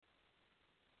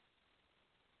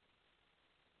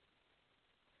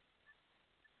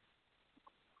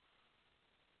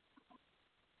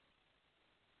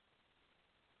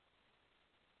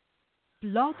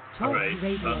Blog Talk right.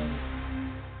 Radio.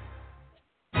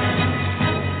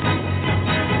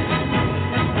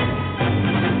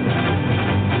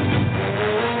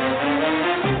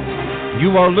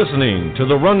 You are listening to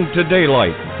the Run to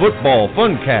Daylight Football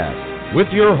Funcast with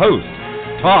your host,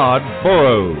 Tod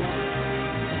Burros. What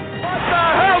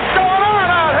the hell's going on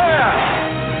out here?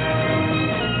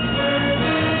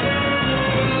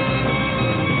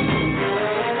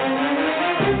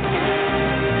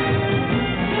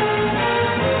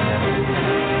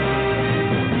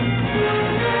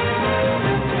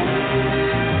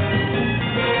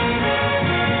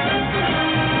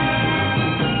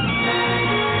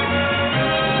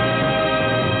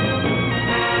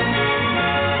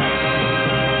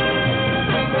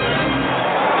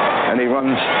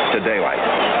 To daylight.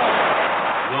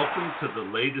 Welcome to the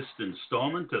latest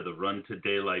installment of the Run to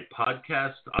Daylight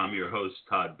podcast. I'm your host,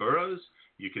 Tod Burros.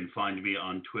 You can find me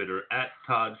on Twitter at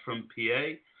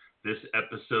todfrompa. This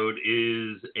episode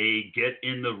is a Get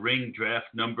in the Ring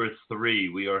draft number 3.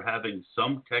 We are having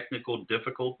some technical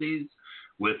difficulties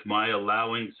with my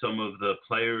allowing some of the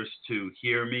players to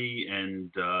hear me,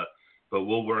 but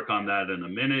we'll work on that in a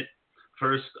minute.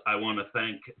 First, I want to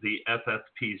thank the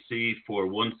FFPC for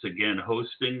once again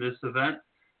hosting this event.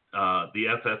 The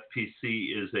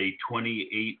FFPC is a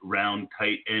 28-round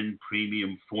tight end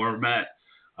premium format.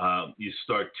 You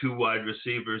start 2 wide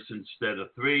receivers instead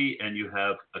of 3, and you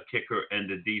have a kicker and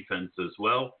a defense as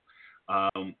well.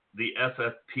 The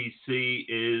FFPC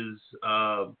is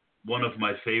one of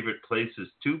my favorite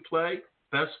places to play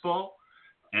best ball,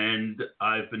 and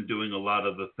I've been doing a lot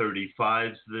of the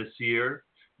 35s this year.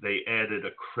 They added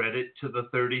a credit to the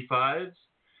 35s,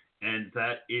 and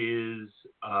that is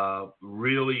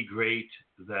really great.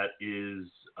 That is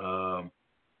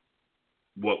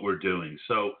what we're doing.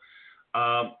 So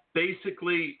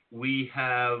basically, we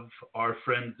have our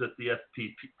friends at the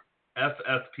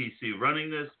FFPC running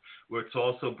this, where it's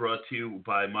also brought to you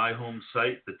by my home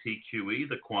site, the TQE,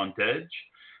 the Quant Edge,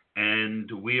 and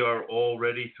we are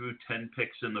already through 10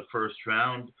 picks in the first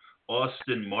round.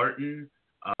 Austin Martin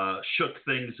shook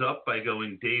things up by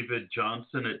going David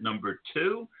Johnson at number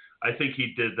 2. I think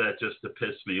he did that just to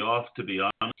piss me off, to be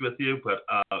honest with you, but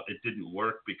it didn't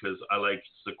work because I like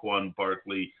Saquon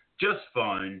Barkley just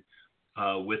fine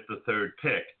with the 3rd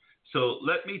pick. So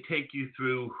let me take you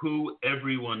through who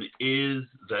everyone is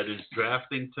that is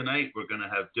drafting tonight. We're going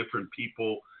to have different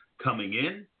people coming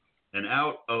in and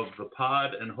out of the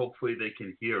pod, and hopefully they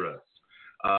can hear us.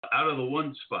 Out of the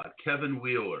 1 spot, Kevin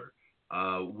Wheeler.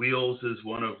 Wheels is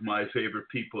one of my favorite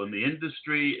people in the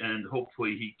industry, and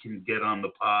hopefully he can get on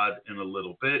the pod in a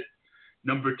little bit.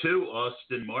 Number 2,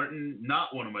 Austin Martin,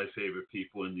 not one of my favorite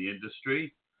people in the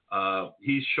industry.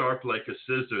 He's sharp like a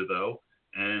scissor, though,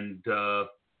 and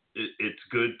it's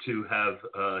good to have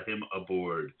him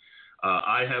aboard.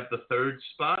 I have the 3rd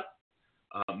spot.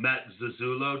 Matt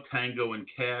Zozula, Tango and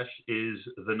Cash, is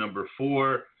the number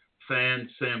 4. Fan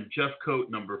Sam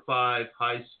Jeffcoat, number 5.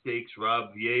 High Stakes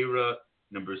Rob Vieyra,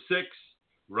 number 6.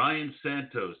 Ryan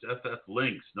Santos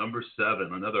FFLinx, number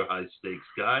 7, another high stakes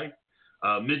guy.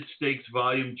 Mid Stakes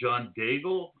Volume John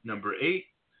Daigle, number 8.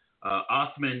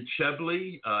 Othman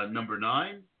Chebli, number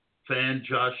 9. Fan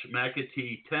Josh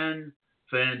Macatee, 10.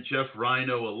 Fan Geoff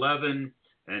Rhino, 11.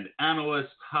 And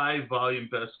Analyst, high volume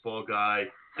best ball guy,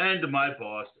 and my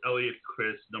boss, Eliot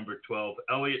Crist, number 12.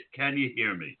 Eliot, can you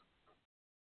hear me?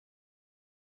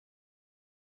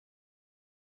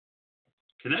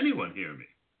 Can anyone hear me?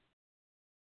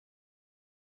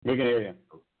 We can hear you.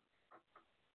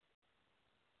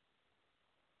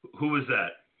 Who was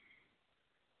that?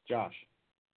 Josh.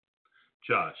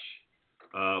 Josh.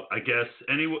 I guess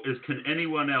can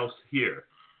anyone else hear?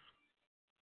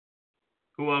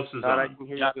 Who else is Todd, on? I can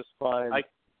hear you just fine.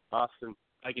 Austin,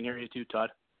 I can hear you too,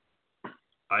 Todd.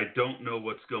 I don't know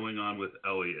what's going on with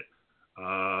Eliot.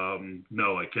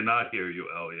 No, I cannot hear you,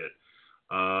 Eliot.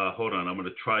 Hold on, I'm going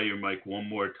to try your mic one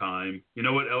more time. You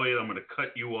know what, Eliot? I'm going to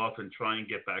cut you off and try and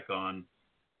get back on.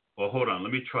 Well, hold on.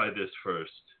 Let me try this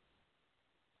first.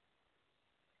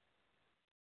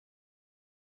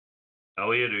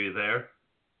 Eliot, are you there?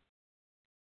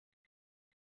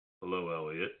 Hello,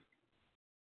 Eliot.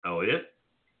 Eliot?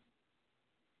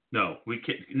 No, we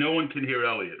can't. No one can hear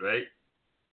Eliot, right?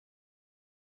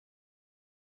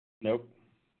 Nope.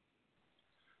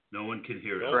 No one can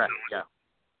hear Eliot. Correct, yeah.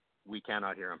 We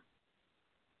cannot hear him.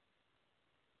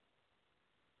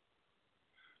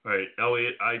 All right,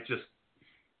 Eliot, I just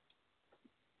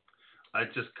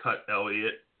cut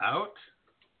Eliot out.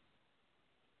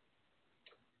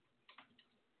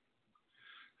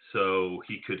 So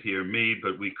he could hear me,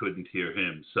 but we couldn't hear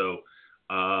him. So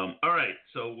All right,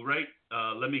 so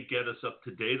let me get us up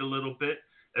to date a little bit.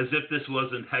 As if this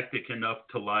wasn't hectic enough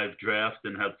to live draft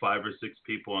and have 5 or 6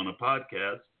 people on a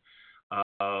podcast.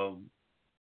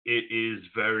 It is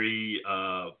very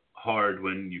hard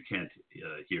when you can't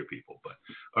hear people. But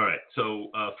all right,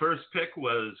 so first pick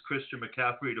was Christian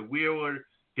McCaffrey to Wheeler.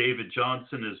 David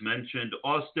Johnson is mentioned.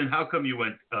 Austin, how come you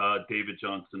went David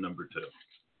Johnson number 2?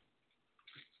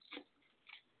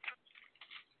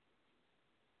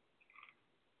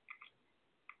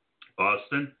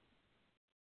 Austin?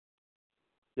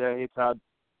 Yeah, hey, Todd.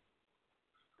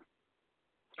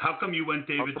 How come you went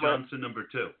David Johnson number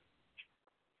 2?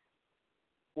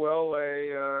 Well,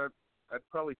 I'd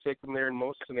probably take him there in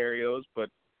most scenarios, but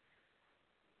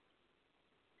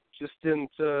just didn't.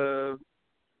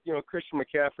 Christian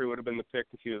McCaffrey would have been the pick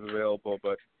if he was available,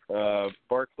 but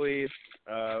Barkley,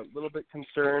 a little bit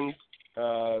concerned.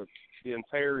 The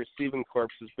entire receiving corps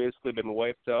has basically been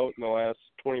wiped out in the last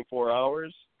 24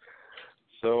 hours.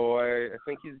 So I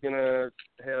think he's going to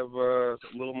have a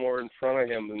little more in front of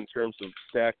him in terms of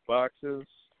stacked boxes.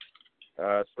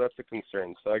 So that's a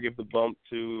concern. So I give the bump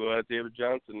to David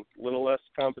Johnson. A little less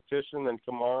competition than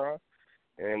Kamara,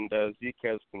 and Zeke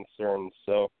has concerns.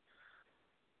 So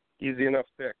easy enough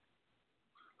pick.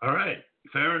 All right,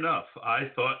 fair enough.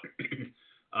 I thought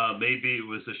maybe it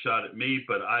was a shot at me,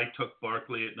 but I took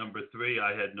Barkley at number 3.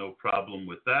 I had no problem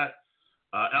with that.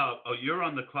 You're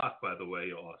on the clock, by the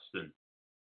way, Austin.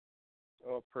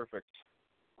 Oh, perfect.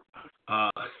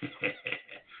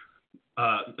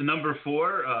 Number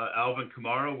 4, Alvin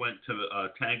Kamara went to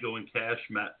Tango and Cash,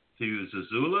 Matthew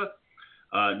Zozula.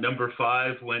 Number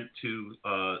 5 went to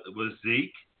was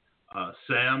Zeke.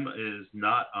 Sam is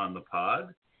not on the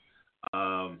pod,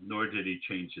 nor did he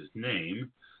change his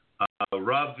name.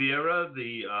 Rob Vieyra,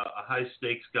 the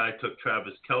high-stakes guy, took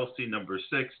Travis Kelce, number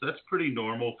 6. That's pretty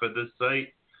normal for this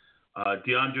site.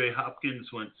 DeAndre Hopkins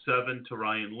went 7 to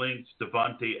Ryan Lynx.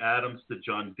 Devontae Adams to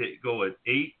John Daigle at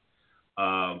 8.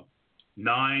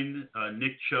 9,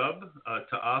 Nick Chubb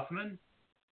to Othman.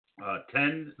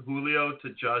 10, Julio to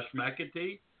Josh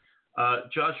Macatee.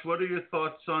 Josh, what are your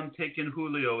thoughts on taking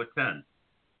Julio at 10?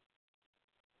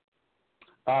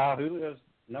 Julio's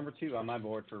number 2 on my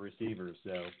board for receivers,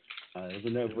 so it was a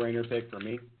no-brainer pick for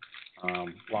me.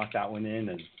 Locked that one in,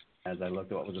 and as I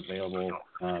looked at what was available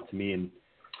to me and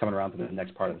coming around to the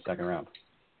next part of the second round.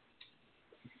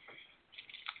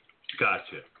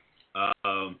 Gotcha.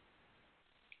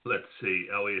 Let's see.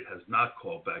 Eliot has not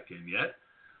called back in yet.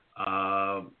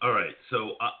 All right.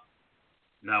 So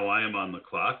now I am on the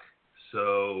clock.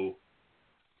 So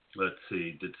let's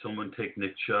see. Did someone take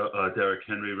Derrick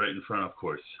Henry right in front? Of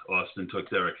course. Austin took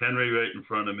Derrick Henry right in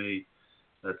front of me.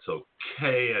 That's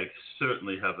okay. I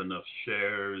certainly have enough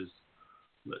shares.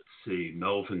 Let's see.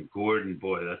 Melvin Gordon.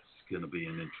 Boy, that's going to be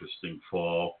an interesting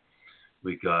fall.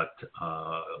 We got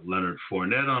Leonard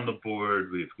Fournette on the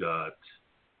board. We've got a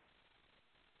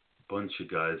bunch of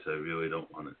guys I really don't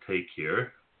want to take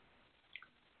here.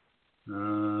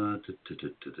 You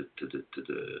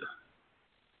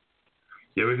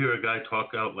ever hear a guy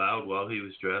talk out loud while he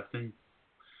was drafting?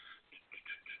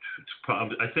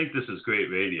 I think this is great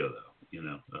radio, though.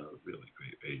 Really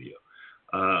great radio.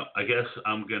 I guess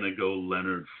I'm going to go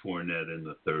Leonard Fournette in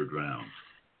the 3rd round.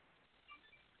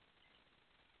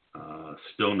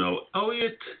 Still no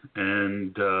Eliot.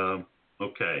 And,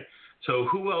 okay. So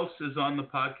who else is on the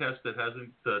podcast that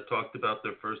hasn't talked about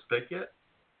their first pick yet?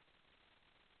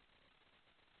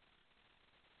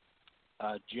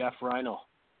 Geoff Rhino.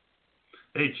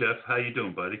 Hey, Jeff. How you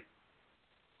doing, buddy?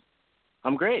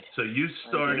 I'm great. So you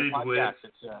started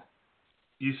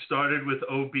with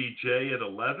OBJ at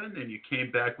 11, and you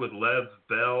came back with Lev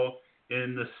Bell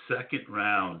in the 2nd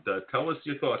round. Tell us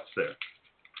your thoughts there.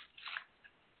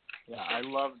 Yeah, I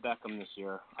love Beckham this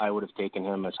year. I would have taken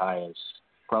him as high as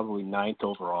probably 9th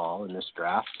overall in this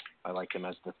draft. I like him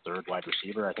as the 3rd wide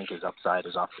receiver. I think his upside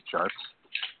is off the charts.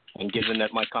 And given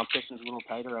that my competition is a little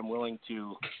tighter, I'm willing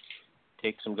to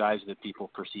take some guys that people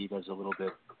perceive as a little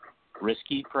bit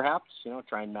risky, perhaps,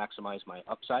 try and maximize my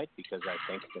upside, because I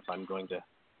think if I'm going to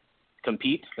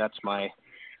compete, that's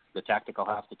the tactic I'll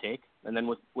have to take. And then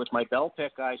with my Bell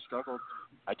pick, I struggled.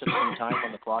 I took some time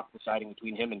on the clock deciding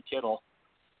between him and Kittle.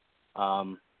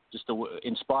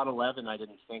 In spot 11, I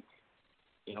didn't think,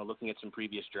 looking at some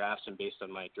previous drafts and based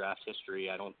on my draft history,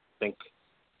 I don't think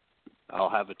I'll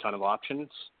have a ton of options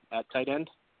at tight end.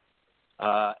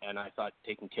 And I thought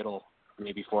taking Kittle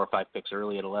maybe 4 or 5 picks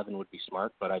early at 11 would be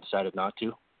smart, but I decided not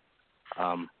to.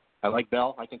 I like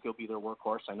Bell. I think he'll be their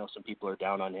workhorse. I know some people are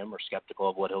down on him or skeptical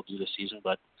of what he'll do this season,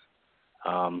 but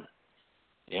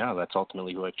that's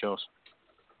ultimately who I chose.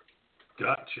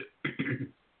 Gotcha.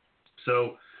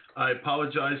 So I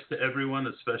apologize to everyone,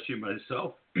 especially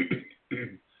myself.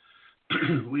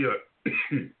 We are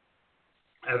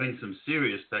having some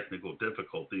serious technical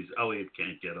difficulties. Eliot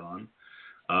can't get on,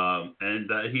 and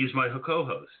he's my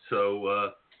co-host.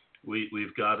 So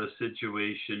we've got a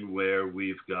situation where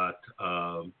we've got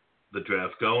the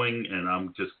draft going, and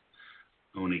I'm just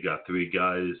only got 3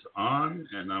 guys on,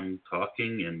 and I'm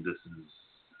talking, and this is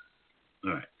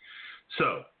all right.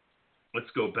 So let's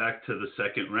go back to the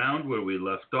second round where we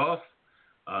left off.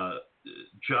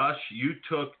 Josh, you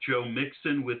took Joe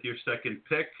Mixon with your second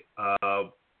pick.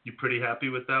 You pretty happy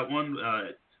with that one?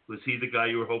 Was he the guy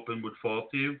you were hoping would fall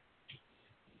to you?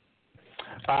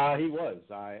 He was.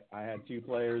 I had 2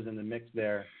 players in the mix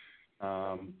there.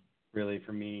 Really,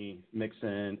 for me,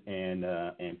 Mixon and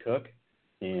Cook,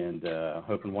 and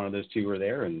hoping one of those 2 were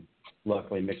there, and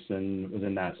luckily Mixon was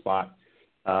in that spot.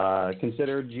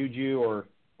 Considered Juju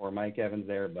or Mike Evans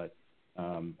there, but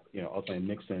ultimately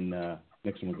Mixon was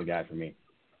the guy for me.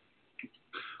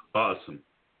 Awesome.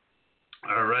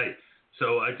 All right.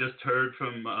 So I just heard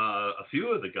from a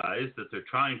few of the guys that they're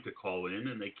trying to call in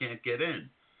and they can't get in.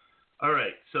 All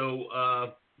right. So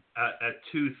at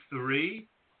 2-3,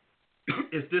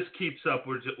 if this keeps up,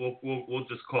 we'll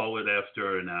just call it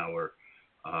after an hour.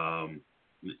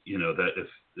 That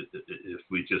if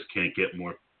we just can't get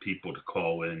more people to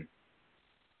call in.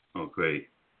 Oh, great.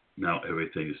 Now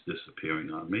everything is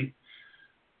disappearing on me.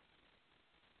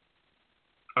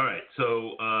 All right,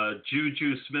 so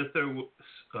Juju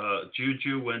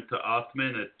went to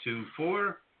Othman at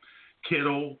 2-4.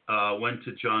 Kittle went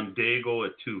to John Daigle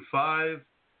at 2-5.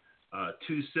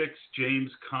 2-6,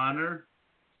 James Conner.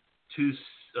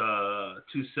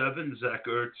 2-7, Zach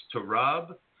Ertz to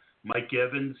Rob. Mike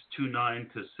Evans,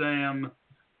 2-9 to Sam.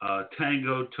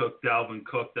 Tango took Dalvin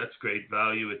Cook. That's great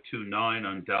value at 2-9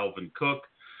 on Dalvin Cook.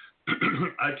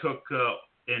 I took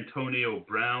Antonio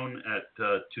Brown at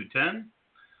 2-10.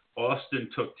 Austin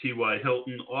took T.Y.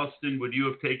 Hilton. Austin, would you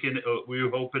have taken? Were you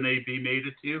hoping AB made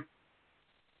it to you?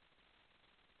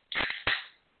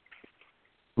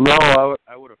 No,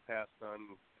 I would have passed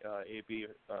on AB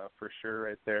for sure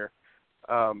right there.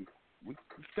 We've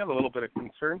got a little bit of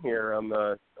concern here on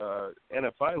the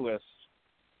NFI list.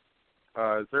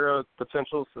 Is there a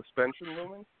potential suspension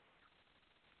looming?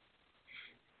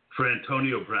 For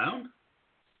Antonio Brown?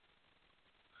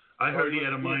 I heard he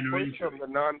had a minor injury.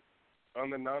 On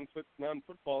the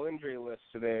non-football injury list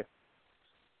today.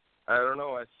 I don't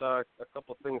know. I saw a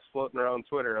couple things floating around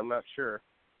Twitter. I'm not sure.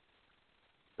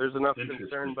 There's enough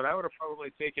concern, but I would have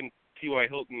probably taken T.Y.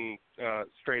 Hilton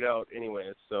straight out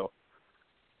anyways. So.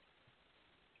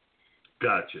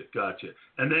 Gotcha.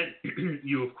 And then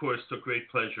you, of course, took great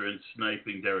pleasure in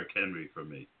sniping Derrick Henry from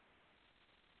me.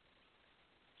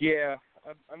 Yeah,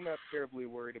 I'm not terribly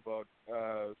worried about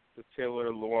the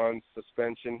Taylor Lewan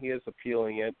suspension. He is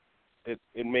appealing it.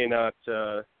 It may not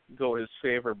go his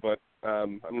favor, but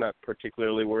I'm not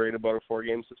particularly worried about a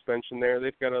 4-game suspension there.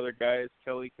 They've got other guys.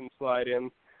 Kelly can slide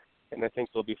in, and I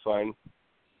think they'll be fine.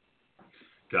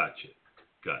 Gotcha.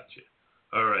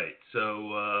 All right,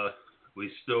 so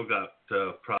we still got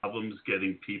problems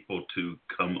getting people to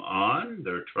come on.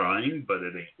 They're trying, but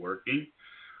it ain't working.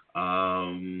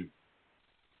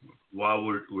 While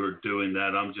we're doing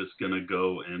that, I'm just going to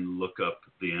go and look up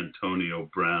the Antonio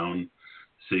Brown,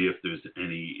 see if there's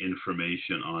any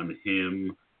information on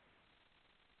him.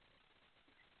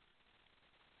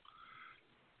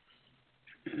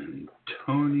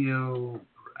 Antonio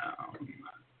Brown.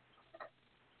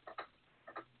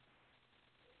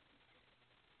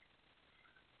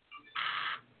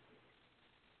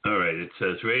 All right, it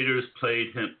says Raiders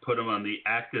put him on the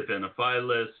active NFI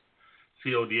list.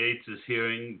 Field Yates is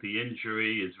hearing the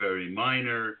injury is very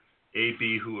minor.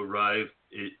 AB, who arrived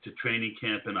to training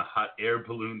camp in a hot air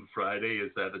balloon Friday,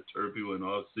 is at a turbulent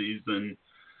off season.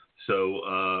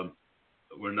 So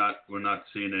we're not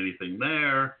seeing anything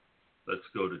there. Let's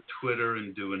go to Twitter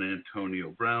and do an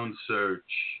Antonio Brown search.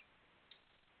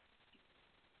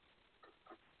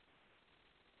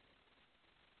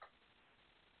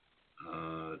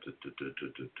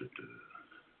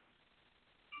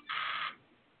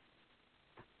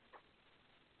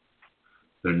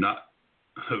 They're not.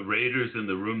 Raiders in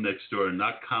the room next door are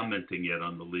not commenting yet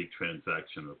on the league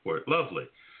transaction report. Lovely.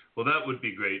 Well, that would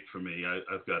be great for me.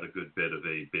 I've got a good bit of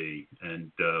AB.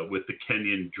 And with the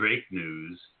Kenyon Drake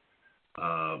news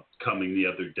coming the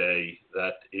other day,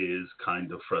 that is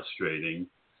kind of frustrating.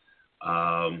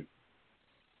 Austin,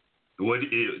 what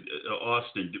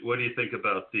do you think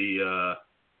about the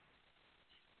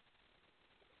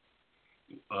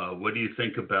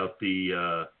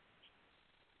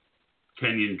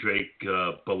Kenyon Drake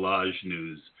Balaj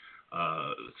news?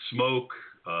 smoke,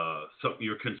 something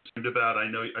you're concerned about? I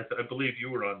know, I believe you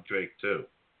were on Drake too.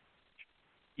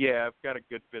 Yeah, I've got a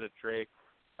good bit of Drake.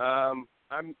 I'm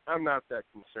not that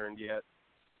concerned yet.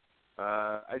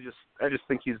 I just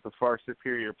think he's the far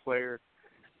superior player.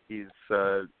 He's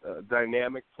a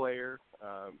dynamic player.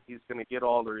 He's going to get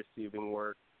all the receiving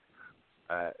work.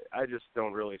 I just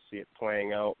don't really see it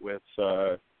playing out with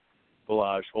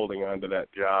Balazs holding on to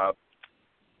that job,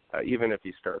 even if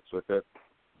he starts with it.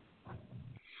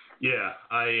 Yeah,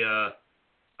 I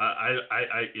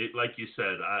like you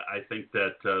said, I think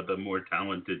that the more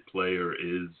talented player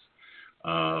is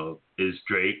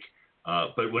Drake.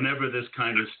 But whenever this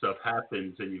kind of stuff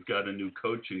happens and you've got a new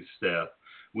coaching staff,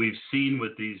 we've seen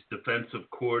with these defensive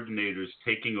coordinators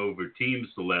taking over teams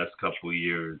the last couple of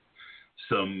years,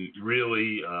 some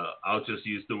really, I'll just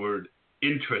use the word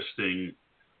interesting,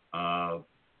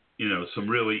 some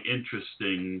really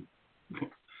interesting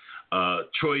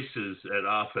choices at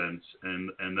offense,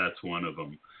 and that's one of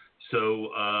them.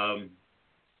 So I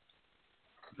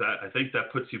think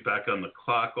that puts you back on the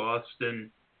clock,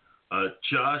 Austin.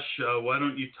 Josh, why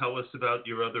don't you tell us about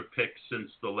your other picks since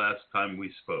the last time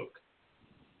we spoke?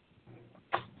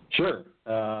 Sure.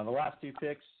 The last two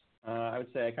picks, I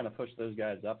would say I kind of pushed those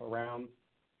guys up around.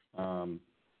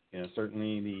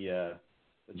 Certainly the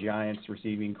Giants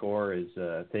receiving core is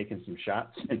taking some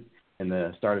shots in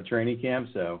the start of training camp.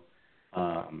 So,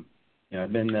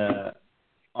 I've been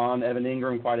on Evan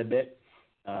Ingram quite a bit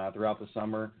throughout the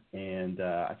summer, and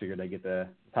I figured I'd get the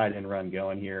tight end run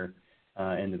going here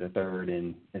into the third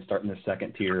and starting the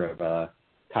second tier of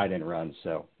tight end runs.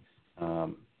 So,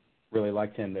 really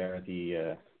liked him there at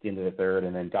the end of the third,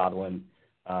 and then Godwin,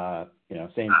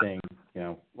 same thing.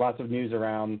 Lots of news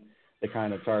around the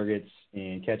kind of targets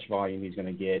and catch volume he's going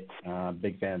to get.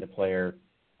 Big fan of the player,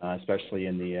 especially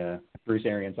in the Bruce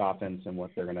Arians offense and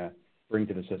what they're going to bring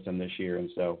to the system this year. And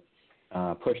so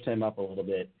pushed him up a little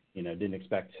bit. Didn't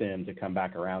expect him to come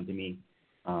back around to me,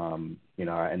 in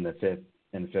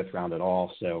the fifth round at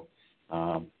all. So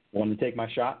wanted to take my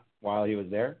shot while he was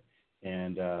there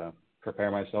and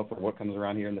prepare myself for what comes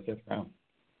around here in the fifth round.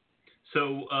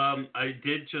 So I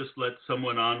did just let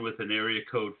someone on with an area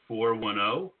code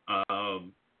 410.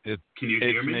 Can you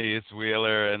hear me? It's me. It's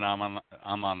Vieyra, and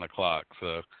I'm on the clock.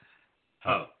 So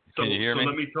can you hear me?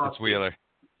 Let me talk. It's Vieyra.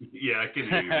 Yeah, I can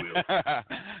hear you, Vieyra.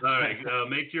 All right,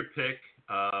 make your pick.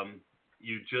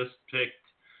 You just picked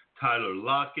Tyler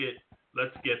Lockett.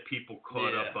 Let's get people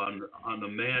caught up on the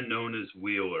man known as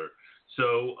Vieyra.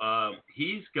 So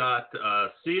he's got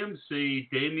CMC,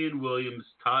 Damian Williams,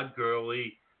 Todd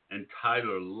Gurley, and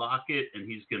Tyler Lockett, and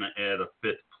he's going to add a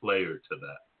fifth player to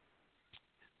that.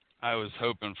 I was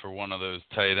hoping for one of those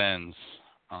tight ends.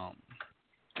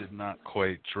 Did not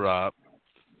quite drop.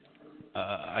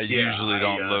 I usually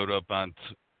don't load up on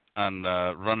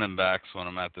running backs when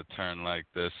I'm at the turn like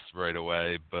this right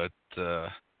away, but this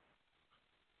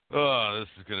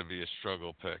is going to be a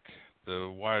struggle pick. The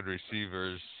wide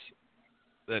receivers,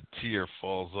 that tier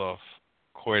falls off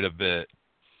quite a bit.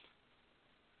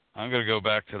 I'm going to go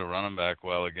back to the running back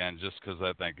again, just because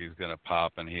I think he's going to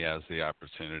pop and he has the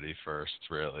opportunity first,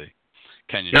 really.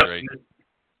 Drake?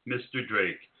 Mr.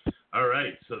 Drake. All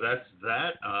right, so that's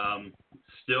that.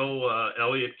 Still,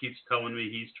 Eliot keeps telling me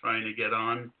he's trying to get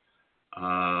on,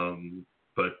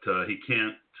 but he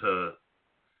can't.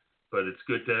 But it's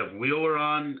good to have Vieyra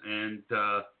on, and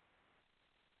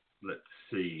let's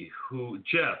see.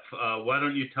 Jeff, why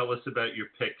don't you tell us about your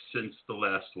picks since the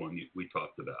last one we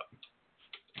talked about?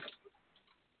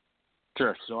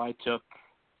 Sure. So I took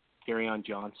Kerryon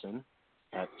Johnson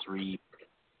at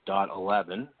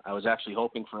 3.11. I was actually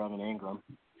hoping for Evan Ingram.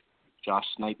 Josh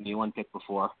sniped me one pick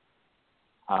before.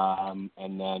 And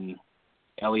then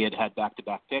Eliot had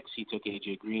back-to-back picks. He took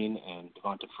A.J. Green and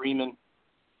Devonta Freeman.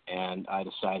 And I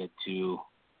decided to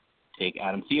take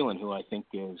Adam Thielen, who I think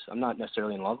I'm not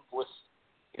necessarily in love with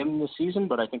him this season,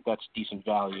 but I think that's decent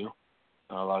value.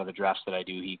 A lot of the drafts that I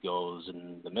do, he goes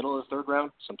in the middle of the third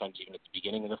round, sometimes even at the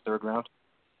beginning of the third round.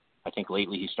 I think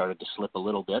lately he started to slip a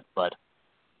little bit, but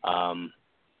I'm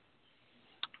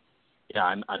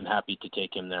happy to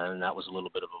take him there, and that was a little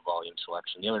bit of a volume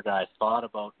selection. The other guy I thought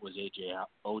about was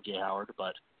O.J. Howard,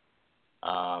 but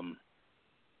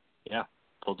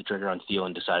pulled the trigger on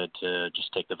Thielen, decided to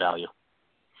just take the value.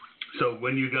 So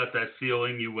when you got that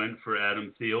feeling, you went for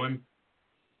Adam Thielen?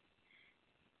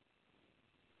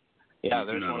 Yeah,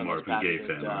 there's not one a of those Marvin Gaye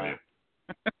patented, fan, are you?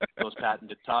 those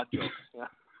patented Todd jokes. Yeah.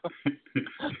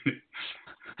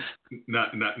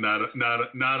 not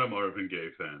a Marvin Gaye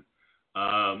fan.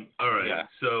 All right. Yeah.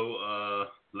 So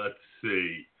let's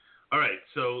see. All right.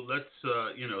 So let's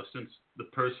since the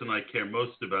person I care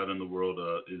most about in the world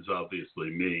is obviously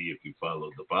me, if you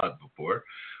followed the pod before,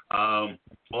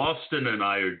 Austin and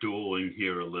I are dueling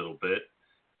here a little bit.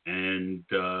 And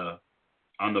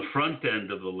on the front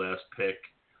end of the last pick,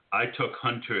 I took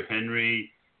Hunter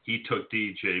Henry. He took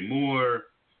DJ Moore.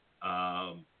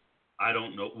 I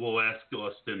don't know. We'll ask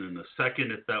Austin in a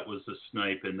second if that was a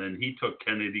snipe. And then he took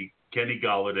Kenny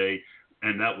Golladay,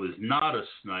 and that was not a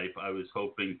snipe. I was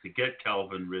hoping to get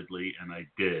Calvin Ridley, and I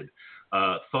did.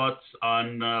 Thoughts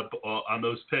on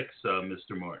those picks,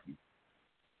 Mr. Martin?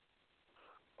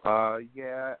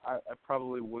 Yeah, I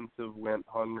probably wouldn't have went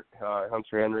Hunter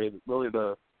Henry. Really,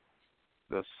 the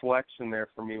selection there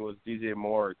for me was DJ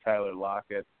Moore or Tyler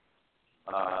Lockett.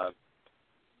 Right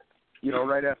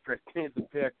after I made the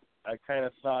pick, I kind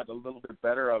of thought a little bit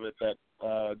better of it that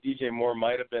DJ Moore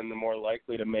might have been the more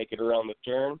likely to make it around the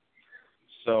turn.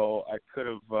 So I could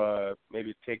have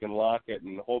maybe taken Lockett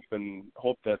and hoped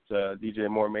that DJ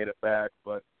Moore made it back.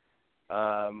 But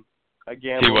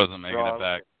again, he wasn't making it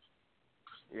back.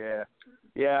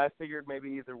 Yeah, I figured maybe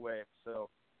either way. So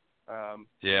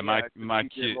my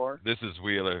cue. This is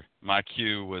Wheeler. My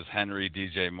cue was Henry,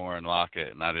 DJ Moore, and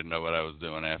Lockett, and I didn't know what I was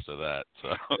doing after that. So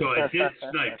I did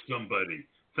snipe somebody.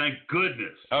 Thank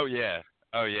goodness. Oh yeah,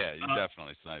 you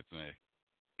definitely sniped me.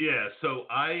 Yeah, so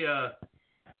I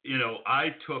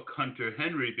took Hunter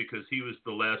Henry because he was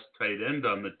the last tight end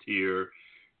on the tier,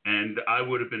 and I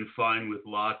would have been fine with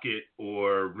Lockett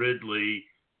or Ridley,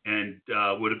 and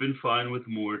would have been fine with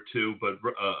Moore too, but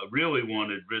really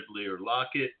wanted Ridley or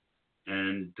Lockett,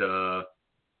 and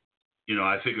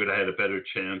I figured I had a better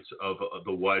chance of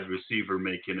the wide receiver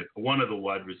making it. One of the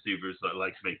wide receivers I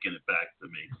liked making it back to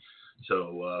me.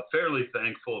 So fairly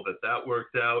thankful that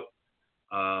worked out.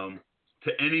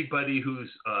 To anybody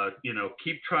who's,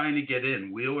 keep trying to get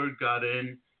in. Wheeler got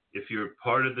in. If you're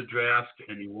part of the draft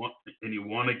and you want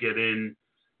to get in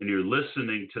and you're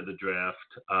listening to the draft,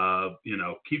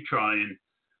 keep trying.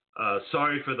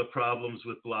 Sorry for the problems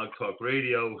with Blog Talk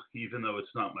Radio, even though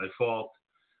it's not my fault.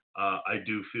 I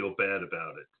do feel bad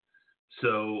about it.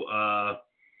 So,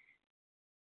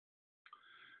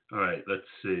 all right, let's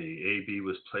see. AB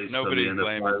was placed Nobody's on the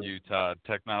end blaming you, Todd.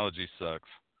 Technology sucks.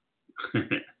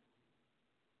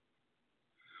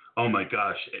 Oh my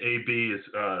gosh, AB has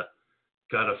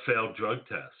got a failed drug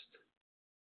test.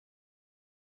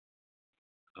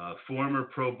 Former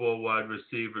Pro Bowl wide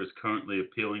receiver is currently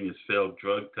appealing his failed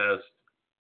drug test.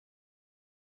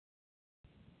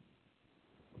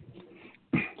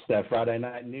 It's that Friday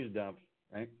night news dump,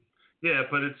 right? Yeah,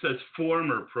 but it says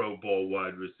former Pro Bowl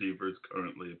wide receiver is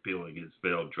currently appealing his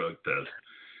failed drug test.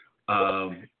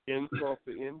 Insult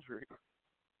to injury.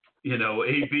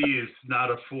 AB is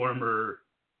not a former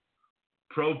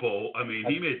Pro Bowl. I mean,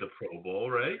 he made the Pro Bowl,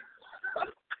 right?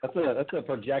 That's a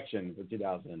projection for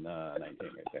 2019 right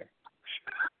there.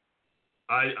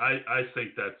 I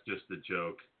think that's just a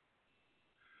joke.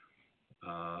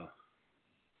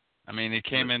 I mean, he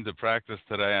came into practice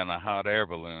today on a hot air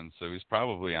balloon, so he's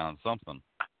probably on something.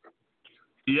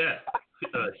 Yeah,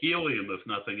 helium, if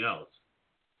nothing else.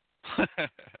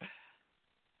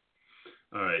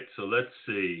 All right, so let's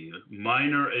see.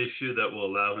 Minor issue that will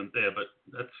allow him there, but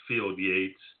that's Field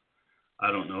Yates.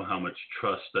 I don't know how much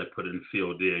trust I put in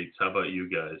Field Yates. How about you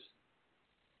guys?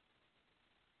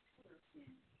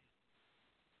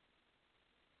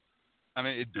 I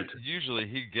mean, usually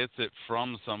he gets it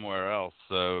from somewhere else,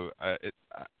 so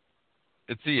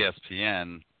it's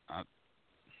ESPN. I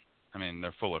mean,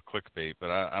 they're full of clickbait, but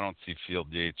I don't see Field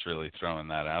Yates really throwing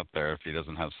that out there if he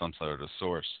doesn't have some sort of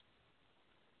source.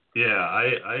 Yeah,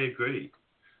 I agree.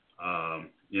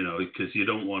 Because you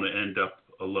don't want to end up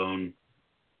alone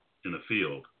in a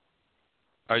field.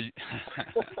 Are you?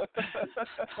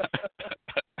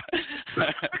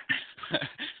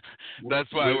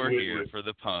 That's why we're here, for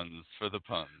the puns. With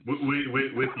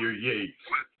your Yates.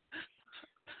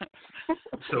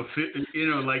 So, is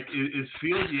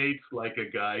Field Yates like a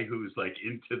guy who's like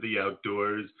into the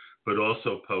outdoors, but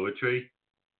also poetry?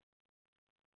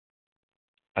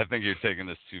 I think you're taking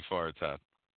this too far, Todd.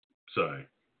 Sorry.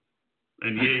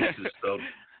 And Yates is spelled,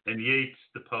 and Yates,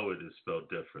 the poet, is spelled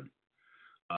different.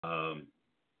 Okay.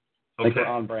 I think we're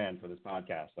on brand for this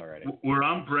podcast already. We're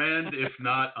on brand, if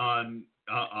not on,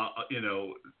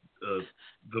 the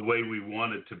way we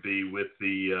want it to be with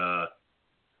the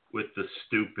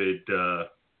stupid.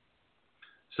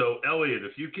 So, Eliot,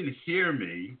 if you can hear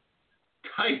me,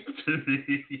 type to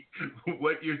me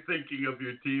what you're thinking of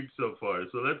your team so far.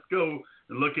 So let's go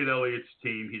and look at Eliot's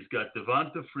team. He's got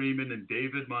Devonta Freeman and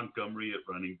David Montgomery at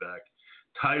running back,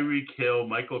 Tyreek Hill,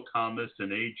 Michael Thomas,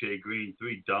 and A.J. Green,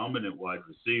 3 dominant wide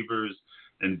receivers,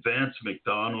 and Vance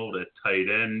McDonald at tight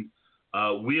end.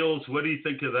 Wheels, what do you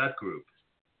think of that group?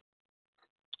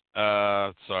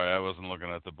 Sorry, I wasn't looking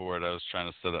at the board. I was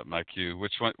trying to set up my cue.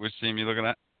 Which team are you looking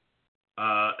at?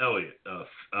 Eliot,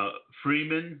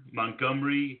 Freeman,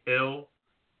 Montgomery, Hill,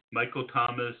 Michael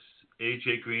Thomas,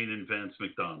 A.J. Green, and Vance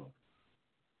McDonald.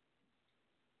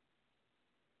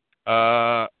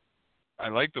 I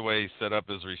like the way he set up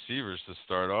his receivers to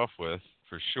start off with,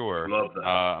 for sure. Love that.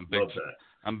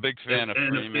 I'm a big fan of and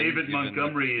Freeman. And if David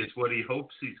Montgomery is what he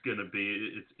hopes he's going to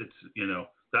be, it's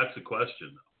that's the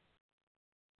question.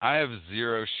 I have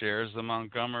 0 shares of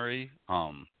Montgomery.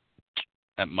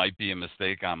 That might be a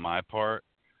mistake on my part,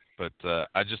 but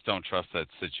I just don't trust that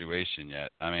situation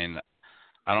yet. I mean,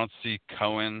 I don't see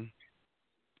Cohen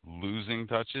losing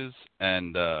touches,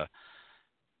 and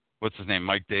what's his name,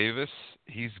 Mike Davis?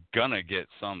 He's gonna get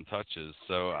some touches.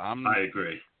 So I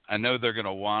agree. I know they're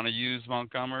gonna want to use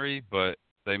Montgomery, but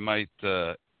they might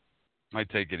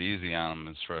take it easy on him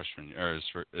his freshman or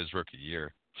his rookie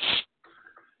year.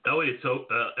 Eliot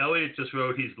just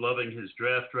wrote he's loving his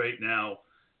draft right now,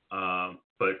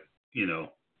 but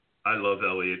I love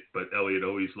Eliot, but Eliot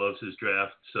always loves his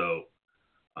draft, so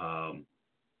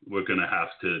we're gonna have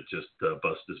to just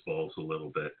bust his balls a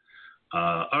little bit.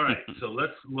 All right, so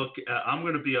let's look at. I'm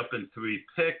going to be up in 3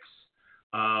 picks.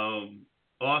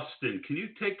 Austin, can you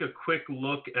take a quick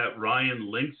look at Ryan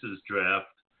Lynx's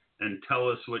draft and tell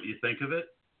us what you think of it?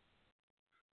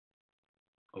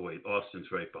 Oh wait,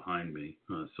 Austin's right behind me.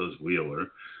 So's Wheeler.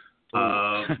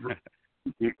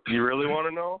 You really want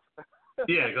to know?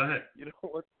 Yeah, go ahead. You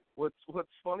know what's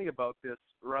funny about this?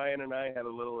 Ryan and I had a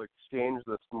little exchange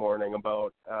this morning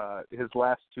about his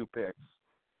last 2 picks.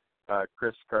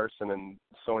 Chris Carson and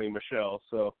Sony Michel.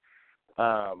 So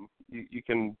you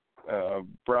can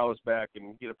browse back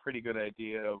and get a pretty good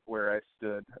idea of where I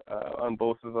stood on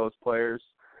both of those players.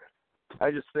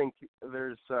 I just think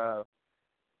there's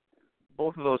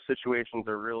both of those situations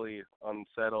are really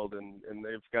unsettled and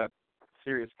they've got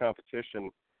serious competition.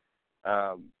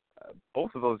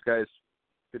 Both of those guys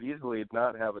could easily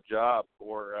not have a job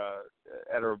or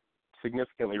at a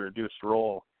significantly reduced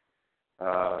role.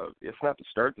 If not to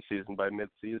start the season, by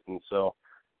mid-season. So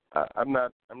I'm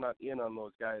not in on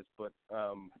those guys, but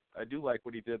I do like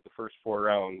what he did the first 4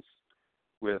 rounds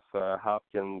with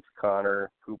Hopkins,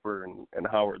 Connor, Cooper, and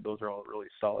Howard. Those are all really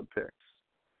solid picks.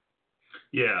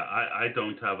 Yeah, I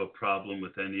don't have a problem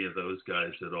with any of those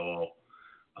guys at all.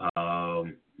 All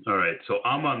right, so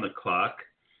I'm on the clock,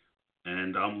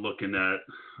 and I'm looking at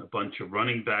a bunch of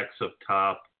running backs up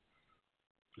top.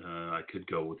 I could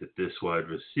go with this wide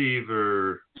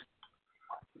receiver.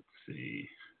 Let's see.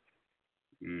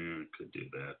 I could do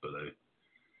that, but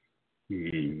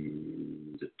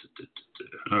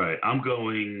all right, I'm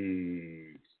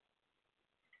going.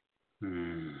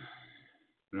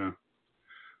 Yeah.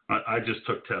 I just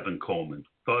took Tevin Coleman.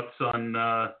 Thoughts on?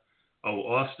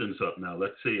 Austin's up now.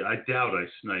 Let's see. I doubt I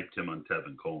sniped him on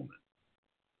Tevin Coleman.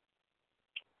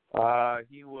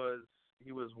 He was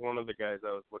one of the guys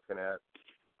I was looking at.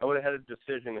 I would have had a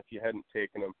decision if you hadn't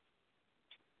taken him.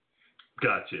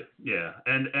 Gotcha. Yeah,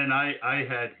 and I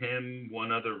had him,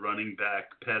 one other running back,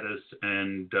 Pettis,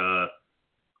 and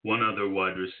one other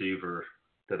wide receiver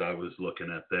that I was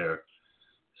looking at there.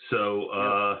 So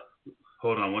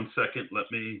hold on one second.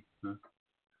 Let me.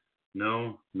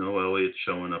 No, Eliot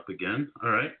showing up again.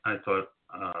 All right. I thought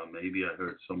maybe I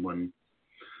heard someone.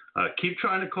 Keep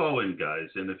trying to call in, guys,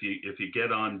 and if you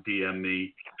get on, DM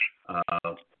me.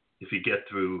 If you get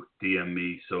through, DM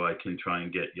me so I can try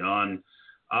and get you on.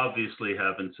 Obviously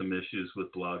having some issues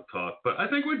with Blog Talk, but I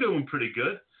think we're doing pretty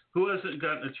good. Who hasn't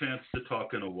gotten a chance to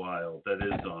talk in a while that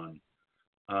is on?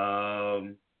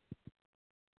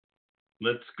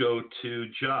 Let's go to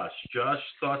Josh. Josh,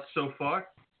 thoughts so far?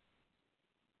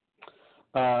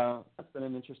 It's been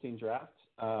an interesting draft.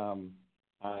 I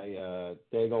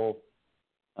Daigle,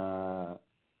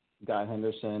 Guy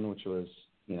Henderson, which was,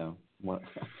 one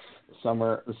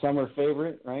the summer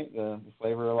favorite, right? The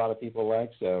flavor a lot of people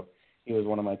like. So he was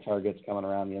one of my targets coming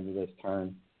around the end of this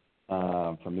turn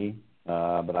for me.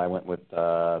 But I went with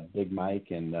Big Mike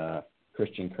and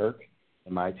Christian Kirk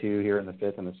in my 2 here in the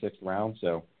 5th and the 6th round.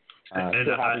 So I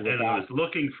was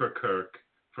looking for Kirk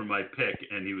for my pick,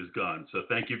 and he was gone. So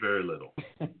thank you very little.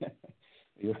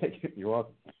 You're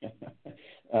welcome.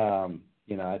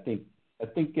 I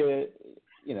think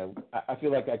I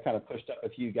feel like I kind of pushed up a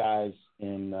few guys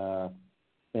in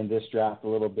this draft a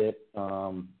little bit.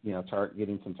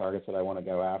 Getting some targets that I want to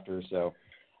go after. So,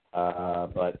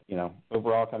 but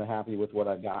overall, kind of happy with what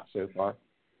I've got so far.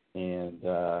 And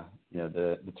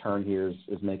the turn here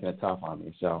is making it tough on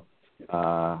me. So,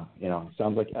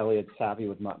 sounds like Eliot's happy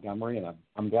with Montgomery, and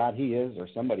I'm glad he is, or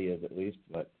somebody is at least,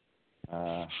 but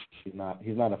he's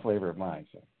not a flavor of mine.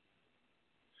 So.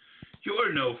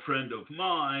 You're no friend of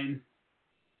mine.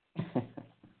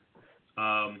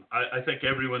 I think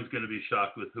everyone's going to be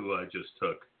shocked with who I just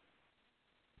took.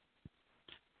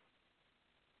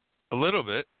 A little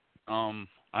bit.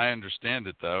 I understand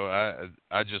it though.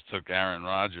 I just took Aaron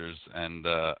Rodgers, and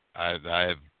I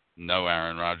have no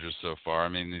Aaron Rodgers so far. I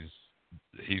mean,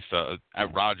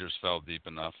 Rodgers fell deep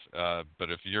enough. But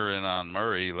if you're in on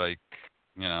Murray,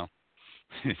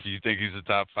 if you think he's a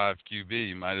top 5 QB,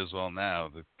 you might as well now.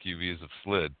 The QBs have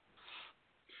slid.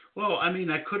 Well, I mean,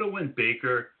 I could have went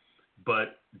Baker,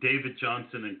 but David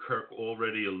Johnson and Kirk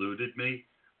already eluded me,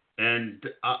 and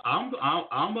I'm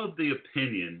of the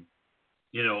opinion.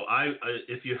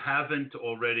 If you haven't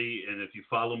already, and if you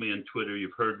follow me on Twitter,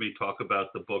 you've heard me talk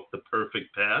about the book, The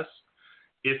Perfect Pass.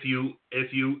 If you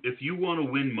want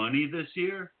to win money this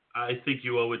year, I think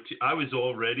you owe it to. I was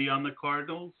already on the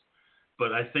Cardinals,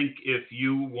 but I think if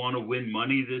you want to win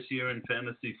money this year in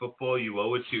fantasy football, you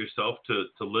owe it to yourself to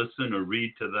listen or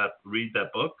read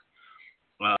that book.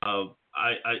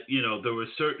 There were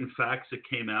certain facts that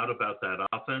came out about that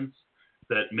offense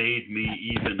that made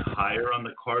me even higher on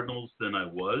the Cardinals than I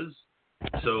was.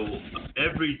 So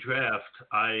every draft,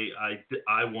 I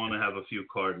want to have a few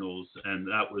Cardinals, and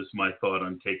that was my thought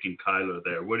on taking Kyler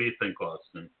there. What do you think,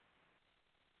 Austin?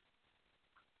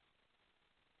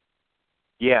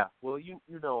 Yeah, well,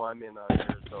 I'm in on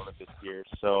Arizona this year,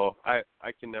 so I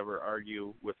can never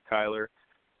argue with Kyler.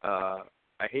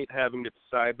 I hate having to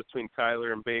decide between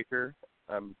Kyler and Baker.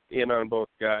 I'm in on both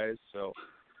guys, so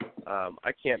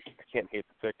I can't hate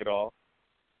the pick at all.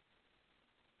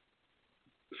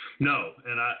 No,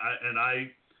 and I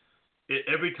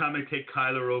every time I take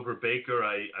Kyler over Baker,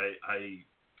 I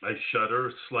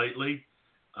shudder slightly.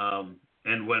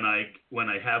 And when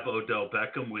I have Odell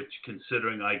Beckham, which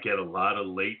considering I get a lot of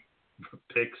late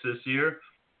picks this year,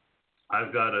 I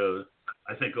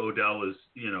think Odell is,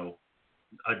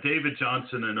 David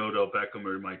Johnson and Odell Beckham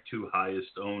are my 2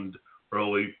 highest owned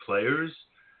early players.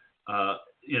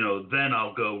 Then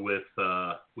I'll go with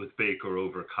Baker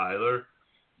over Kyler.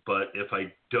 But if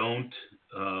I don't,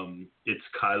 it's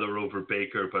Kyler over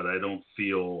Baker, but I don't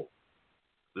feel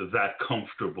that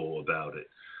comfortable about it.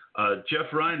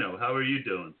 Geoff Rhino, how are you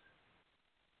doing?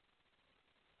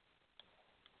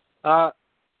 I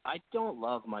don't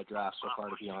love my draft so far,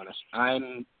 to be honest.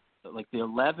 I'm the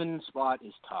 11 spot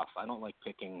is tough. I don't like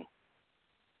picking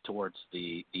towards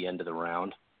the end of the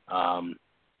round.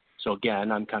 So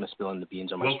again, I'm kind of spilling the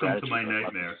beans on my strategy. Welcome to my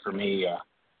nightmare. For me,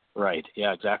 right?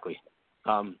 Yeah, exactly.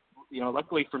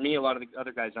 Luckily for me, a lot of the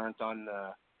other guys aren't on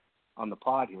the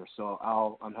pod here, so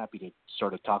I'm happy to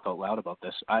sort of talk out loud about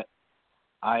this.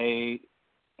 I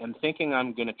am thinking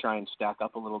I'm going to try and stack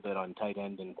up a little bit on tight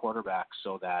end and quarterback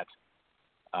so that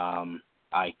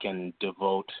I can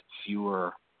devote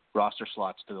fewer roster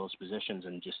slots to those positions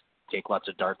and just take lots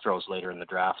of dart throws later in the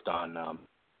draft on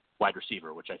wide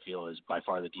receiver, which I feel is by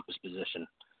far the deepest position.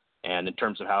 And in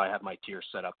terms of how I have my tiers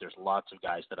set up, there's lots of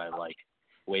guys that I like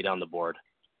way down the board.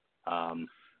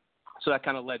 So that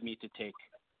kind of led me to take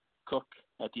Cook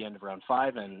at the end of round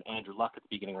 5 and Andrew Luck at the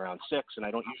beginning of round 6. And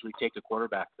I don't usually take a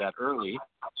quarterback that early,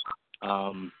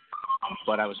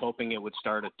 but I was hoping it would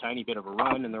start a tiny bit of a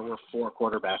run, and there were 4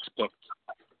 quarterbacks picked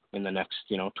in the next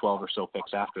 12 or so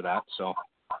picks after that. So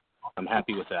I'm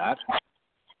happy with that.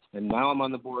 And now I'm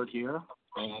on the board here,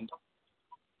 and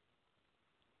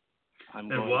I'm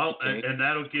going to take... And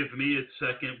that'll give me a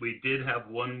second. We did have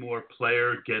one more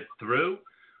player get through.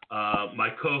 My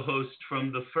co-host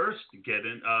from the first get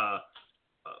in,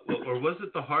 or was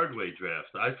it the Hardway draft?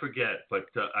 I forget, but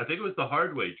I think it was the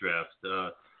Hardway draft.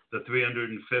 The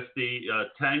 350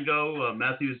 Tango,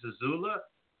 Matthew Zozula,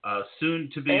 soon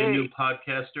to be a new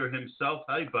podcaster himself.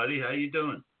 Hi, buddy. How you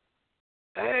doing?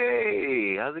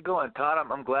 Hey, how's it going, Todd?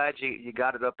 I'm glad you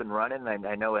got it up and running.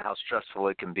 I know how stressful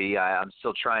it can be. I'm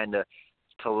still trying to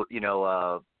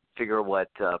figure what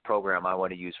program I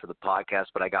want to use for the podcast,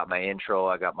 but I got my intro,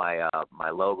 I got my my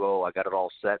logo, I got it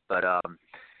all set.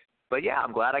 But yeah,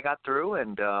 I'm glad I got through,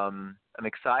 and I'm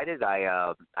excited.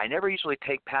 I never usually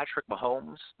take Patrick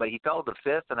Mahomes, but he fell to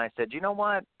 5th, and I said, you know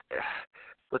what?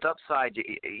 With upside,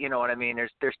 you know what I mean.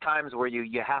 There's times where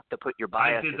you have to put your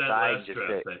bias aside. I did that last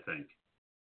draft, I think,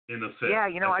 in the 5th.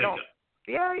 Yeah, I don't.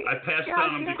 Yeah, I passed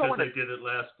on him because I did it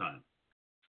last time.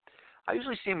 I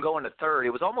usually see him going to 3rd. It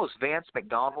was almost Vance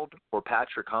McDonald or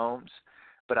Patrick Mahomes,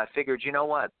 but I figured, you know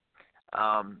what?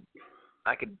 I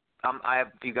have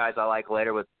a few guys I like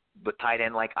later with but tight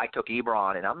end, like I took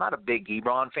Ebron, and I'm not a big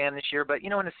Ebron fan this year, but, in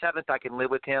the 7th I can live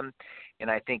with him.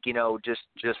 And I think, just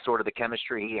sort of the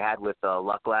chemistry he had with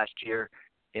Luck last year,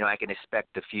 I can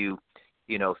expect a few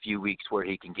weeks where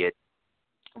he can give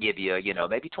you,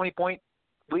 maybe 20-point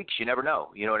weeks. You never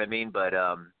know. You know what I mean? But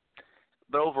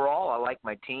overall, I like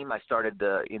my team. I started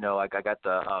I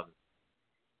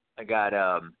got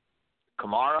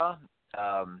Kamara.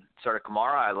 Started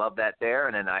Kamara. I love that there.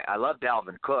 And then I love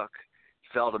Dalvin Cook.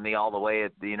 Fell to me all the way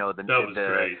at the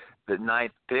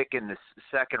 9th pick in the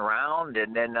 2nd round.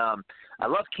 And then I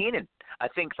love Keenan. I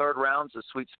think 3rd round's a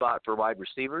sweet spot for wide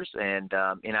receivers. And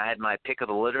I had my pick of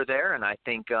the litter there. And I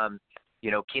think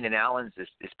Keenan Allen's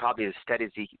is probably as steady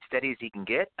as he can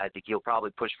get. I think he'll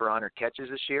probably push for 100 catches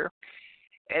this year.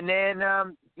 And then,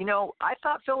 I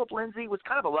thought Phillip Lindsay was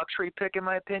kind of a luxury pick in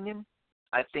my opinion.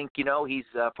 I think, he's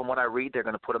from what I read, they're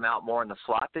going to put him out more in the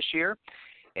slot this year,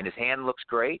 and his hand looks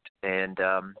great. And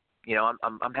I'm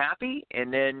happy.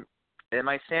 And then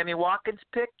my Sammy Watkins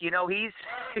pick,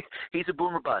 he's a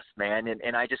boomer bust, man.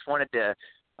 And I just wanted to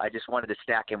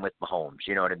stack him with Mahomes.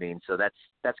 You know what I mean? So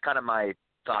that's kind of my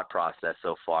thought process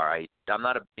so far. I'm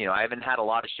not I haven't had a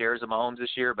lot of shares of Mahomes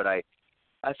this year, but I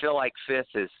feel like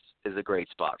 5th is a great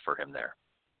spot for him there.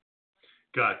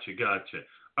 Gotcha.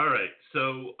 All right,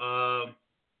 so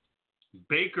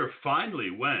Baker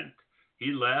finally went.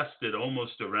 He lasted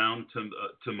almost around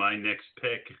to my next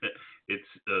pick. It's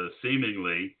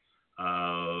seemingly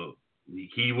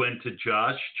he went to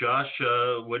Josh. Josh,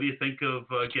 what do you think of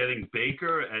getting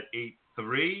Baker at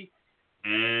 8-3?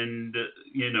 And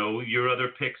your other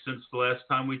pick since the last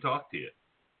time we talked to you.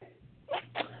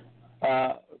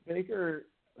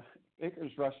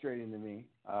 Baker's frustrating to me.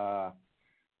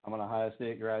 I'm an Ohio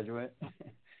State graduate,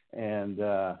 and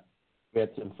we had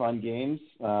some fun games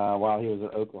while he was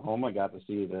at Oklahoma. I got to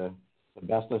see the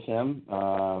best of him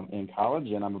in college,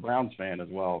 and I'm a Browns fan as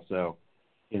well. So,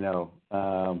 it was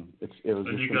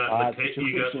and just an odd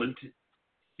situation.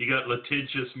 You got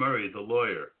Latavius Murray, the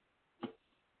lawyer.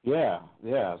 Yeah.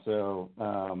 So,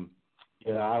 I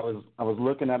was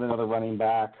looking at another running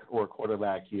back or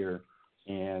quarterback here,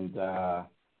 and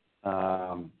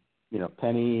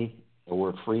Penny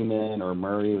or Freeman or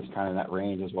Murray was kind of in that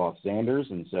range, as well as Sanders.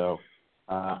 And so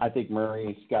I think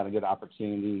Murray's got a good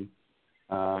opportunity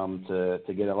to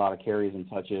get a lot of carries and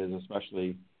touches,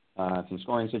 especially some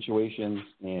scoring situations.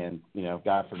 And,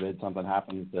 God forbid something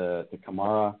happens to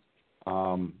Kamara,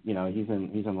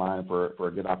 he's in line for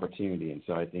a good opportunity. And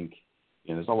so I think,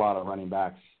 there's a lot of running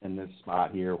backs in this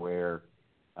spot here where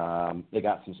they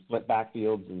got some split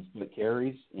backfields and split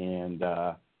carries, and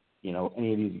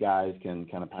any of these guys can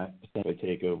kind of potentially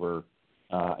take over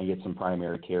and get some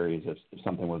primary carries if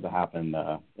something was to happen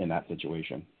in that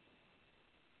situation.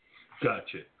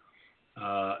 Gotcha.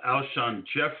 Alshon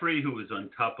Jeffrey, who was on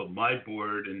top of my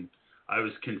board, and I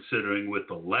was considering with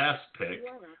the last pick,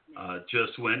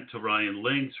 just went to Ryan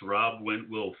Lynx. Rob went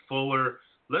Will Fuller.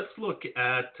 Let's look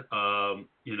at,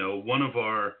 one of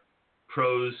our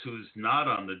pros who's not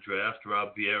on the draft,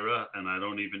 Rob Vieyra, and I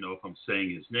don't even know if I'm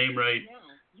saying his name right.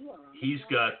 He's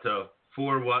got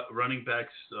 4 running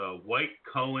backs, White,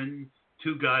 Cohen,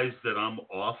 2 guys that I'm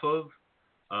off of,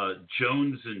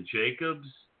 Jones and Jacobs,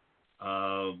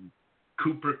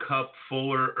 Cooper Kupp,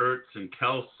 Fuller, Ertz, and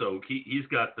Kelso. So he's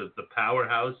got the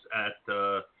powerhouse at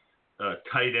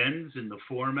tight ends in the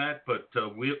format. But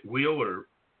Wheeler,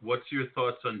 what's your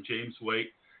thoughts on James White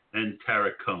and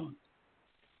Tarek Cohen?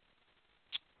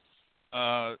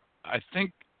 I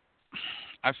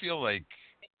feel like,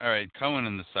 all right, Cohen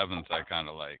in the 7th I kind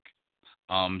of like.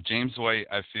 James White,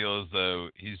 I feel as though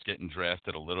he's getting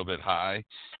drafted a little bit high.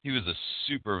 He was a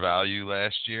super value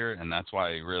last year, and that's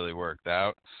why he really worked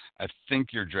out. I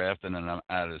think you're drafting him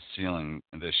at his ceiling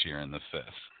this year in the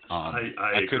 5th.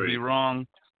 I could be wrong,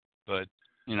 but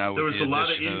there was a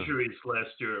lot of injuries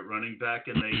last year at running back,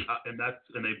 and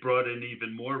they brought in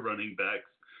even more running backs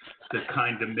to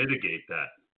kind of mitigate that.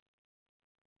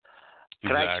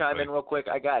 Can I chime in real quick?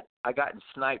 I got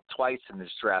sniped twice in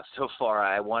this draft so far.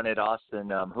 I wanted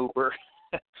Austin Hooper.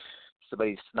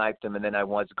 Somebody sniped him, and then I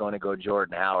was going to go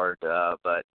Jordan Howard,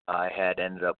 but I had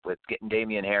ended up with getting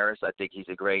Damian Harris. I think he's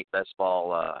a great best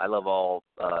ball. I love all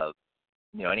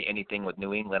anything with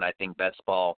New England. I think best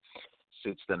ball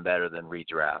suits them better than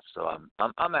redraft. So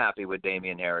I'm happy with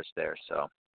Damian Harris there. So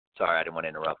sorry, I didn't want to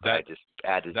interrupt. I just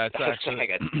added. That's actually.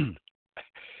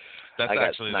 That's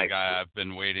actually the guy I've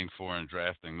been waiting for in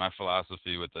drafting. My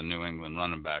philosophy with the New England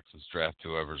running backs is draft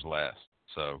whoever's last.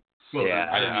 So well,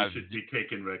 yeah, you should be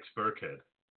taking Rex Burkhead.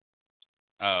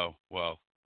 Oh well,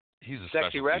 he's a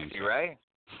sexy Rexy, right?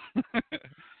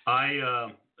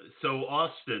 So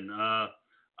Austin,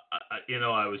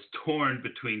 I was torn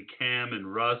between Cam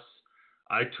and Russ.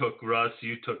 I took Russ.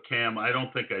 You took Cam. I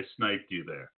don't think I sniped you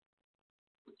there.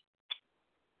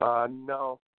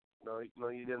 No,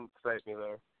 you didn't snipe me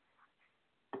there.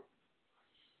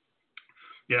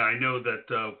 Yeah, I know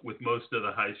that with most of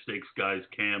the high stakes guys,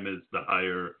 Cam is the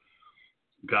higher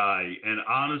guy. And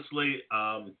honestly,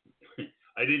 I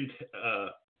didn't.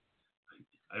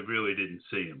 I really didn't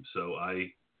see him, so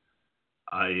I'm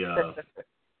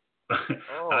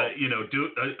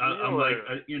like,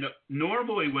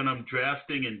 normally when I'm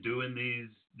drafting and doing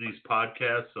these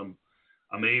podcasts,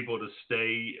 I'm able to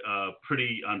stay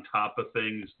pretty on top of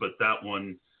things, but that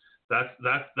one, that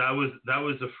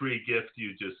was a free gift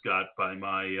you just got by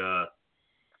my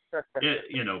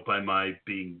by my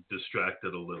being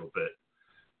distracted a little bit.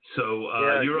 So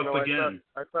you're up again.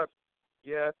 I thought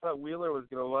Wheeler was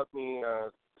going to let me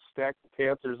stack the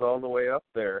Panthers all the way up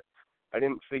there. I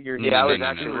didn't figure. Yeah, I was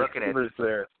actually looking at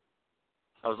there.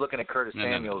 I was looking at Curtis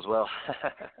Samuel as well.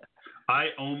 I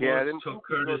almost took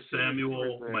Curtis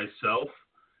Samuel myself,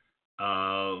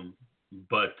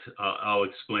 but I'll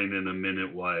explain in a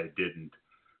minute why I didn't.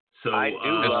 So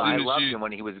I loved him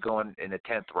when he was going in the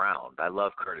 10th round. I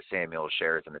love Curtis Samuel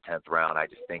shares in the 10th round. I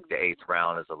just think the 8th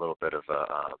round is a little bit of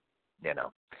a,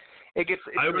 it gets.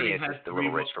 It's just a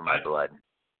little rich for my blood.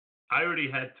 I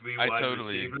already had 3 wide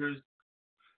receivers,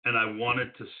 and I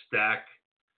wanted to stack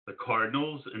the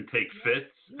Cardinals and take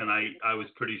Fitz, and I was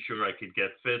pretty sure I could get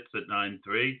Fitz at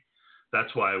 9-3.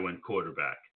 That's why I went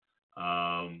quarterback.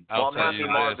 I'll tell you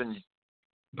this.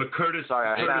 But Curtis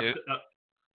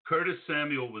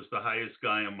Samuel was the highest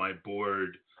guy on my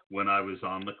board when I was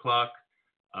on the clock,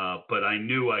 but I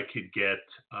knew I could get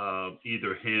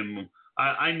either him.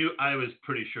 I was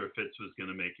pretty sure Fitz was going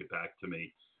to make it back to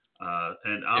me.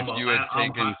 And if you had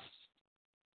taken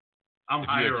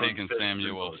Fitz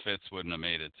Samuel, Fitz wouldn't have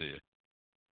made it to you.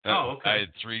 Oh, okay. I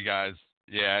had 3 guys.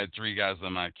 Yeah, I had 3 guys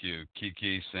on my queue: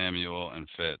 Kiki, Samuel, and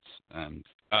Fitz, and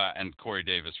Corey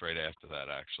Davis right after that,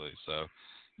 actually. So,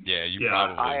 yeah, you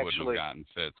probably wouldn't have gotten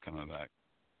Fitz coming back.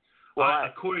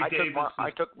 Well, Corey Davis. I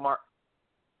took Mark.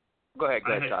 Go ahead,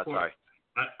 Todd. Sorry.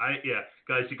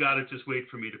 Guys, you got to just wait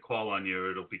for me to call on you, or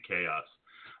it'll be chaos.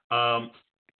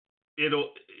 It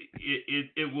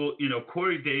will,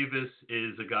 Corey Davis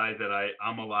is a guy that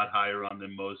I'm a lot higher on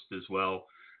than most as well,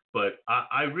 but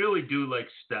I really do like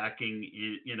stacking,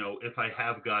 if I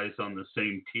have guys on the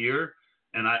same tier,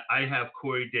 and I have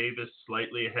Corey Davis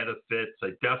slightly ahead of Fitz.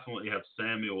 I definitely have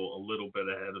Samuel a little bit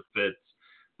ahead of Fitz,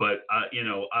 but I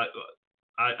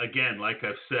again, like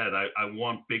I've said, I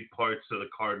want big parts of the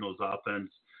Cardinals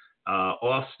offense.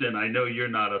 Austin, I know you're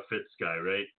not a Fitz guy,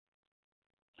 right?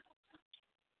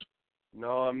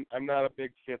 No, I'm not a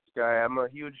big Fitz guy. I'm a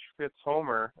huge Fitz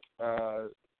homer,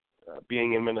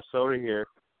 being in Minnesota here.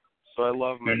 So I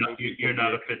love my. You're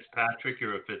not a Fitzpatrick.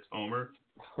 You're a Fitz homer.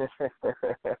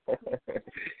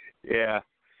 Yeah.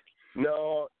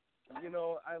 No,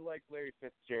 I like Larry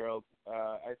Fitzgerald.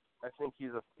 I think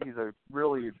he's a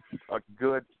really a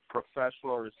good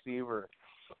professional receiver,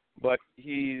 but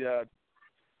he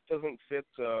doesn't fit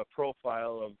the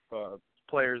profile of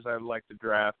players I'd like to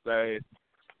draft.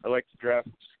 I like to draft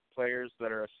players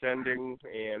that are ascending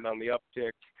and on the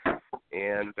uptick,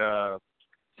 and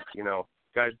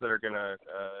guys that are going to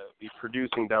be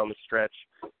producing down the stretch.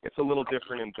 It's a little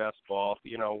different in best ball.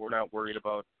 We're not worried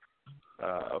about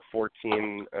a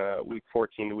week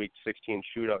 14 to week 16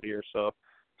 shootout here. So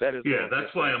that is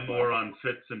that's why I'm more on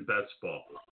Fitz and best ball.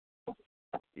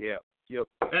 Yeah. Yep.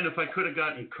 And if I could have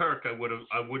gotten Kirk, I would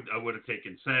have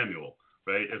taken Samuel.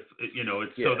 Right,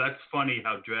 so that's funny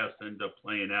how drafts end up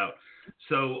playing out.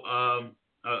 So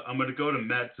I'm going to go to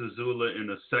Matt Zozula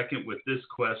in a second with this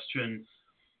question,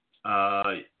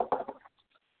 and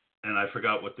I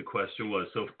forgot what the question was.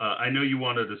 So I know you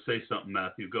wanted to say something,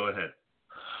 Matthew. Go ahead.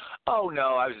 Oh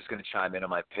no, I was just going to chime in on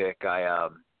my pick. I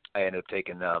ended up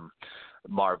taking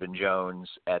Marvin Jones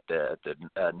at the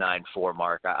 9-4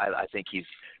 mark. I think he's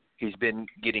been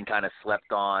getting kind of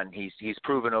slept on. He's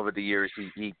proven over the years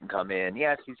he can come in.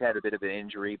 Yes, he's had a bit of an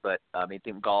injury, but I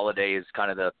think Galladay is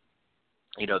kind of the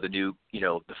new,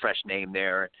 the fresh name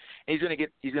there. And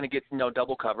he's gonna get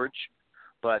double coverage,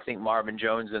 but I think Marvin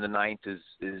Jones in the 9th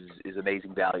is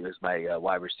amazing value as my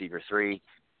wide receiver 3.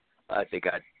 I think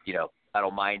I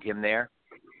don't mind him there.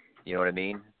 You know what I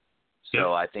mean? So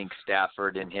yeah. I think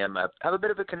Stafford and him have a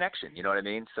bit of a connection. You know what I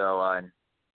mean? So.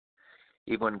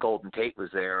 Even when Golden Tate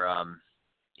was there,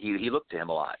 he looked to him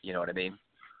a lot. You know what I mean?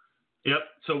 Yep.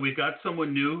 So we got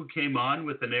someone new who came on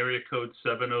with an area code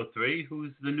 703.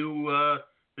 Who's the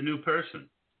new person?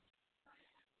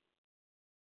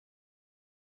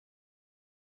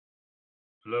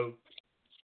 Hello.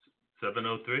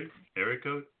 703 area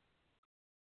code.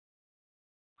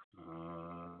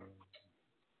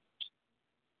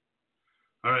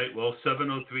 All right. Well,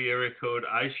 703 area code.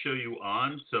 I show you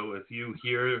on. So if you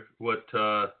hear what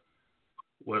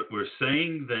we're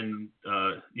saying, then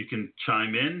you can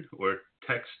chime in or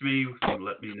text me and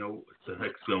let me know what the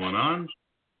heck's going on.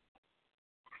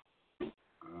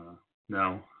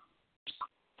 Now,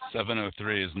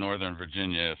 703 is Northern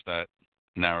Virginia, if that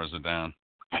narrows it down.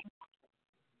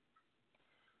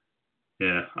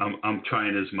 Yeah, I'm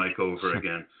trying his mic over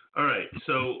again. All right,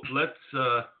 so let's.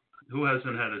 Who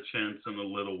hasn't had a chance in a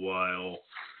little while?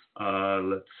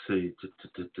 Let's see.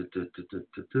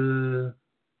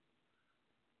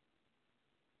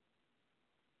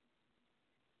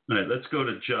 All right, let's go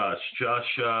to Josh.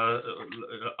 Josh,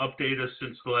 update us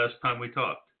since the last time we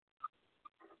talked.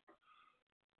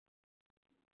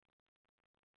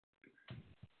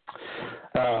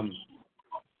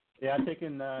 Yeah, I've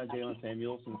taken Jalen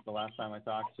Samuel since the last time I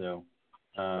talked. So,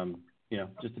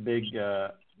 just a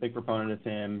big proponent of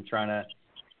him. Trying to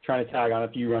tag on a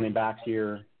few running backs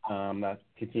here that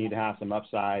continue to have some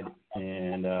upside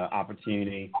and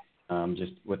opportunity.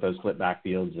 Just with those split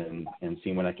backfields and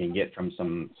seeing what I can get from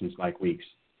some spike weeks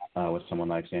with someone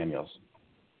like Samuels.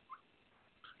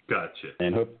 Gotcha.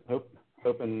 And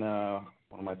hoping one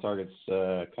of my targets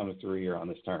comes through here on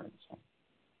this turn. So.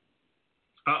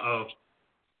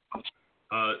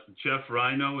 Geoff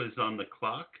Rhino is on the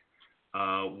clock.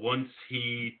 Once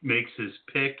he makes his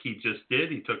pick, he just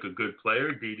did. He took a good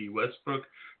player, D.D. Westbrook.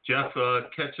 Jeff,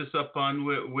 catch us up on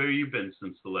where you've been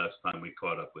since the last time we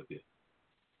caught up with you.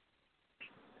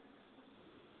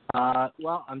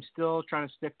 Well, I'm still trying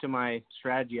to stick to my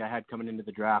strategy I had coming into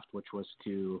the draft, which was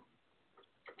to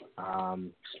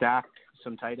stack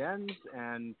some tight ends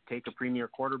and take a premier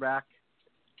quarterback.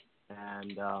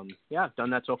 And, I've done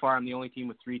that so far. I'm the only team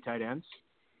with 3 tight ends.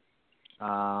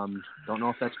 Don't know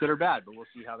if that's good or bad, but we'll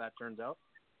see how that turns out.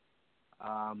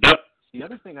 Yep. The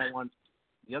other thing I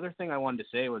wanted to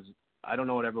say was, I don't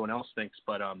know what everyone else thinks,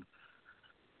 but I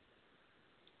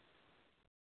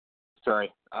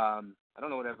don't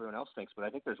know what everyone else thinks, but I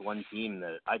think there's one team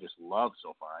that I just love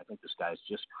so far. I think this guy's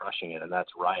just crushing it, and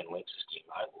that's Ryan Lynx's team.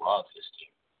 I love his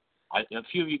team. A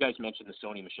few of you guys mentioned the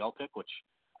Sony Michel pick, which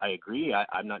I agree.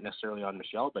 I'm not necessarily on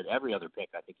Michel, but every other pick,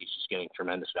 I think he's just getting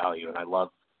tremendous value, and I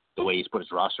love the way he's put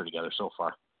his roster together so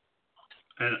far.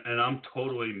 And I'm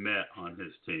totally met on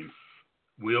his team.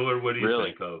 Wheeler, what do you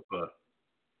think of?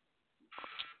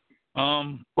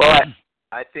 Well,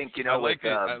 I think I like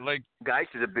Geis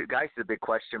is a big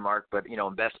question mark, but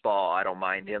in best ball, I don't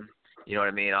mind him. You know what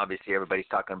I mean? Obviously, everybody's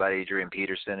talking about Adrian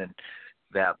Peterson and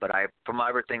that, but from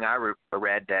everything I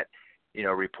read that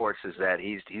reports is that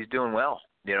he's doing well.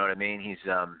 You know what I mean? He's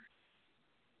I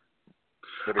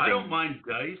don't mind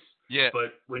Geis. Yeah.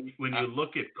 But when you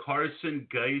look at Carson,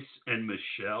 Geis, and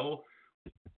Michel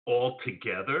all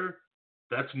together,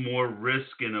 that's more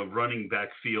risk in a running back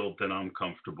field than I'm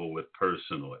comfortable with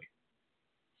personally.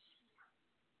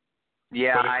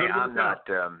 Yeah, I'm not.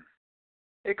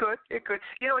 It could.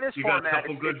 In this format, got a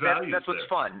couple good values that's what's there.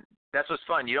 fun. That's what's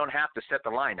fun. You don't have to set the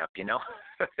lineup.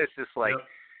 It's just like,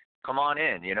 come on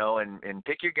in, and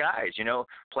pick your guys.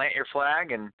 Plant your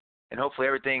flag, and hopefully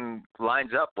everything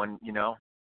lines up when you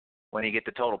get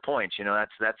the total points.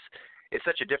 That's it's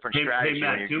such a different strategy. Hey,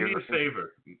 Matt, do me a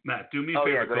favor.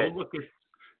 Yeah,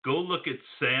 go look at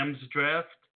Sam's draft.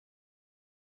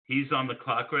 He's on the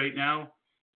clock right now.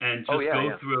 And just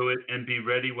go through it and be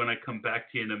ready when I come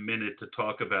back to you in a minute to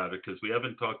talk about it, because we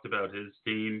haven't talked about his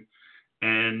team.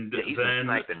 And he's then been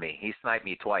sniping me. He sniped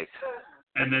me twice.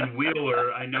 And then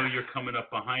Wheeler, I know you're coming up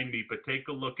behind me, but take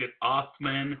a look at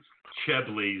Othman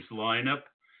Chebli's lineup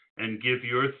and give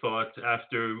your thoughts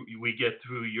after we get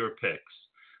through your picks.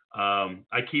 From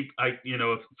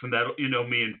that,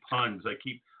 me and puns, I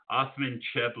keep Othman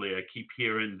Chebli. I keep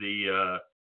hearing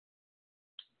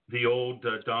the old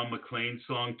Don McLean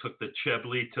song, took the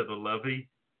Chebli to the levee,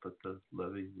 but the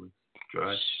levee was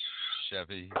dry.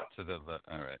 Chevy to the left.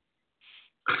 All right.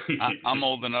 I'm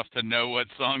old enough to know what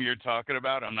song you're talking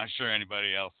about. I'm not sure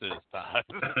anybody else is, Todd.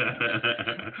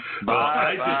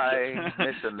 Bye,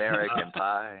 Miss American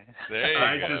Pie.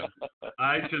 There you go.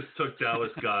 I just took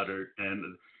Dallas Goedert,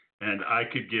 and I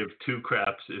could give 2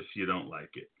 craps if you don't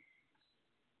like it.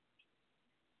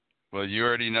 Well, you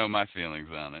already know my feelings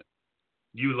on it.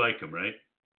 You like him, right?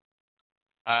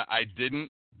 I didn't.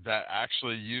 That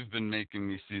actually, you've been making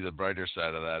me see the brighter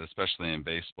side of that, especially in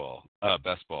best ball.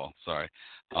 Sorry.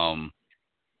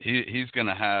 He's going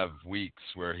to have weeks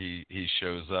where he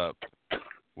shows up,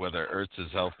 whether Ertz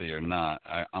is healthy or not.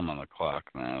 I'm on the clock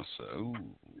now, so.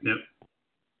 Yep.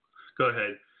 Go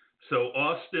ahead. So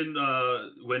Austin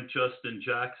went Justin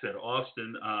Jackson.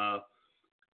 Austin,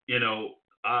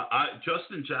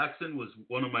 Justin Jackson was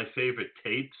one of my favorite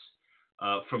tapes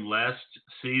from last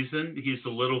season. He's a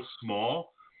little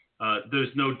small.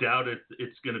 There's no doubt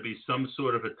it's going to be some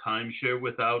sort of a timeshare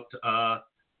without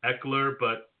Eckler,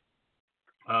 but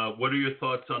what are your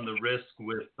thoughts on the risk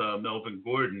with Melvin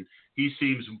Gordon? He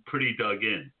seems pretty dug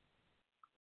in.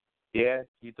 Yeah,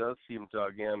 he does seem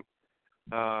dug in.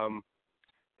 I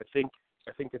think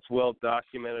it's well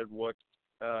documented what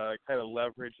kind of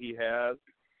leverage he has,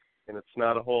 and it's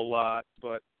not a whole lot,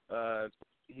 but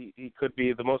he could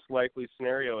be the most likely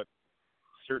scenario. It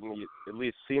certainly at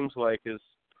least seems like is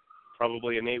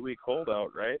probably an 8-week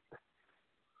holdout, right?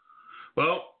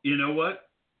 Well, you know what?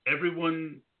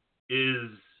 Everyone is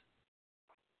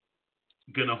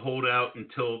going to hold out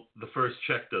until the first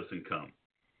check doesn't come,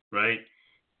 right?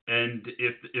 And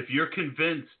if you're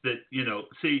convinced that,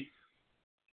 see,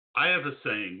 I have a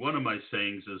saying. One of my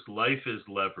sayings is life is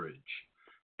leverage.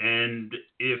 And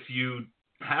if you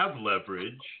have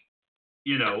leverage,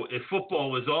 if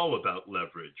football is all about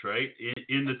leverage, right?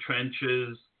 In the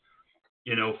trenches,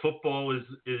 football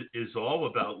is all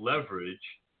about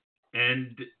leverage.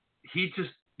 And he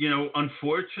just,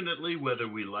 unfortunately, whether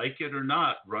we like it or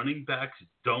not, running backs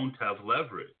don't have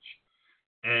leverage.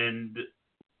 And,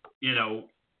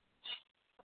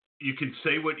 you can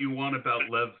say what you want about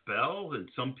Lev Bell, and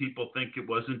some people think it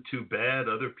wasn't too bad.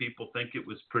 Other people think it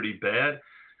was pretty bad.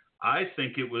 I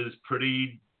think it was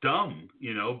pretty dumb,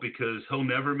 because he'll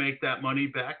never make that money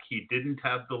back. He didn't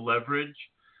have the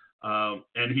leverage.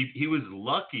 And he was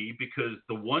lucky because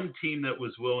the one team that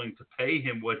was willing to pay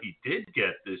him what he did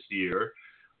get this year,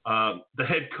 the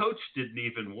head coach didn't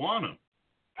even want him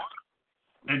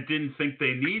and didn't think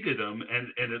they needed him.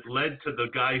 And it led to the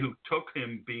guy who took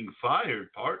him being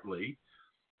fired partly.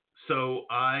 So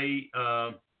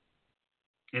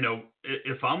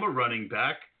if I'm a running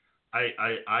back,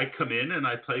 I come in and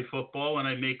I play football and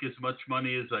I make as much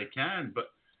money as I can.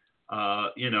 But,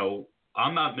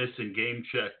 I'm not missing game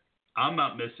checks. I'm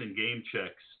not missing game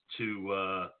checks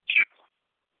to,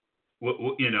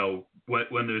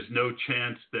 when there's no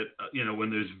chance that, when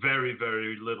there's very,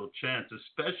 very little chance,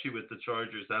 especially with the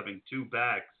Chargers having two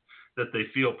backs that they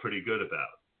feel pretty good about.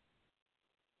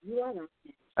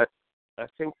 I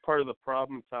think part of the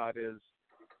problem, Todd, is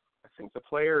I think the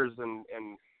players and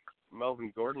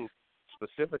Melvin Gordon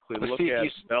specifically look at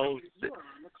Bell's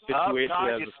situation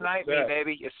Todd, as you a sniped me,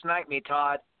 baby. You sniped me,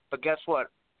 Todd. But guess what?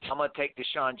 I'm going to take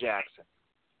Deshaun Jackson.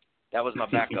 That was my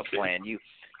backup plan. You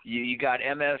got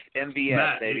MVS,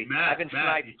 Matt, baby. Matt, I've been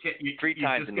sniped three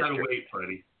times in this trip. You just got to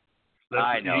wait, buddy.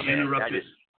 I know, man.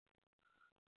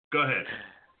 Go ahead.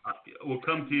 We'll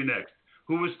come to you next.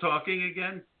 Who was talking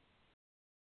again?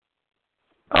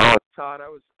 Oh, Todd,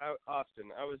 Austin.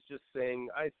 I was just saying,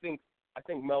 I think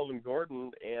Melvin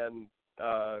Gordon and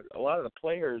a lot of the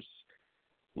players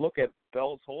look at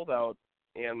Bell's holdout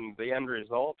and the end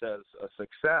result as a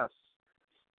success.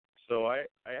 So I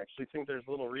actually think there's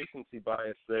a little recency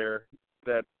bias there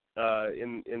that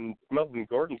in Melvin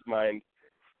Gordon's mind,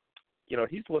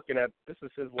 he's looking at this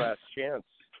is his last chance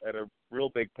at a real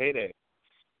big payday.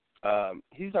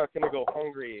 He's not going to go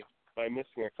hungry by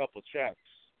missing a couple checks.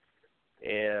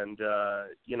 And,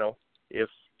 if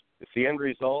the end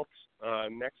result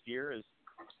next year is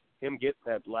him getting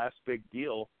that last big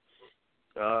deal,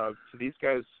 to these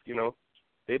guys,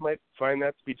 they might find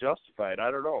that to be justified.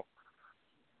 I don't know.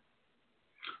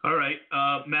 All right,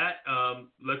 Matt,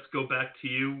 let's go back to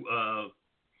you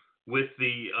with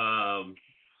the I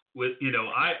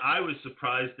was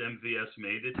surprised MVS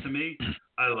made it to me.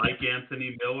 I like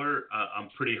Anthony Miller. I'm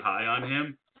pretty high on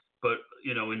him. But,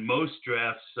 in most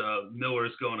drafts,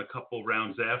 Miller's going a couple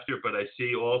rounds after, but I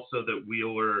see also that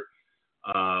Wheeler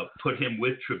put him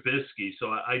with Trubisky. So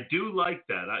I do like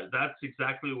that. That's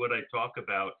exactly what I talk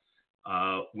about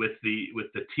with the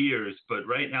tiers. But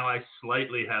right now I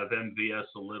slightly have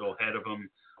MVS a little ahead of him.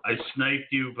 I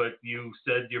sniped you, but you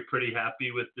said you're pretty happy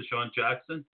with Deshaun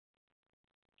Jackson?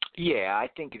 Yeah, I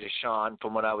think Deshaun,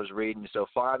 from what I was reading so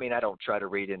far, I don't try to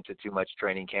read into too much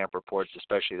training camp reports,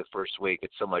 especially the first week.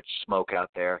 It's so much smoke out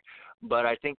there. But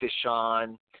I think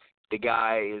Deshaun, the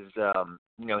guy is,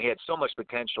 he had so much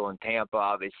potential in Tampa.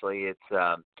 Obviously,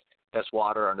 it's that's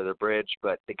water under the bridge,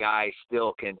 but the guy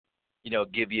still can,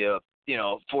 give you,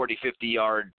 40,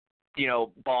 50-yard,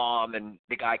 bomb, and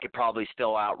the guy could probably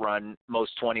still outrun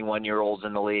most 21-year-olds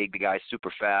in the league. The guy's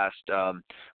super fast.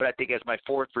 But I think as my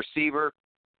fourth receiver,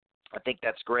 I think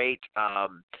that's great,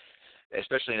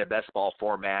 especially in a best ball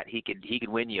format. He could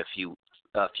win you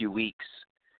a few weeks.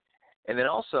 And then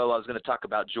also I was going to talk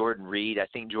about Jordan Reed. I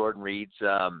think Jordan Reed's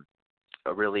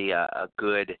really a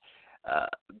good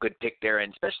pick there,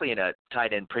 and especially in a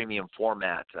tight end premium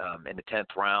format in the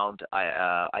 10th round.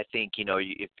 I think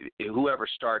if whoever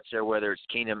starts there, whether it's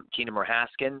Keenum or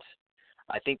Haskins,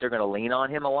 I think they're going to lean on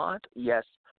him a lot. Yes,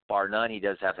 bar none, he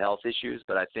does have health issues,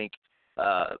 but I think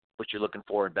what you're looking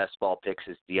for in best ball picks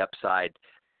is the upside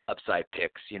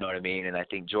picks. You know what I mean? And I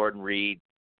think Jordan Reed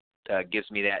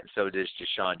gives me that, and so does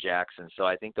Deshaun Jackson. So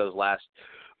I think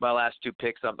my last two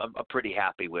picks I'm pretty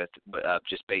happy with,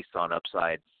 just based on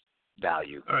upside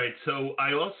value. All right. So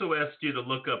I also asked you to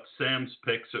look up Sam's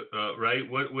picks, right?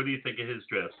 What do you think of his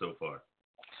draft so far?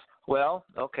 Well,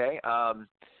 okay.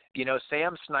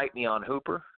 Sam sniped me on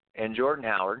Hooper and Jordan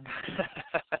Howard.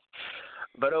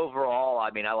 But overall, I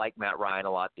mean, I like Matt Ryan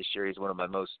a lot this year. He's one of my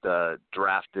most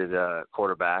drafted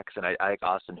quarterbacks, and I like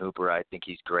Austin Hooper. I think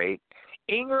he's great.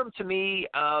 Ingram, to me,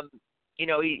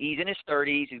 he's in his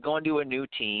 30s. He's going to a new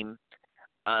team.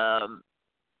 I'm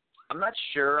not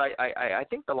sure. I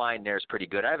think the line there is pretty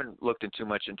good. I haven't looked too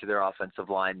much into their offensive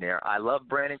line there. I love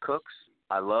Brandon Cooks.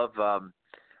 I love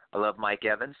Mike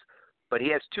Evans. But he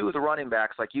has two of the running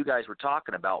backs, like you guys were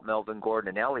talking about, Melvin Gordon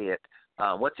and Eliot.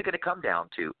 What's it going to come down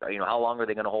to? How long are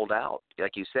they going to hold out?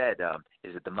 Like you said,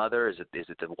 is it the mother? Is it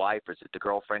the wife? Or is it the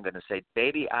girlfriend going to say,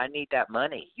 baby, I need that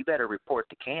money. You better report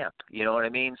to camp. You know what I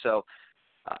mean? So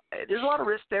there's a lot of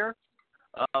risk there.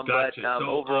 Gotcha. But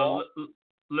overall,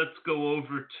 let's go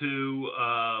over to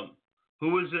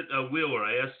who is it? Wheeler.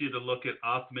 I asked you to look at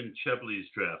Othman Chebli's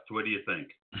draft. What do you think?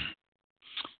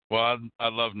 Well, I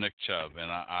love Nick Chubb,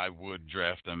 and I would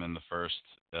draft him in the first.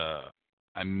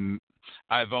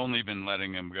 I've only been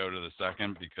letting him go to the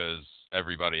second because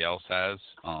everybody else has.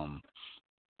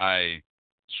 I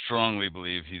strongly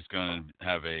believe he's going to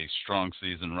have a strong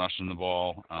season rushing the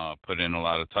ball, put in a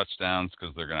lot of touchdowns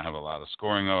because they're going to have a lot of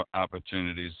scoring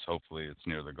opportunities. Hopefully it's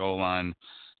near the goal line,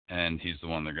 and he's the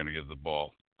one they're going to give the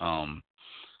ball.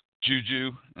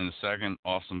 Juju in the second,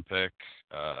 awesome pick,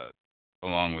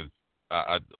 along with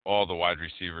all the wide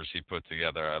receivers he put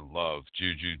together. I love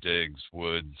Juju, Diggs,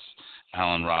 Woods,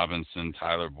 Allen Robinson,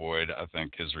 Tyler Boyd. I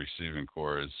think his receiving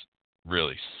core is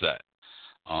really set.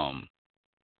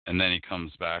 And then he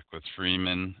comes back with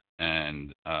Freeman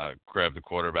and grab the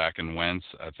quarterback in Wentz.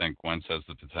 I think Wentz has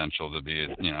the potential to be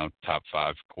a top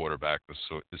 5 quarterback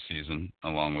this season,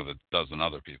 along with a dozen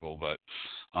other people. But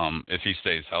if he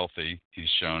stays healthy, he's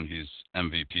shown he's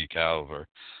MVP caliber.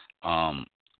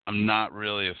 I'm not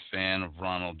really a fan of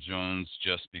Ronald Jones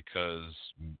just because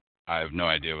I have no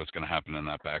idea what's going to happen in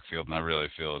that backfield, and I really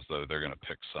feel as though they're going to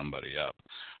pick somebody up.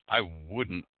 I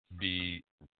wouldn't be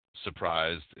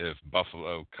surprised if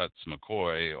Buffalo cuts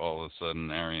McCoy. All of a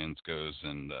sudden, Arians goes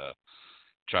and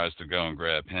tries to go and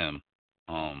grab him.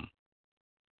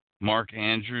 Mark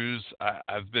Andrews,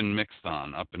 I've been mixed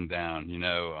on, up and down.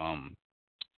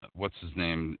 What's his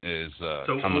name is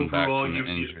coming back from the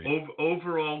injury.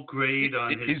 Overall grade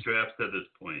on his draft at this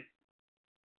point.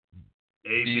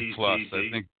 B+. I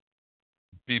think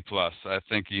B+. I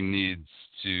think he needs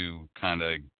to kind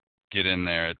of get in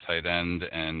there at tight end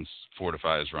and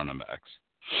fortify his running backs.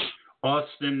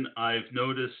 Austin, I've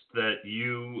noticed that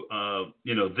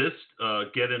this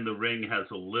Get in the Ring has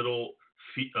a little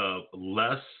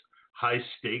less high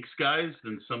stakes guys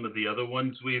than some of the other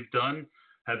ones we've done.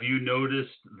 Have you noticed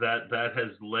that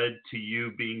has led to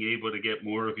you being able to get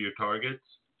more of your targets?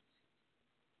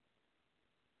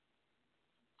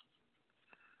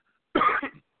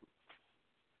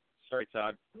 Sorry,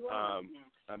 Todd.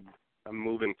 I'm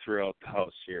moving throughout the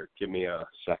house here. Give me a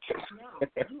second.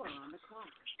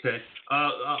 Okay.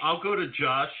 I'll go to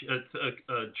Josh.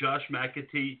 Josh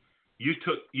Macatee. You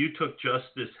took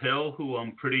Justice Hill, who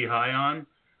I'm pretty high on,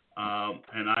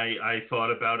 and I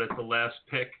thought about it the last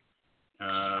pick.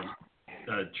 I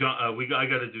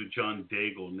got to do John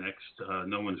Daigle next.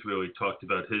 No one's really talked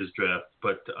about his draft,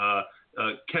 but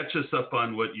catch us up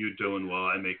on what you're doing while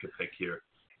I make a pick here.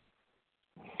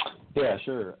 Yeah,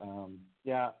 sure.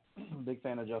 Big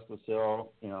fan of Justice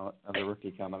Hill. As a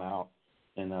rookie coming out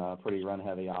in a pretty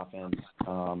run-heavy offense.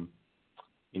 I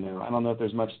don't know if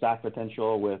there's much stack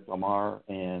potential with Lamar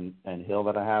and Hill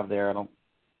that I have there. I don't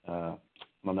know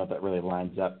if that really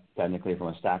lines up technically from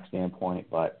a stack standpoint,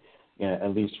 but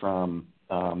at least from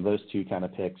those two kind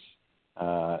of picks,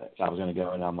 if I was going to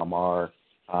go in on Lamar,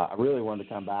 I really wanted to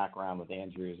come back around with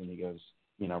Andrews, and he goes,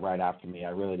 right after me. I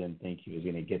really didn't think he was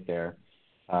going to get there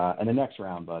in the next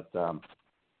round, but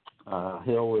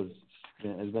Hill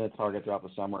has been a target throughout the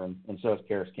summer, and so is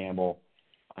Paris Campbell.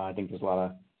 I think there's a lot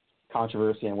of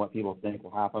controversy on what people think will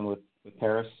happen with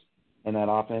Paris in that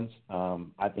offense.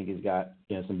 I think he's got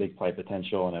some big play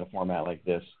potential, and in a format like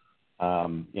this,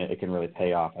 it can really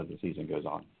pay off as the season goes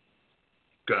on.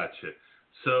 Gotcha.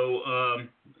 So,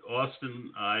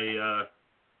 Austin,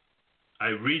 I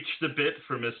reached a bit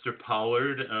for Mr.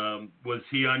 Pollard. Was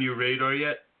he on your radar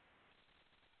yet?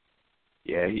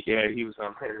 Yeah, he was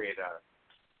on my radar.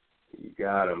 You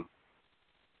got him.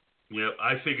 Yeah,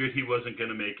 I figured he wasn't going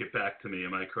to make it back to me.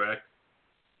 Am I correct?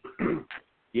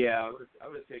 Yeah, I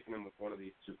would have taken him with one of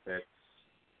these two picks.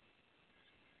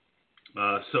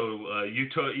 So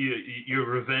your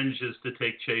revenge is to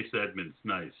take Chase Edmonds.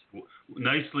 Nice.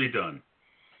 Nicely done.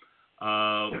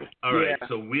 All right,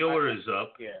 so Wheeler is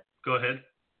up. Yeah. Go ahead.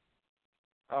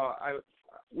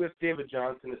 With David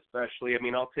Johnson especially, I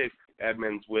mean, I'll take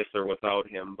Edmonds with or without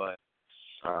him, but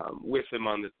with him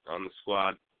on the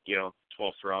squad,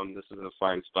 12th round, this is a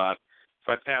fine spot. If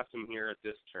I pass him here at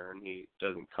this turn, he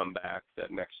doesn't come back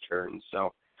that next turn.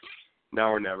 So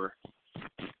now or never.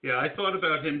 Yeah, I thought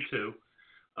about him too,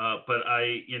 but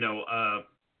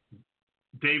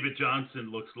David Johnson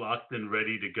looks locked and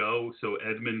ready to go. So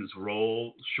Edmonds'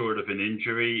 role, short of an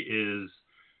injury, is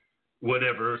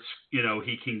whatever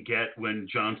he can get when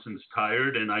Johnson's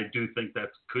tired, and I do think that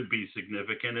could be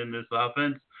significant in this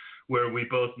offense. Where we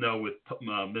both know with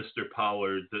Mr.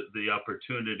 Pollard, the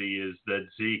opportunity is that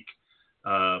Zeke,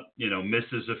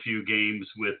 misses a few games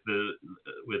with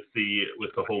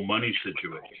the whole money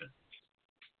situation.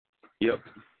 Yep.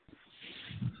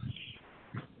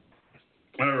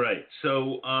 All right,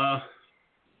 so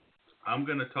I'm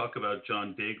going to talk about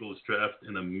John Daigle's draft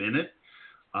in a minute.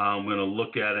 I'm going to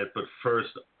look at it, but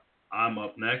first, I'm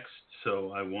up next,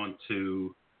 so I want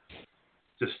to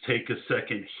just take a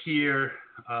second here.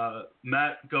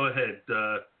 Matt, go ahead.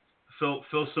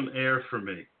 Fill some air for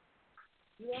me.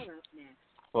 You are up next.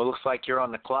 Well, it looks like you're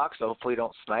on the clock, so hopefully you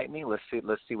don't snipe me. Let's see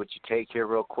what you take here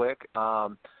real quick.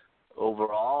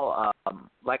 Overall,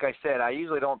 like I said, I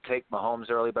usually don't take Mahomes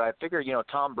early, but I figure,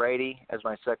 Tom Brady as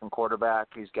my second quarterback,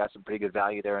 he's got some pretty good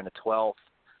value there in the 12th.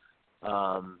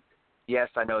 Yes,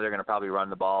 I know they're going to probably run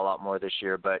the ball a lot more this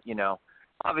year, but,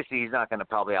 obviously he's not going to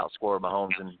probably outscore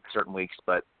Mahomes in certain weeks,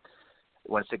 but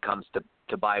once it comes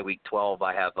to bye week 12,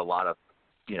 I have a lot of,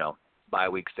 bye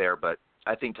weeks there, but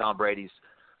I think Tom Brady's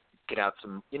could have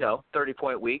some,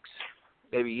 30-point weeks.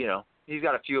 Maybe, he's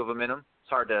got a few of them in him. It's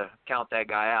hard to count that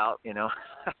guy out,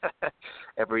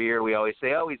 Every year we always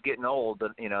say, oh, he's getting old,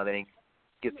 but, then he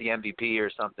gets the MVP or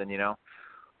something,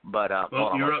 But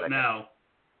well, you're up now.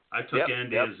 I took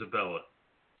Andy Isabella.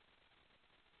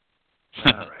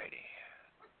 All righty.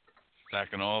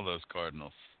 Stacking all those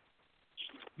Cardinals.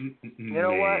 You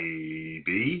know what?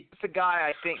 Maybe. This is a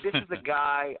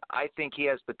guy I think he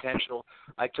has potential.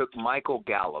 I took Michael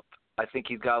Gallup. I think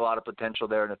he's got a lot of potential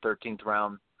there in the 13th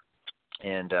round.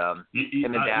 And him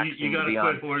and Dak seem to be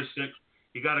on.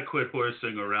 You got to quit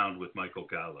horsing around with Michael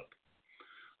Gallup.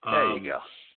 There you go.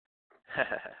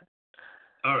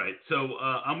 All right, so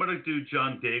I'm going to do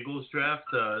John Daigle's draft.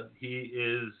 He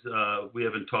is, we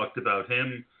haven't talked about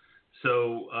him.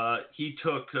 So he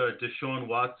took Deshaun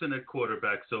Watson at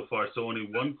quarterback so far. So only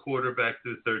one quarterback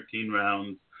through 13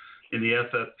 rounds in the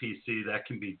FFPC. That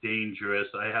can be dangerous.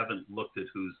 I haven't looked at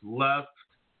who's left.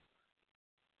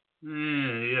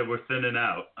 Yeah, we're thinning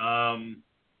out.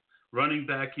 Running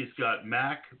back, he's got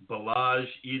Mack, Balaj,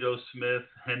 Ito Smith,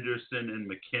 Henderson, and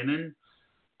McKinnon.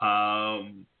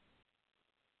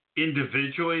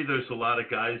 Individually, there's a lot of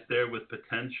guys there with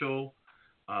potential.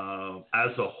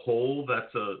 As a whole,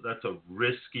 that's a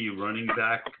risky running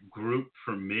back group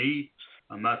for me.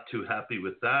 I'm not too happy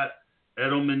with that.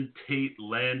 Edelman, Tate,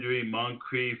 Landry,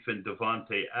 Moncrief, and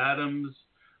Devontae Adams.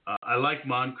 I like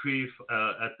Moncrief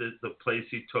at the place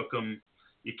he took him.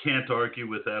 You can't argue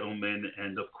with Edelman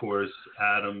and, of course,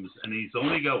 Adams. And he's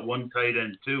only got one tight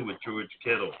end, too, with George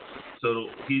Kittle. So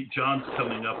John's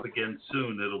coming up again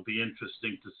soon. It'll be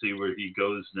interesting to see where he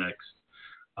goes next.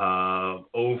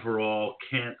 Overall,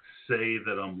 can't say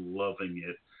that I'm loving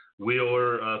it.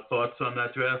 Wheeler, thoughts on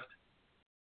that draft?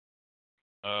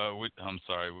 I'm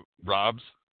sorry, Rob's?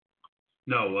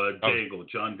 No, Daigle,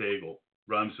 John Daigle.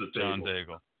 Rhymes with Daigle. John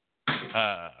Daigle.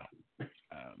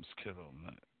 I'm just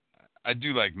kidding. I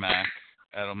do like Mack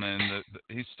Edelman.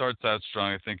 He starts out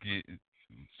strong. I think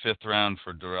fifth round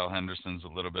for Darrell Henderson's a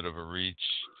little bit of a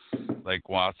reach, like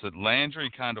Watson. Landry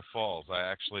kind of falls. I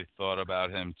actually thought about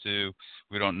him too.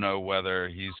 We don't know whether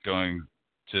he's going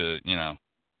to,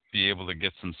 be able to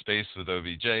get some space with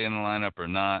OBJ in the lineup or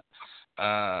not.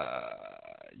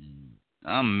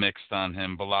 I'm mixed on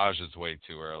him. Balaj is way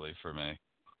too early for me,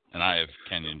 and I have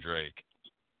Kenyon Drake.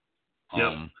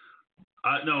 Yep.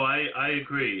 No, I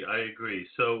agree.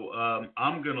 So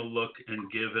I'm going to look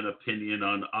and give an opinion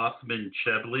on Othman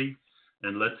Chebli.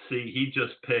 And let's see, he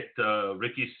just picked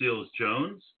Ricky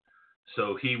Seals-Jones.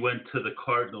 So he went to the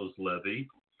Cardinals levy.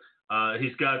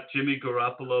 He's got Jimmy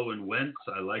Garoppolo and Wentz.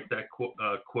 I like that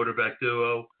quarterback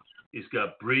duo. He's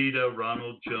got Breida,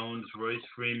 Ronald Jones, Royce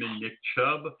Freeman, Nick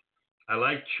Chubb. I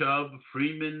like Chubb,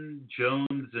 Freeman,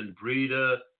 Jones, and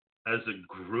Breida as a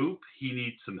group. He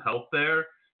needs some help there,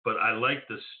 but I like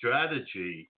the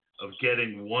strategy of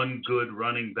getting one good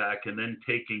running back and then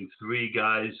taking three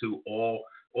guys who all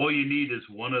you need is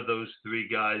one of those three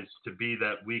guys to be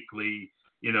that weekly,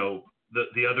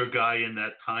 the other guy in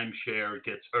that timeshare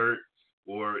gets hurt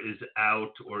or is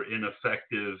out or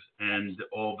ineffective, and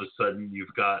all of a sudden he's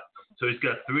got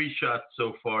three shots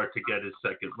so far to get his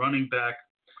second running back.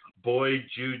 Boyd,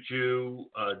 Juju,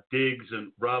 Diggs,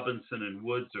 and Robinson and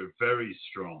Woods are very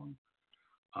strong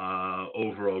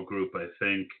overall group, I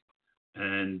think.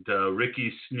 And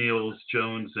Ricky, Sneals,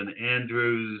 Jones, and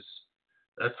Andrews,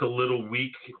 that's a little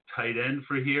weak tight end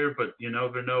for here, but you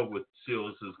never know with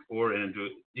Seals or Andrew.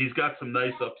 He's got some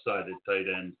nice upside at tight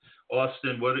end.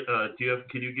 Austin, what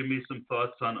can you give me some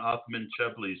thoughts on Othman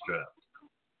Chebli's draft?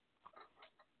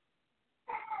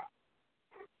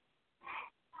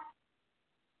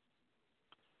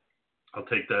 I'll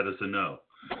take that as a no.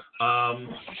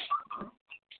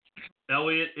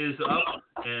 Eliot is up,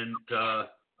 and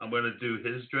I'm going to do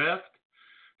his draft.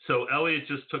 So Eliot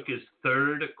just took his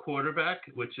third quarterback,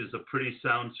 which is a pretty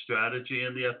sound strategy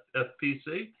in the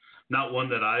FPC. Not one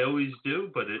that I always do,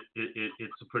 but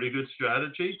it's a pretty good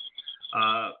strategy.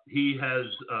 He has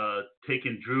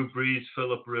taken Drew Brees,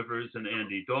 Phillip Rivers, and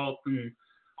Andy Dalton.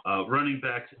 Running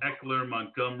backs Eckler,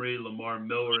 Montgomery, Lamar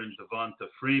Miller, and Devonta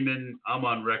Freeman. I'm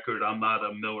on record. I'm not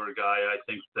a Miller guy. I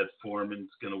think that Foreman's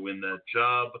going to win that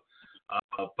job.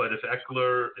 But if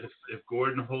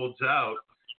Gordon holds out,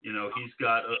 he's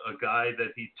got a guy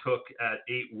that he took at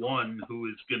 8-1 who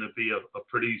is going to be a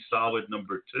pretty solid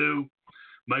number 2.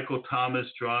 Michael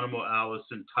Thomas, Geronimo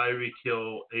Allison, Tyreek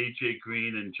Hill, A.J.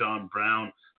 Green, and John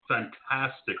Brown.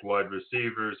 Fantastic wide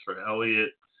receivers for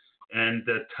Eliot. And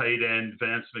at tight end,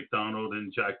 Vance McDonald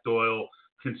and Jack Doyle.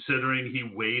 Considering he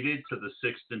waited to the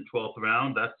 6th and 12th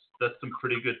round, that's some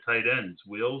pretty good tight ends.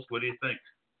 Wheels, what do you think?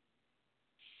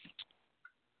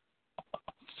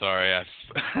 Sorry, All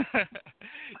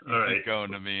right. keep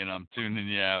going to me, and I'm tuning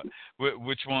you out.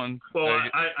 Which one? Well,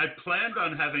 I planned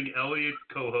on having Eliot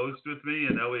co-host with me,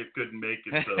 and Eliot couldn't make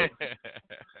it, so.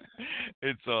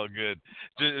 It's all good.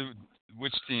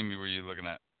 Which team were you looking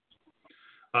at?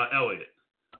 Eliot.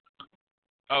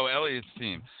 Oh, Eliot's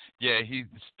team. Yeah, he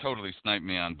totally sniped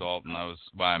me on Dalton.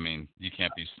 You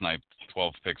can't be sniped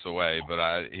 12 picks away,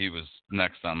 but he was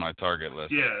next on my target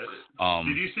list. Yeah.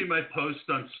 Did you see my post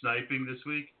on sniping this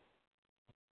week?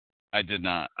 I did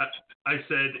not. I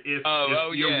said if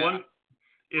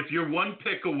you're one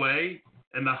pick away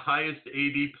and the highest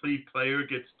ADP player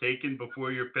gets taken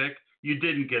before your pick, you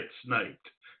didn't get sniped.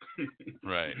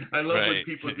 Right. I love when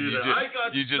people do that.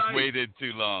 You just waited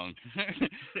too long.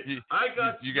 You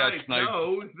got sniped.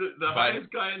 No, the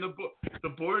highest guy in the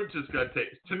board just got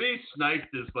taken. To me,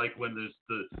 sniped is like when there's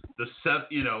the seven.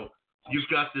 You've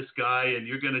got this guy and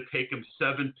you're going to take him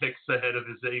 7 picks ahead of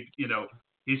his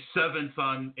he's 7th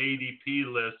on ADP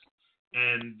list,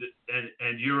 and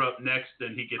you're up next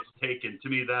and he gets taken. To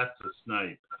me, that's a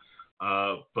snipe.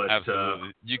 But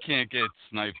absolutely, you can't get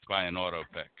sniped by an auto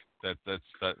pick.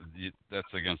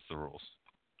 That's against the rules.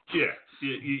 Yeah,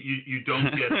 you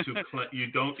don't get to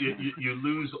you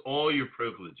lose all your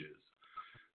privileges.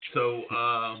 So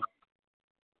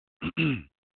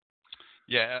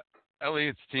yeah,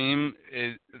 Eliot's team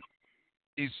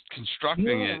he's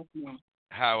constructing it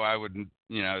how I would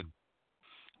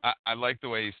I like the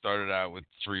way he started out with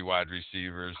 3 wide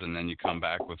receivers and then you come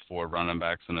back with 4 running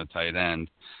backs and a tight end.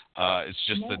 It's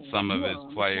just that some of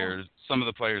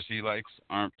the players he likes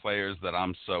aren't players that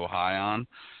I'm so high on,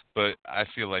 but I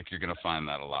feel like you're going to find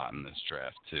that a lot in this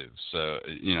draft too. So,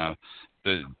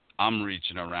 I'm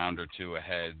reaching a round or 2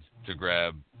 ahead to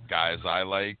grab guys I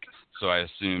like, so I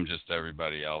assume just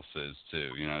everybody else is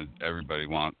too. Everybody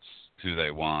wants who they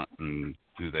want and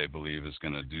who they believe is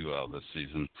going to do well this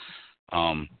season.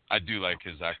 I do like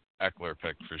his Eckler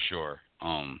pick for sure.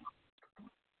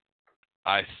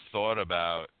 I thought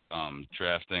about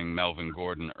drafting Melvin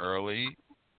Gordon early,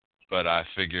 but I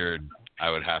figured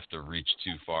I would have to reach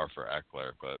too far for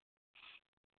Eckler. But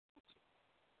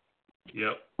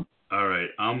yep. All right,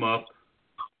 I'm up.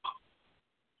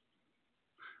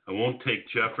 I won't take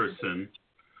Jefferson,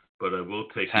 but I will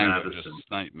take Madison. Just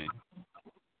snipe me.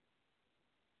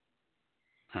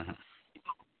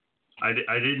 I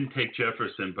didn't take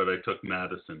Jefferson, but I took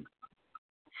Madison.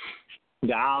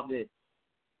 Got it.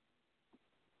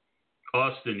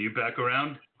 Austin, you back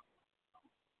around?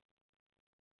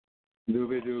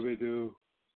 Doobie.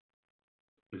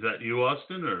 Is that you,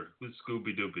 Austin, or who's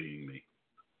Scooby-Doobying me?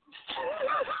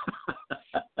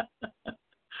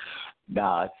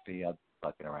 No, it's me. I'm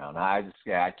fucking around. I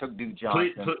took Duke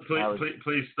Johnson.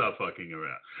 Please stop fucking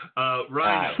around.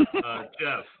 Rhino,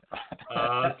 Jeff,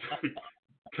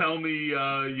 tell me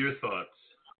your thoughts.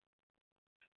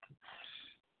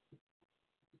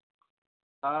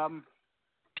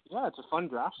 Yeah, it's a fun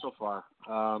draft so far.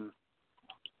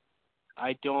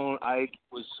 I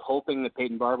was hoping that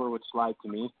Peyton Barber would slide to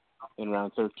me in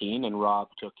round 13, and Rob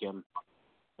took him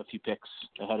a few picks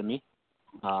ahead of me.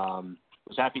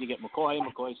 Was happy to get McCoy.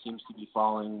 McCoy seems to be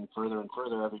falling further and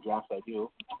further every draft I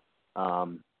do.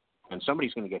 And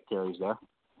somebody's going to get carries there.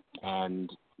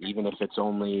 And even if it's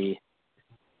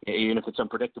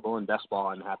unpredictable in best ball,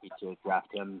 I'm happy to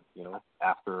draft him,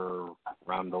 after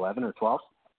round 11 or 12.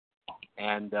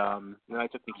 And then I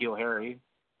took N'Keal Harry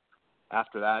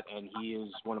after that, and he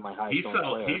is one of my highest owned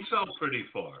players. He fell pretty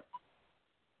far.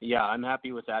 Yeah, I'm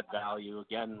happy with that value.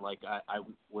 Again, I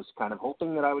was kind of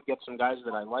hoping that I would get some guys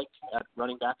that I like at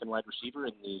running back and wide receiver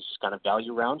in these kind of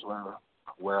value rounds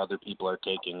where other people are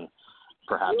taking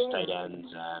perhaps tight ends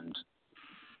and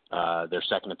their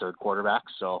second and third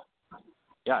quarterbacks. So,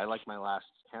 yeah, I like my last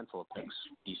handful of picks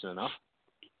decent enough.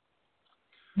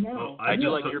 No, I do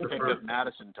like your pick of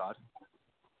Madison, Todd.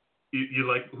 You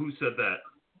like, who said that?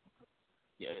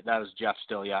 Yeah, that was Jeff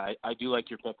still. Yeah, I do like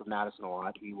your pick of Madison a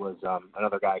lot. He was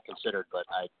another guy I considered, but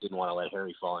I didn't want to let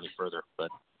Harry fall any further. But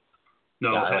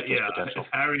no, yeah, if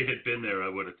Harry had been there, I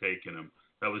would have taken him.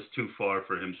 That was too far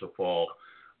for him to fall.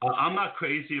 I'm not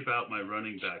crazy about my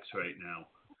running backs right now,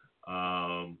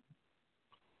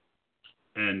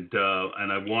 and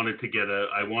I wanted to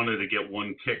get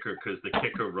one kicker because the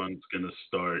kicker run's going to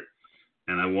start,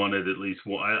 and I wanted at least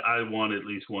one. I want at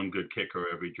least one good kicker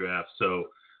every draft. So.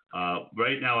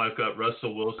 Right now I've got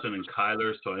Russell Wilson and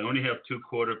Kyler, so I only have two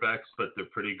quarterbacks, but they're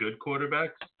pretty good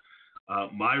quarterbacks.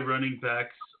 My running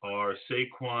backs are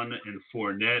Saquon and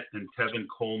Fournette and Tevin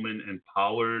Coleman and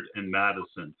Pollard and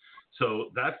Madison.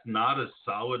 So that's not as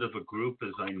solid of a group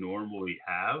as I normally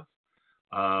have.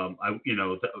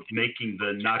 Making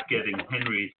the not getting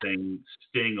Henry thing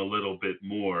sting a little bit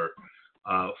more.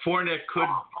 Fournette could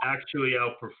actually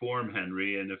outperform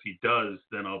Henry, and if he does,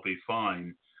 then I'll be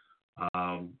fine.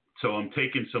 So I'm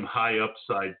taking some high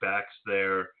upside backs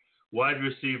there. Wide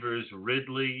receivers,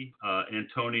 Ridley,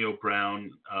 Antonio Brown,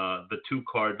 the two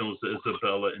Cardinals,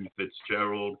 Isabella and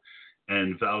Fitzgerald,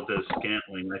 and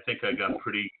Valdez-Scantling. I think I got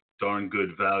pretty darn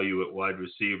good value at wide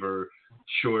receiver.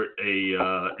 Short a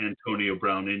Antonio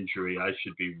Brown injury, I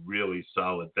should be really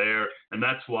solid there. And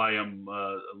that's why I'm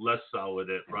less solid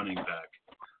at running back.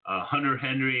 Hunter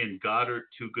Henry and Goddard,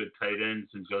 two good tight ends,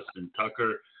 and Justin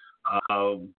Tucker.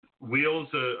 Wheels,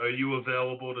 are you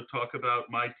available to talk about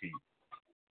my team?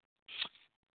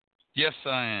 Yes,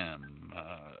 I am.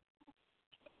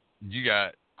 You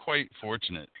got quite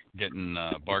fortunate getting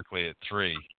Barkley at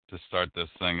 3 to start this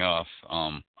thing off.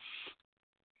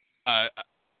 I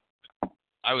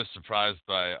was surprised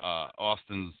by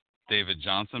Austin's David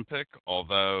Johnson pick,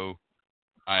 although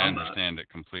I understand it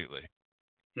completely.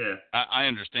 Yeah, I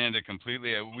understand it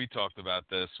completely. We talked about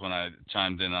this when I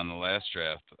chimed in on the last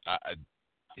draft.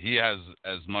 He has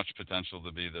as much potential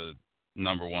to be the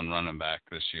number one running back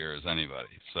this year as anybody.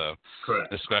 So,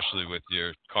 correct. Especially with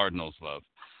your Cardinals love.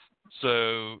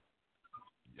 So,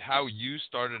 how you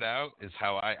started out is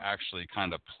how I actually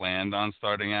kind of planned on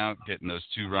starting out, getting those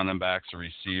two running backs, a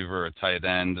receiver, a tight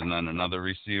end, and then another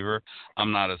receiver.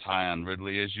 I'm not as high on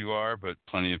Ridley as you are, but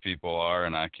plenty of people are,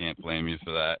 and I can't blame you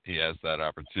for that. He has that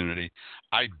opportunity.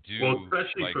 I do. Well,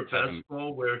 especially for best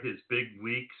ball, where his big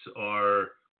weeks are,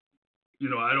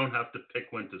 I don't have to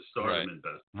pick when to start him in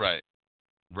best ball.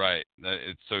 Right.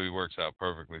 So he works out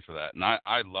perfectly for that. And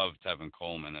I love Tevin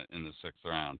Coleman in the 6th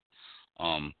round.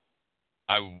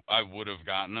 I would have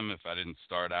gotten him if I didn't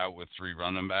start out with 3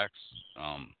 running backs.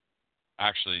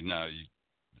 Actually, no,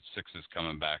 6 is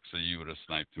coming back, so you would have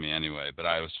sniped me anyway. But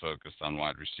I was focused on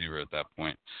wide receiver at that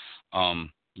point.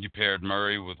 You paired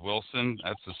Murray with Wilson.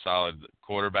 That's a solid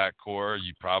quarterback core.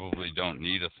 You probably don't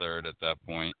need a third at that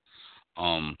point.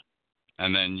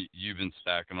 And then you've been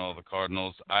stacking all the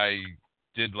Cardinals. I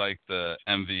did like the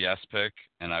MVS pick,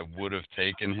 and I would have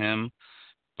taken him.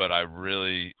 But I'm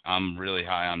really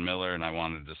high on Miller, and I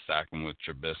wanted to stack him with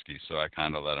Trubisky, so I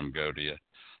kind of let him go to you.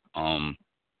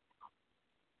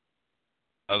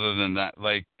 Other than that,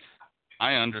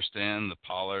 I understand the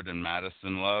Pollard and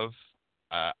Madison love.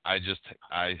 I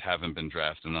haven't been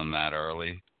drafting them that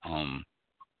early.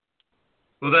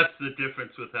 Well, that's the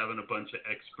difference with having a bunch of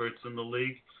experts in the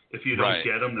league. If you don't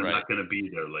get them, they're not going to be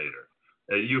there later.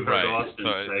 You heard Austin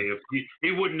so say if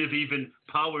he wouldn't have even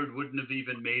Pollard wouldn't have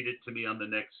even made it to me on the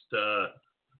next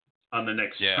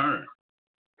turn.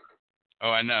 Oh,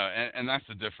 I know, and that's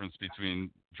the difference between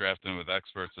drafting with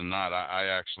experts and not. I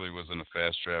actually was in a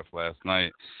fast draft last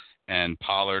night, and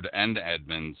Pollard and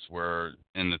Edmonds were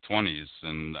in the 20s,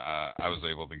 and I was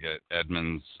able to get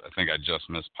Edmonds. I think I just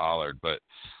missed Pollard, but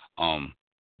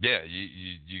yeah,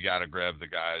 you got to grab the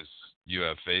guys you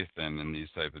have faith in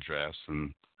these type of drafts,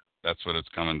 and that's what it's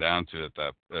coming down to at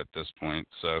this point.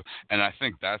 So, and I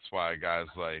think that's why guys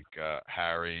like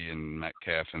Harry and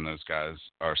Metcalf and those guys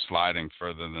are sliding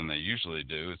further than they usually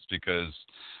do. It's because,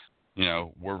 you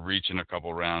know, we're reaching a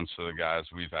couple rounds for the guys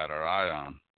we've had our eye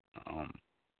on.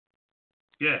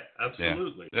 Yeah,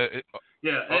 absolutely.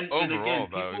 And overall,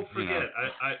 again, people forget.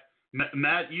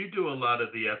 Matt, you do a lot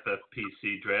of the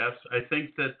FFPC drafts. I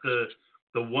think that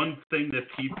the one thing that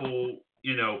people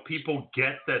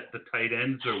get that the tight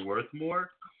ends are worth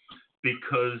more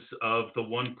because of the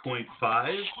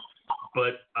 1.5.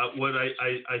 But what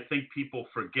I think people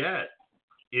forget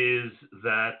is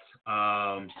that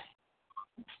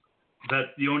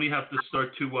that you only have to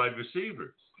start 2 wide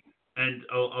receivers. And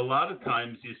a lot of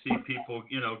times you see people,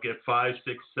 get 5,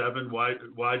 6, 7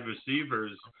 wide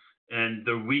receivers, and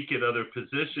they're weak at other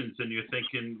positions. And you're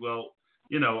thinking, well,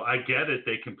 I get it.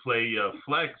 They can play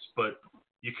flex, but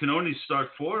you can only start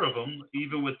 4 of them,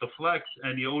 even with the flex,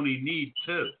 and you only need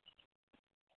 2.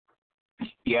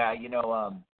 Yeah,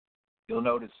 you'll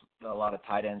notice a lot of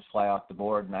tight ends fly off the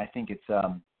board, and I think it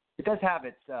does have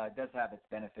its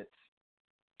benefits.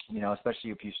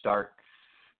 Especially if you start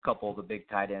a couple of the big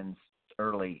tight ends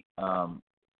early.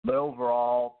 But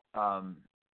overall,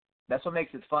 that's what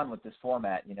makes it fun with this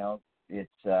format.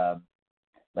 It's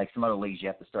like some other leagues, you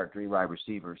have to start 3 wide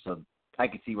receivers. So I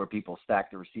could see where people stack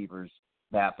the receivers.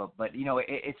 But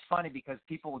it's funny because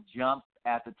people jump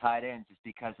at the tight end just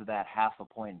because of that half a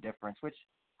point difference, which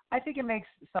I think it makes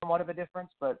somewhat of a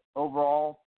difference. But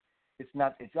overall, it's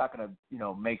not going to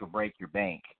make or break your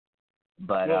bank.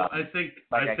 But I think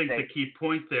the key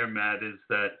point there, Matt, is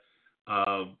that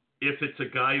if it's a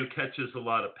guy who catches a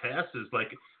lot of passes,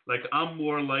 like I'm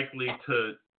more likely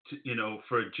to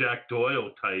for a Jack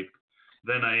Doyle type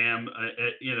than I am a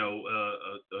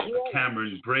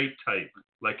Cameron Brate type,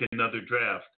 like another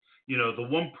draft. The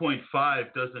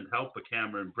 1.5 doesn't help a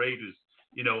Cameron Brate who's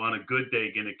on a good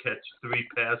day going to catch 3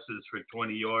 passes for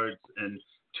 20 yards and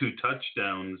 2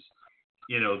 touchdowns.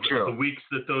 The weeks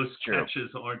that those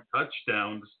catches aren't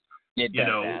touchdowns, it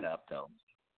does add up, though.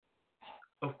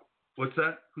 Oh, what's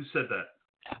that? Who said that?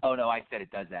 Oh, no, I said it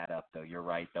does add up, though. You're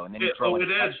right, though. And then you throw in a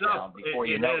touchdown before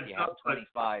you know you have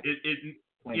 25.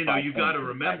 You got to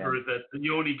remember that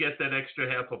you only get that extra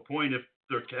half a point if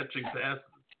they're catching passes.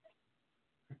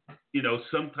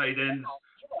 Some tight ends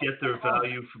get their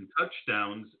value from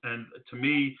touchdowns, and to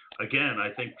me, again, I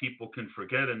think people can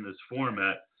forget in this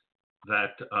format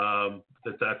that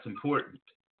that's important.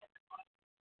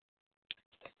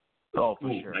 Oh,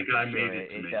 for sure. My guy made it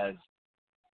to me. It does.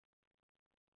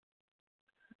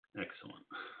 Excellent.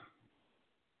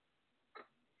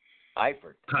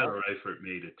 Tyler Eifert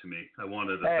made it to me. I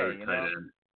wanted a third tight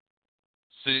end.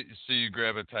 So you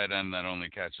grab a tight end that only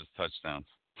catches touchdowns.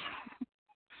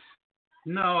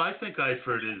 No, I think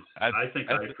Eifert is. I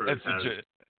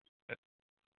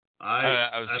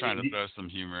was trying to throw some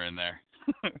humor in there.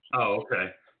 Oh,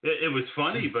 okay. It was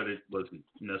funny, but it wasn't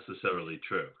necessarily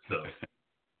true. So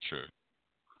true.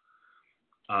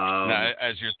 Now,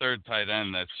 as your third tight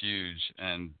end, that's huge,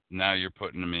 and now you're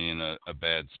putting me in a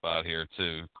bad spot here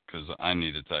too, because I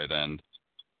need a tight end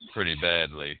pretty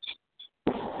badly.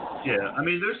 Yeah, I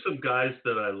mean, there's some guys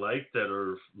that I like that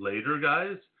are later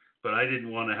guys, but I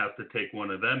didn't want to have to take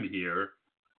one of them here.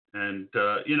 And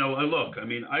look, I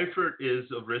mean, Eifert is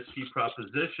a risky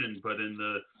proposition, but in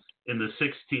the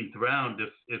 16th round,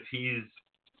 if he's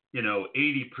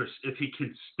 80%, if he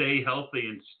can stay healthy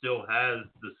and still has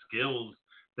the skills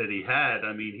that he had,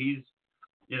 I mean, he's,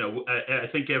 I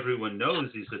think everyone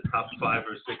knows he's a top 5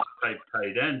 or 6 type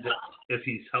tight end if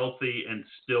he's healthy and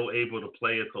still able to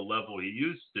play at the level he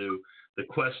used to. The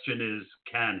question is,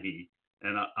 can he?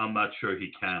 And I'm not sure he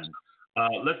can.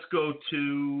 Let's go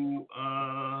to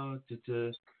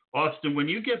Austin. When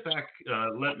you get back,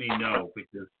 let me know,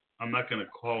 because I'm not going to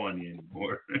call on you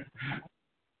anymore.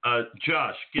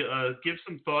 Josh, give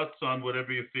some thoughts on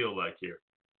whatever you feel like here.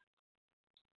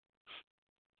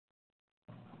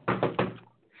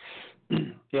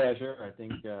 Yeah, sure. I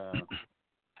think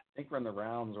we're in the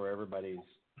rounds where everybody's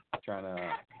trying to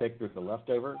pick through the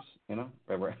leftovers.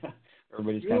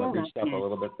 Everybody's kind of reached up a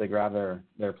little bit to grab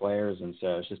their players, and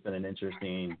so it's just been an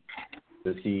interesting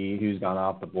to see who's gone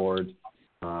off the board.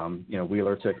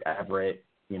 Wheeler took Everett,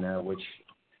 which,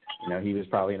 he was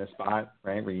probably in a spot,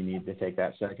 right, where you need to take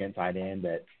that second tight end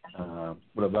that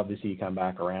would have loved to see you come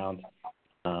back around.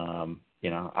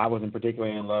 I wasn't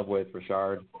particularly in love with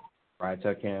Richard where I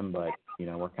took him, but,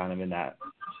 we're kind of in that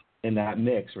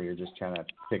mix where you're just trying to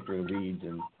pick through the weeds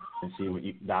and see what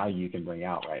value you can bring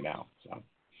out right now. So.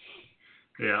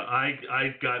 Yeah,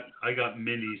 I got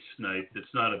mini sniped.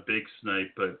 It's not a big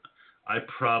snipe, but I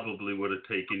probably would have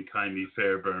taken Kymie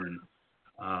Fairbairn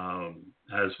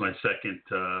as my second.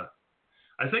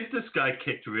 I think this guy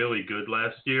kicked really good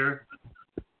last year,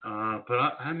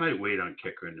 but I might wait on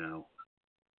kicker now.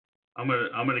 I'm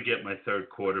gonna get my third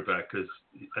quarterback because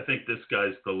I think this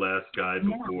guy's the last guy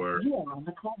before.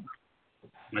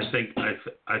 I think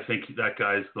that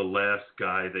guy's the last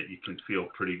guy that you can feel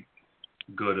pretty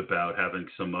good about having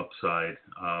some upside.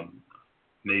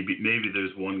 Maybe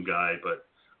there's one guy, but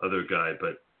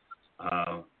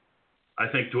I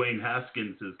think Dwayne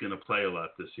Haskins is going to play a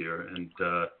lot this year, and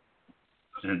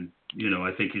I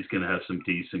think he's going to have some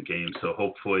decent games. So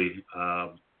hopefully,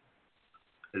 I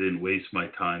didn't waste my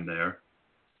time there.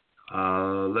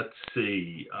 Let's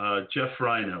see, Geoff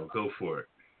Rhino, go for it.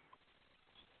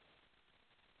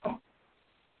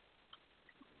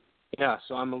 Yeah,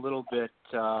 so I'm a little bit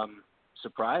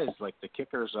surprised. Like the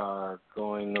kickers are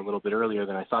going a little bit earlier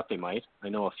than I thought they might. I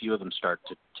know a few of them start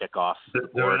to tick off.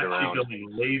 They're actually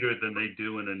going later than they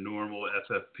do in a normal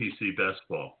FFPC best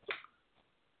ball.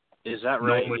 Is that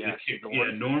right?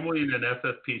 Normally in an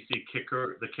FFPC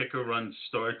kicker, the kicker run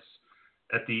starts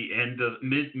at the end of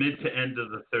mid to end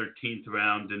of the 13th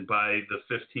round, and by the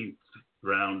 15th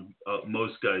round,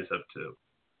 most guys have two.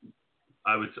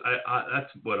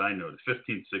 That's what I know. The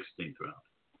 15th, 16th round.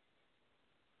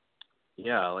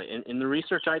 Yeah, in the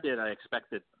research I did, I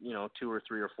expected 2 or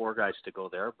 3 or 4 guys to go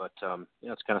there, but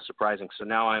it's kind of surprising. So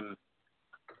now I'm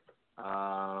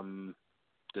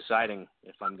deciding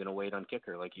if I'm going to wait on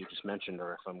kicker, like you just mentioned,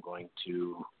 or if I'm going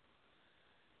to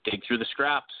dig through the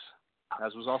scraps,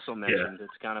 as was also mentioned. Yeah.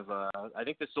 It's kind of I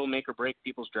think this will make or break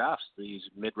people's drafts, these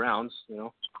mid rounds.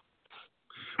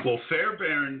 Well,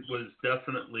 Fairbairn was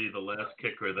definitely the last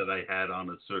kicker that I had on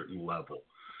a certain level.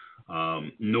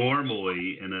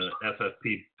 Normally in a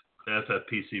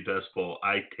FFPC best ball,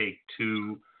 I take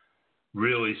 2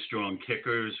 really strong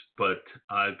kickers, but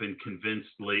I've been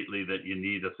convinced lately that you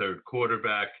need a third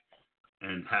quarterback,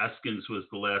 and Haskins was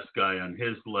the last guy on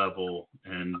his level,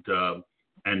 and I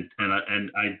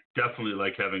definitely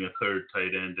like having a third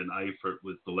tight end, and Eifert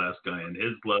was the last guy on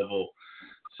his level,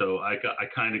 so I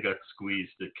kind of got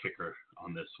squeezed at kicker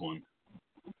on this one.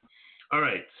 All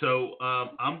right, so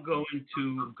I'm going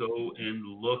to go and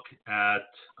look at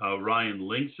Ryan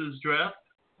Lynx's draft.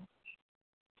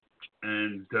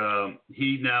 And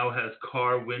he now has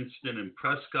Carr, Winston, and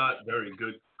Prescott. Very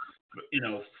good.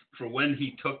 For when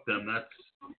he took them,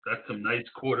 that's some nice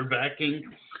quarterbacking.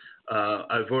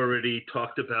 I've already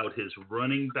talked about his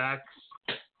running backs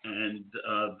and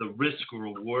the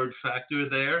risk-reward factor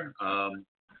there.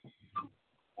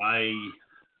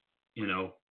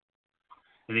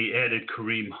 And he added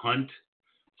Kareem Hunt.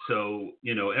 So,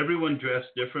 everyone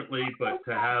dressed differently, but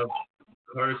to have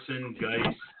Carson,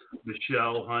 Geis,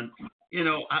 Michelle, Hunt,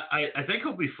 I think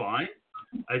he'll be fine.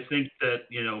 I think that,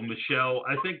 Michelle,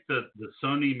 I think that the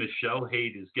Sony Michelle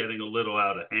hate is getting a little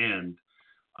out of hand.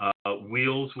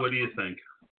 Wheels, what do you think?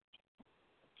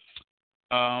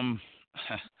 I'm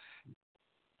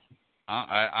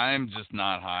just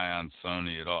not high on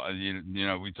Sony at all.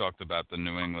 We talked about the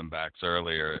New England backs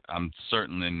earlier. I'm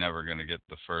certainly never going to get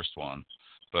the first one,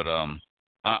 but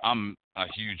I'm a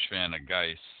huge fan of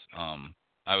Geis.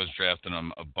 I was drafting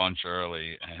him a bunch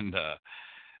early, and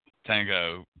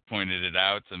Tango pointed it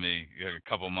out to me a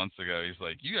couple months ago. He's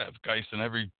like, "You have Geis in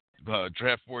every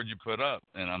draft board you put up,"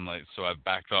 and I'm like, so I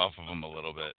backed off of him a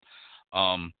little bit.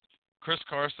 Chris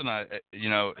Carson,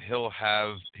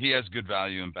 he has good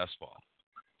value in best ball,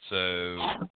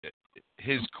 so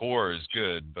his core is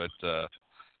good, but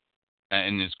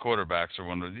and his quarterbacks are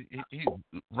one of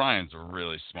Ryan's a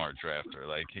really smart drafter.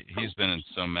 Like he's been in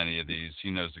so many of these, he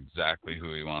knows exactly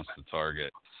who he wants to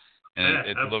target, and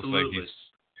it looks like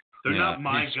they're not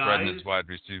my he's guys. Spreading his wide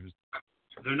receivers.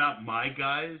 They're not my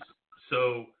guys,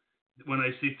 so when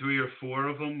I see 3 or 4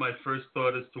 of them, my first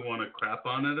thought is to want to crap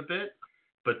on it a bit.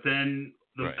 But then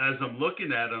as I'm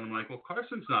looking at it, I'm like, well,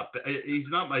 Carson's he's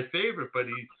not my favorite, but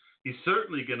he's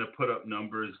certainly going to put up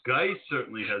numbers. Geis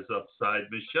certainly has upside.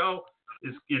 Michelle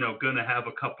is, going to have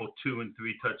a couple 2 and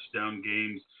 3 touchdown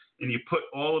games. And you put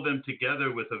all of them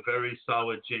together with a very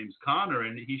solid James Conner,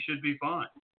 and he should be fine.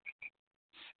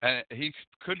 And he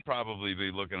could probably be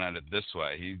looking at it this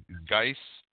way. Geis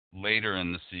later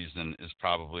in the season is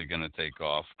probably going to take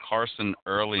off. Carson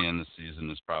early in the season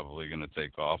is probably going to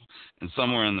take off. And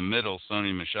somewhere in the middle,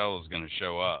 Sony Michel is going to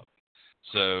show up.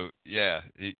 So, yeah,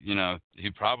 he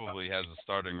probably has a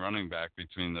starting running back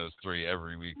between those three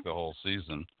every week the whole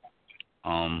season.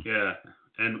 Yeah,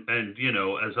 and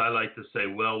as I like to say,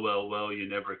 well, you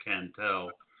never can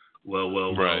tell.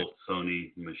 Well, right.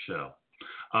 Sony Michel.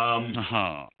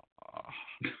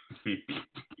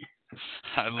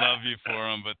 I love you for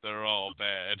them, but they're all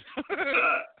bad.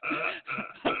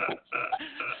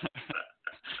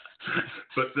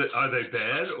 But are they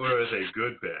bad or are they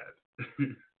good bad?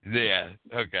 Yeah,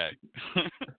 okay.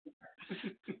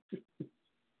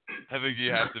 I think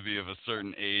you have to be of a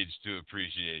certain age to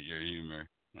appreciate your humor,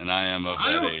 and I am of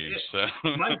that age. So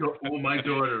my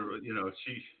daughter,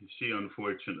 she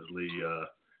unfortunately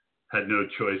had no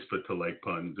choice but to like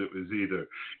puns. It was either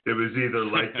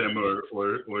like them or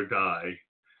die.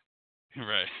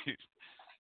 Right.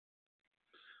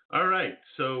 All right.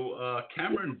 So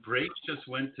Cameron Brake just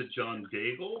went to John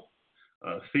Daigle,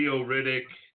 Theo Riddick,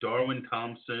 Darwin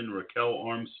Thompson, Raquel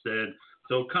Armstead.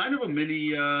 So kind of a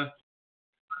mini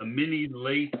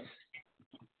late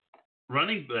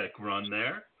running back run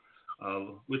there,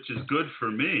 which is good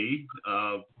for me.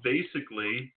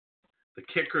 Basically, the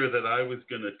kicker that I was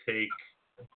going to take.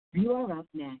 You are up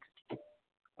next.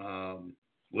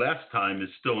 Last time is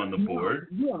still on the board.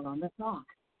 You are on the clock.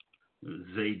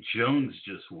 Zay Jones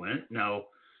just went. Now,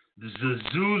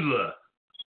 Zozula.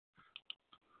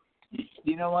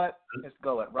 You know what? Let's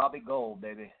go at Robbie Gould,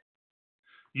 baby.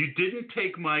 You didn't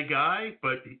take my guy,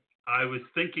 but I was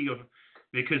thinking of,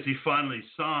 because he finally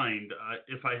signed,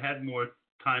 if I had more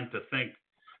time to think.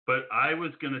 But I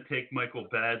was going to take Michael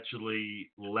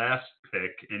Badgley last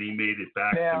pick, and he made it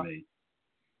back to me.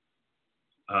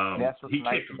 That's what's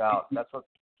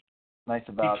nice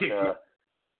about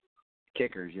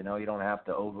kickers. You don't have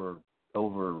to over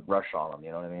rush on them.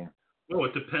 You know what I mean? Well,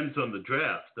 it depends on the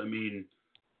draft. I mean,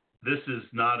 this is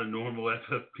not a normal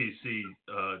FFPC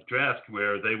draft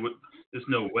where there's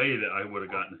no way that I would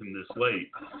have gotten him this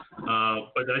late.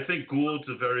 But I think Gould's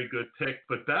a very good pick.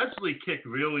 But Badgley kicked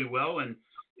really well, and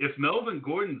if Melvin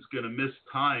Gordon's going to miss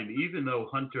time, even though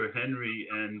Hunter Henry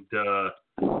and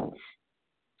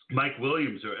Mike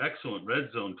Williams are excellent red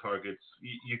zone targets,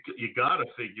 you got to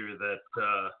figure that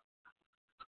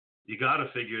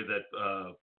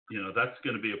that's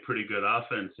going to be a pretty good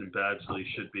offense, and Badgley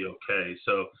should be okay.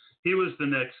 So he was the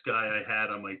next guy I had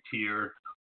on my tier.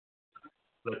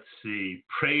 Let's see.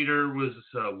 Prater was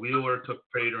Wheeler took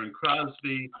Prater and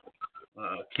Crosby.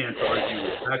 Can't argue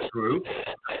with that group.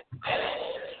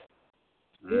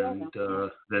 And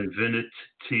then Vinit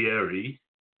Thierry.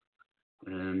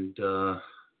 And the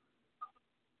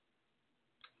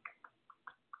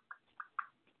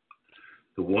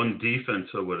one defense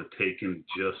I would have taken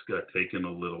just got taken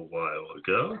a little while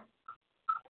ago.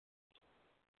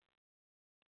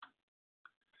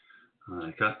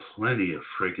 I got plenty of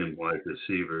friggin' wide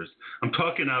receivers. I'm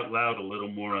talking out loud a little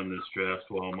more on this draft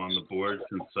while I'm on the board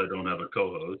since I don't have a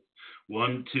co-host.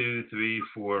 1, 2, 3,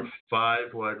 4,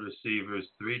 5 wide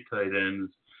receivers, 3 tight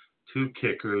ends, 2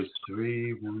 kickers,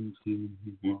 3, 1, 2,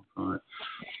 3, 4, 5. All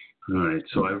right,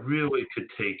 so I really could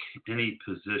take any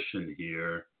position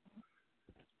here.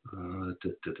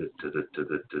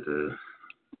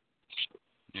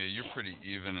 Yeah, you're pretty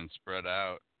even and spread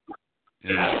out.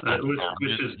 Yeah,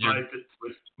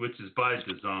 which is by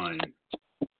design.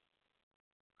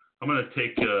 I'm going to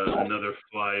take another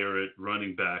flyer at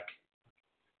running back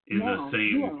in the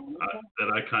same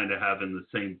that I kind of have in the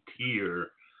same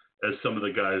tier as some of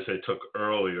the guys I took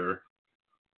earlier.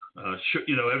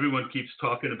 Everyone keeps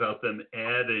talking about them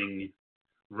adding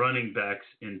running backs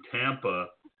in Tampa,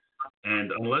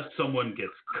 and unless someone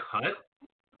gets cut,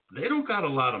 they don't got a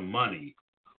lot of money.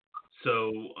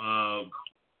 So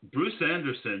Bruce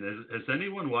Anderson, has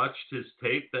anyone watched his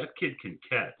tape? That kid can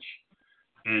catch.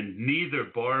 And neither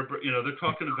Barber, they're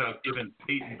talking about giving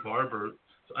Peyton Barber.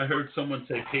 I heard someone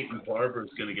say Peyton Barber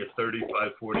is going to get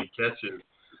 35, 40 catches.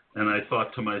 And I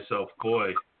thought to myself,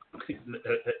 boy,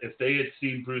 if they had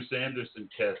seen Bruce Anderson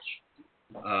catch.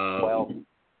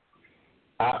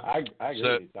 I agree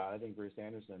with you, Todd. I think Bruce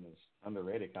Anderson is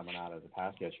underrated coming out as a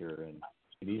pass catcher, and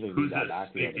could easily do that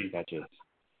backfield and catches.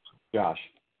 Josh.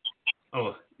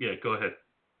 Oh, yeah, go ahead.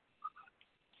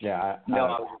 Yeah,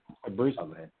 Bruce.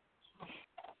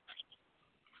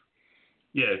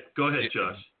 Yeah, go ahead,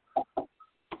 Josh.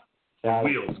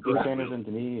 Wheels. Bruce Anderson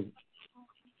to me.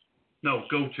 No,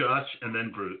 go Josh, and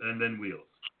then Bruce, and then Wheels.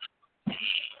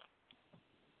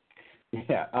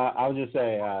 Yeah, I would just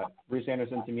say Bruce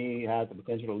Anderson to me has the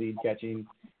potential to lead catching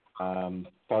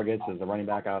targets as a running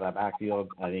back out of that backfield.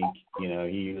 I think,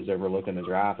 he was overlooked in the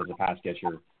draft as a pass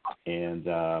catcher. And,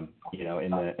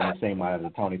 in the same way as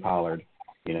a Tony Pollard,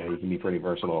 he can be pretty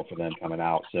versatile for them coming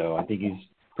out. So I think he's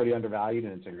pretty undervalued,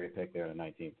 and it's a great pick there at the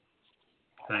 19th.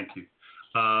 Thank you.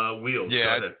 Wheels,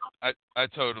 yeah, go ahead. I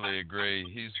totally agree.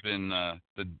 He's been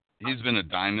a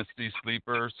dynasty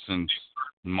sleeper since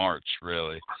March,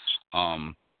 really.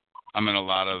 I'm in a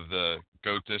lot of the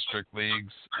GOAT District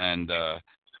leagues, and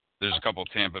there's a couple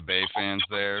Tampa Bay fans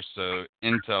there. So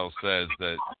intel says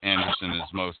that Anderson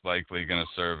is most likely going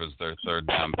to serve as their third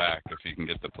down back if he can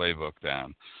get the playbook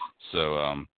down.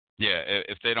 So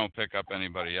if they don't pick up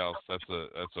anybody else, that's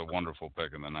a wonderful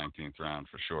pick in the 19th round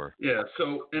for sure. Yeah.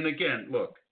 So, and again,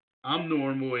 look, I'm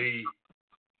normally,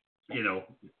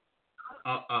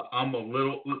 I'm a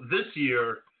little this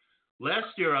year.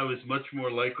 Last year, I was much more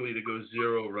likely to go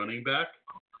zero running back.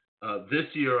 This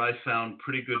year, I found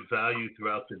pretty good value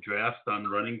throughout the draft on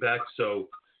running back, so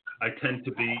I tend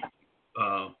to be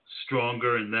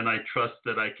stronger, and then I trust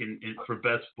that I can, for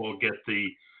best ball, get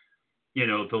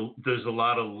there's a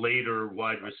lot of later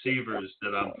wide receivers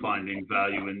that I'm finding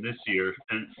value in this year,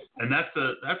 and that's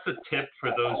a tip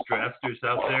for those drafters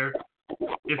out there.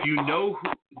 If you know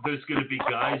there's going to be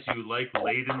guys you like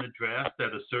late in the draft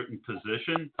at a certain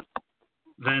position,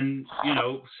 then,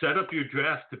 set up your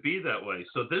draft to be that way.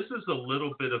 So this is a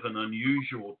little bit of an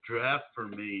unusual draft for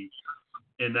me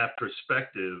in that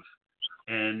perspective.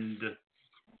 And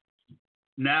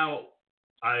now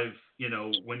I've,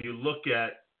 when you look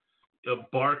at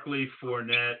Barkley,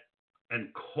 Fournette,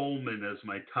 and Coleman as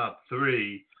my top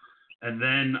three, and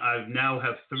then I now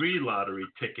have three lottery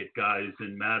ticket guys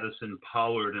in Madison,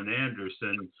 Pollard, and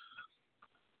Anderson.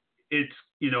 It's,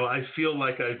 I feel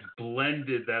like I've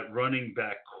blended that running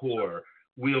back core.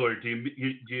 Wheeler, do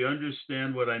you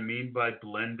understand what I mean by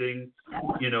blending?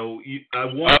 I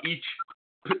want each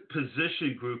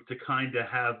position group to kind of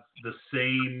have the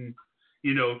same,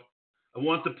 I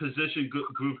want the position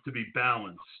group to be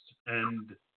balanced,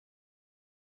 and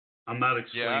I'm not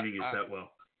explaining it that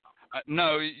well.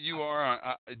 No, you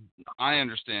are. I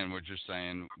understand what you're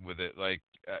saying with it. Like,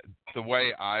 the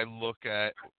way I look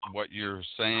at what you're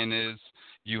saying is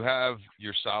you have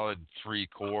your solid three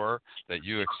core that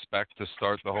you expect to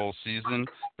start the whole season,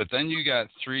 but then you got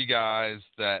three guys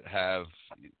that have,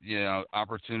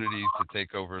 opportunities to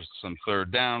take over some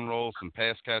third down roles, some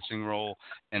pass catching role,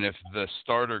 and if the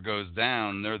starter goes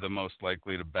down, they're the most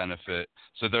likely to benefit,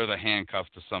 so they're the handcuff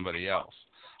to somebody else.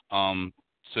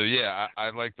 So, yeah, I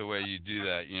like the way you do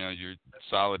that. Your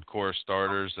solid core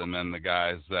starters and then the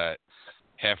guys that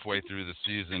halfway through the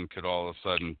season could all of a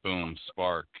sudden, boom,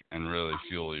 spark and really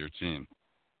fuel your team.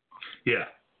 Yeah,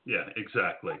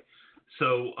 exactly.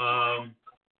 So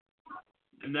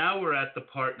now we're at the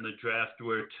part in the draft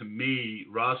where, to me,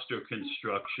 roster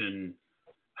construction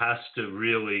has to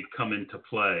really come into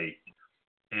play.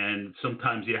 And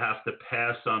sometimes you have to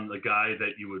pass on the guy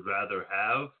that you would rather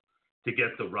have to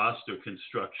get the roster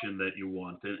construction that you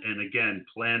want. And again,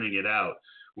 planning it out.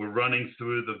 We're running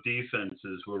through the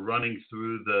defenses. We're running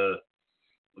through the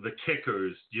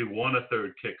kickers. Do you want a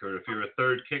third kicker? If you're a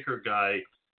third kicker guy,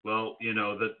 well,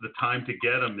 the time to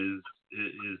get him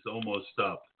is almost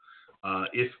up.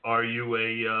 If are you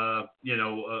a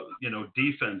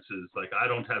defenses, like I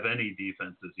don't have any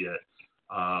defenses yet.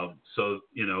 So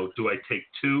do I take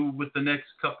two with the next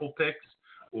couple picks?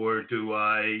 Or do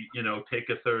I, take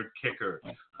a third kicker?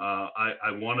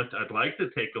 I'd like to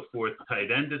take a fourth tight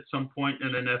end at some point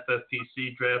in an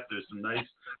FFPC draft. There's some nice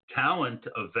talent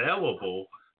available,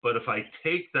 but if I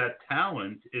take that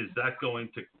talent, is that going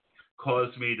to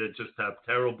cause me to just have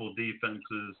terrible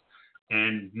defenses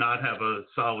and not have a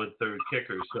solid third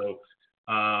kicker? So,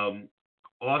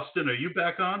 Austin, are you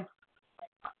back on?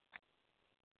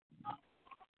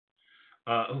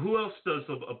 Who else does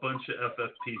a bunch of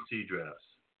FFPC drafts?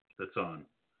 That's on.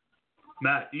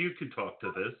 Matt, you can talk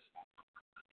to this.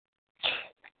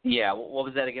 Yeah, what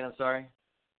was that again? I'm sorry.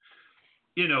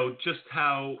 Just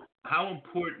how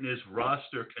important is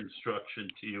roster construction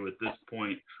to you at this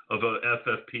point of a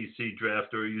FFPC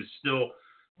draft, or are you still,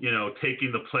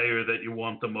 taking the player that you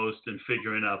want the most and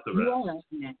figuring out the rest?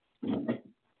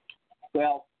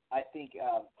 Well, I think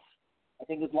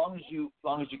as long as you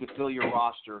can fill your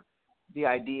roster, the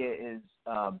idea is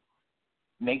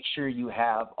make sure you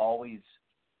have always.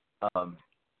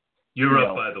 You're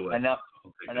up, by the way. Enough.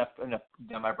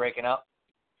 Am I breaking up?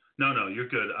 No, you're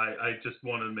good. I just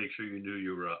wanted to make sure you knew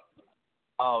you were up.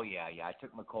 Oh yeah. I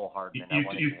took McCole Hardman.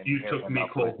 You took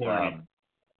McCole Hardman.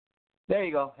 There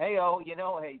you go. Hey,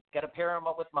 got to pair him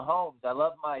up with Mahomes. I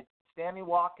love my Sammy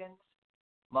Watkins,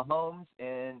 Mahomes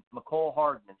and McCole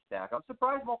Hardman stack. I'm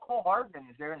surprised McCole Hardman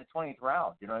is there in the 20th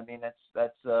round. You know what I mean?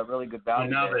 That's really good value.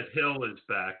 And now there. that Hill is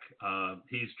back,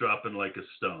 he's dropping like a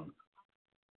stone.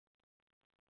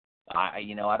 I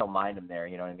don't mind him there.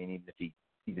 You know what I mean?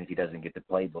 Even if he doesn't get the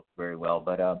playbook very well.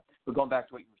 But going back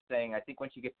to what you were saying, I think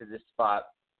once you get to this spot,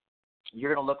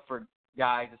 you're going to look for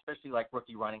guys, especially like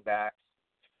rookie running backs,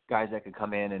 guys that can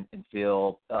come in and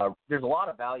fill. There's a lot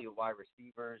of value of wide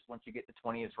receivers once you get to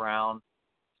 20th round,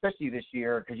 especially this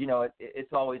year, because,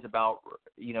 it's always about,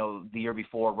 the year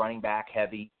before running back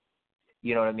heavy.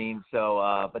 You know what I mean?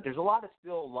 So, but there's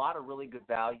still a lot of really good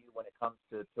value when it comes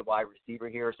to wide receiver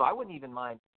here. So I wouldn't even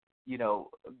mind,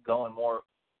 going more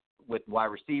with wide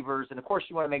receivers. And of course,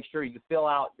 you want to make sure you fill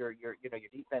out your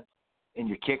defense and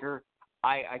your kicker.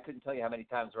 I couldn't tell you how many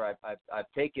times where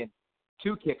I've taken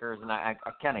two kickers and I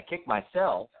kind of kick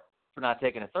myself for not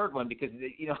taking a third one because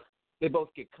they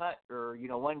both get cut, or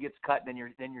one gets cut, and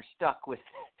then you're stuck with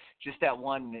just that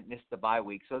one that missed the bye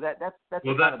week. So that's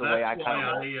kind of the way I kind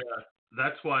of.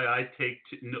 That's why I take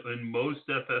in most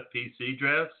FFPC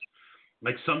drafts.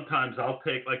 Like sometimes I'll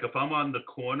take, like if I'm on the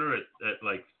corner at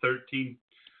like 13,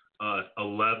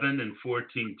 11, and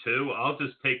 14-2, I'll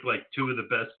just take like two of the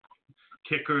best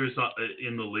kickers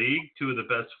in the league, two of the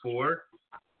best four.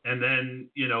 And then,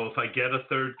 if I get a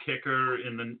third kicker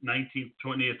in the 19th,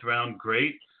 20th round,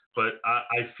 great. But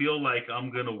I feel like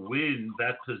I'm going to win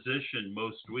that position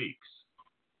most weeks.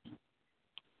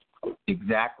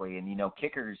 Exactly. And,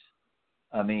 kickers,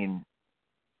 I mean,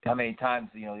 how many times,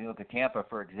 you look at Tampa,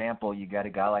 for example, you got a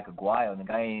guy like Aguayo, and the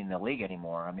guy ain't in the league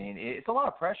anymore. I mean, it's a lot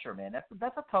of pressure, man.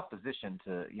 That's a tough position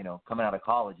to, coming out of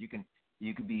college. You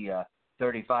could be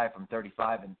 35 from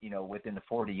 35 and, within the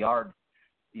 40-yard,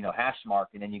 hash mark,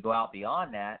 and then you go out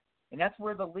beyond that. And that's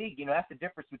where the league, that's the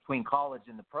difference between college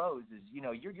and the pros is,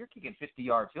 you're kicking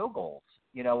 50-yard field goals.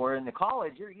 Where in the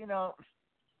college,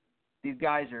 these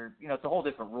guys are, it's a whole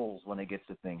different rules when it gets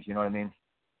to things. You know what I mean?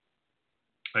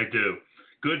 I do.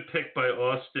 Good pick by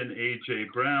Austin A.J.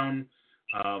 Brown.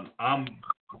 I'm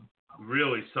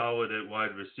really solid at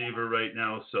wide receiver right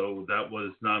now, so that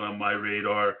was not on my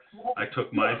radar. I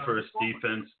took my first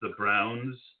defense, the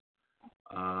Browns.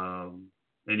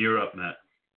 And you're up, Matt.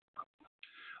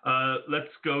 Let's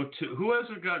go to who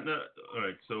hasn't gotten a. All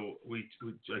right, so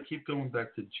I keep going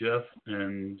back to Jeff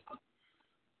and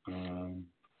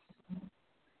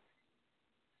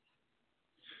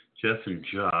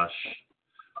Josh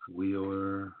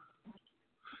Wheeler.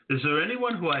 Is there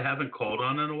anyone who I haven't called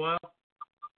on in a while?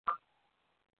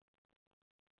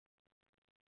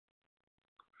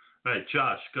 All right,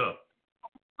 Josh, go.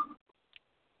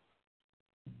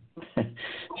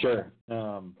 Sure.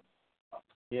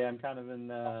 Yeah, I'm kind of in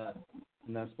that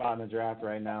spot in the draft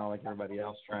right now, like everybody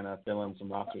else, trying to fill in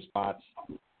some roster spots.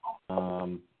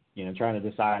 Trying to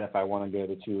decide if I want to go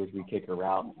the 2 or 3 kicker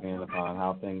route and upon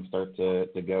how things start to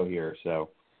go here. So,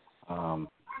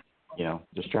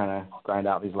 just trying to grind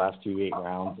out these last 8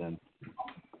 rounds and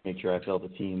make sure I build a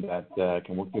team that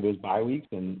can work through those bye weeks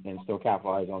and still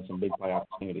capitalize on some big play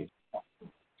opportunities.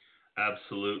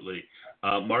 Absolutely.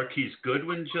 Marquise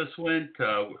Goodwin just went.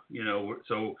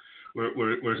 So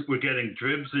we're getting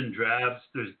dribs and drabs.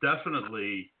 There's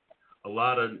definitely a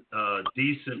lot of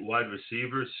decent wide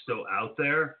receivers still out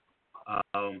there,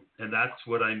 and that's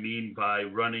what I mean by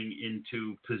running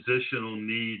into positional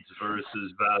needs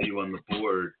versus value on the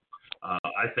board.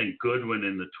 I think Goodwin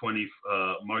in the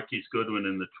Marquise Goodwin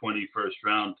in the 21st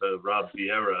round to Rob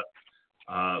Vieyra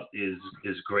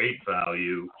is great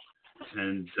value.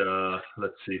 And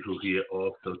let's see who he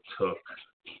also took.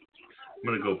 I'm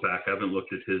going to go back. I haven't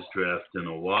looked at his draft in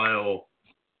a while.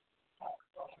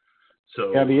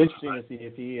 So yeah, it'd be interesting to see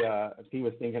if he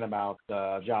was thinking about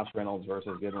Josh Reynolds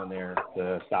versus Goodwin there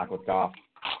to stack with Goff.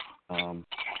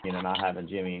 Not having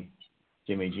Jimmy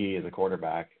G as a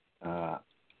quarterback. I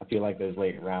feel like those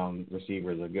late round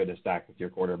receivers are good to stack with your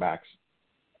quarterbacks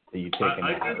that you take in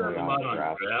I do that a lot on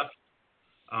draft.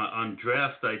 On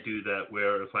draft, I do that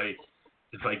where if I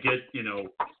get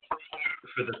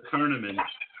for the tournament,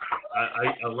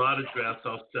 a lot of drafts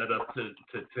I'll set up to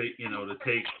take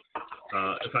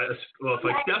if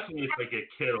I get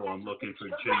Kittle, I'm looking for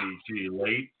Jimmy G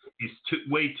late. He's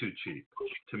way too cheap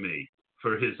to me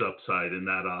for his upside in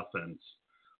that offense.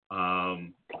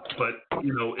 But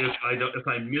if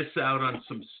I miss out on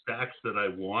some stacks that I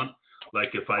want,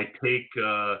 like if I take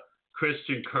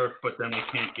Christian Kirk, but then I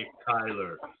can't get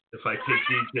Kyler. If I take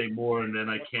DJ Moore and then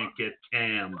I can't get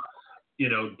Cam,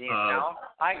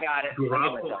 I got it.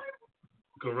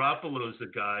 Garoppolo's a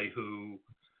guy who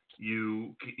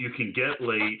you can get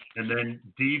late, and then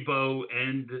Debo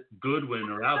and Goodwin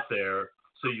are out there,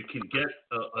 so you can get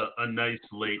a nice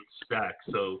late stack.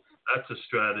 So that's a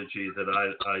strategy that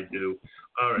I do.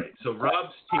 All right. So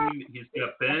Rob's team, he's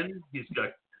got Ben, he's got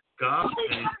Goff,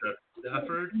 and he's got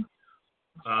Stafford.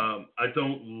 I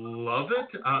don't love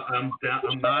it. I'm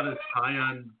not as high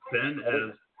on Ben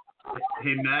as.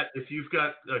 Hey Matt, if you've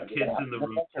got kids in the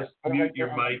room, just mute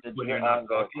your mic when you're not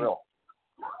talking.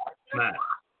 Matt.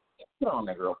 Put on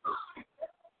the grill.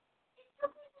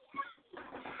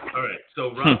 All right.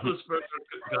 So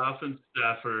Roethlisberger, Goff, and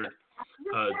Stafford,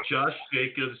 Josh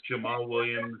Jacobs, Jamal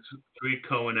Williams, Tariq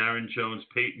Cohen, Aaron Jones,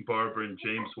 Peyton Barber, and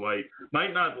James White.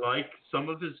 Might not like some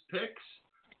of his picks,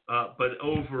 but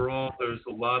overall, there's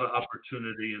a lot of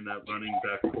opportunity in that running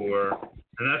back core,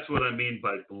 and that's what I mean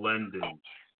by blending.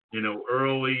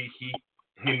 Early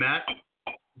hey Matt,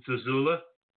 Zozula,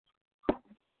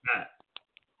 Matt.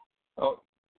 Oh,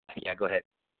 yeah, go ahead.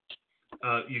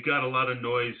 You got a lot of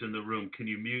noise in the room. Can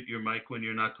you mute your mic when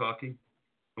you're not talking?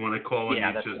 And when I call on you,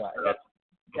 that's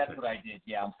what I did.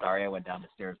 Yeah, I'm sorry. I went down the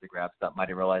stairs to grab stuff. Might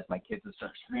have realized my kids would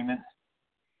start screaming.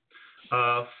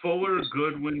 Fuller,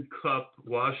 Goodwin, Cup,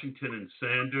 Washington, and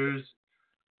Sanders.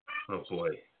 Oh boy,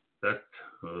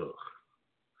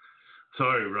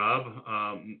 sorry, Rob.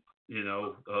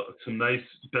 Some nice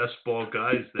best ball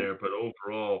guys there, but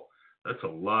overall, that's a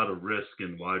lot of risk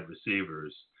in wide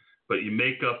receivers. But you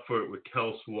make up for it with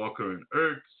Kels, Walker, and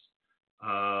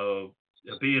Ertz.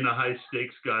 Being a high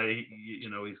stakes guy,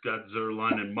 he's got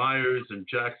Zerline and Myers and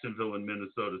Jacksonville and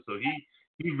Minnesota. So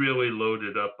he really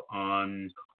loaded up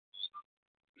on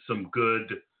some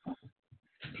good.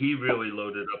 He really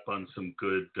loaded up on some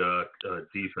good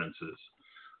defenses.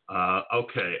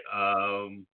 Okay.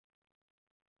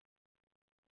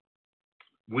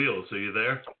 Wheels, are you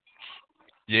there?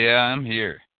 Yeah, I'm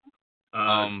here.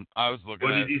 I was looking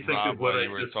what at did you think Rob of what while I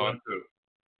you were just talking. went through?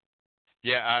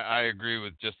 Yeah, I agree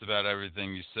with just about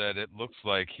everything you said. It looks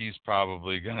like he's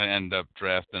probably going to end up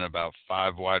drafting about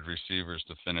 5 wide receivers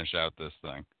to finish out this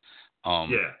thing.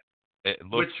 Yeah. It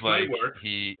looks Which like might work.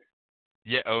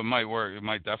 it might work. It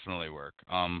might definitely work.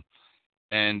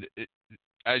 And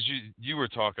as you were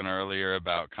talking earlier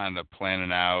about kind of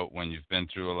planning out when you've been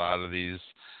through a lot of these.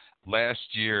 Last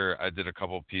year, I did a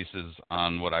couple pieces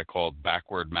on what I called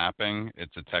backward mapping.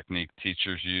 It's a technique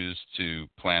teachers use to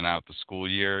plan out the school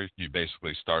year. You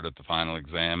basically start at the final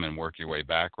exam and work your way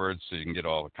backwards so you can get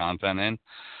all the content in.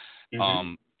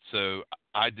 Mm-hmm. So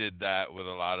I did that with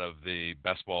a lot of the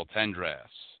best ball 10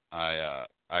 drafts. I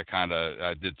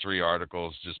did 3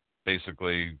 articles just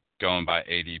basically going by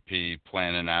ADP,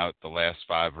 planning out the last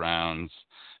 5 rounds,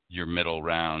 your middle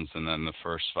rounds, and then the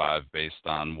first 5 based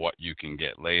on what you can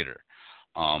get later.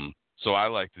 So I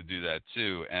like to do that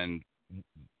too. And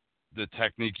the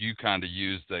technique you kind of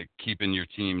used, like keeping your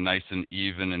team nice and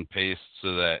even and paced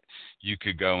so that you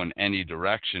could go in any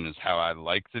direction, is how I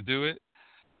like to do it.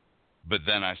 But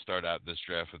then I start out this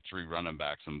draft with 3 running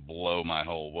backs and blow my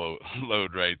whole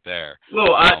load right there.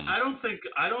 Well, I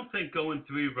don't think going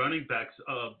 3 running backs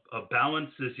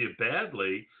balances you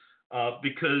badly.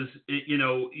 Because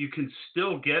you can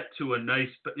still get to a nice.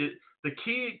 The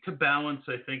key to balance,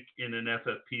 I think, in an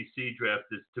FFPC draft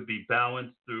is to be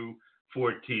balanced through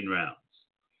 14 rounds.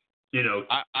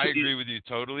 I agree with you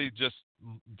totally. Just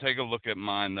take a look at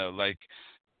mine though. Like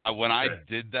when I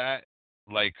did that,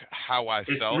 like how I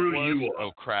felt was,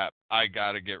 oh crap, I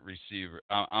gotta get receiver.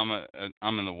 I'm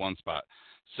in the 1 spot.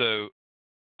 So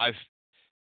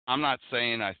I'm not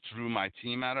saying I threw my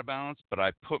team out of balance, but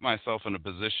I put myself in a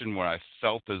position where I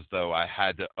felt as though I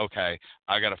had to,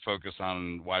 I got to focus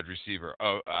on wide receiver.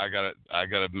 Oh, I got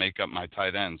to make up my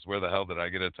tight ends. Where the hell did I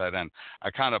get a tight end?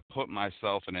 I kind of put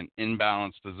myself in an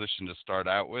imbalanced position to start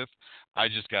out with. I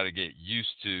just got to get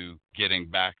used to getting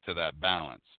back to that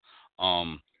balance.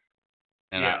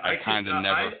 I kind of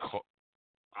never.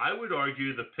 I would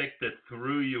argue the pick that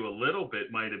threw you a little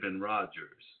bit might have been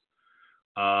Rodgers.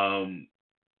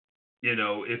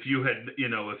 If you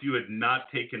had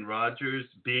not taken Rodgers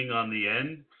being on the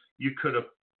end, you could have.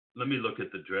 Let me look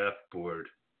at the draft board.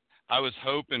 I was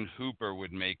hoping Hooper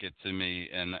would make it to me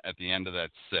at the end of that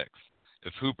 6th.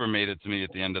 If Hooper made it to me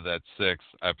at the end of that 6th,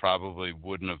 I probably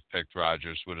wouldn't have picked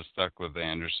Rodgers. Would have stuck with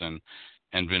Anderson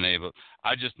and been able.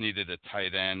 I just needed a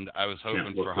tight end. I was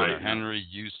hoping for Hunter Henry.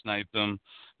 You sniped him.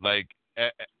 Like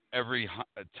every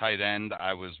tight end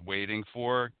I was waiting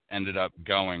for ended up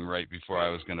going right before I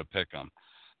was going to pick him.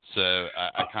 So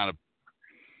I kind of.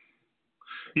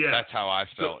 Yeah. That's how I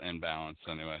felt in balance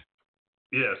anyway.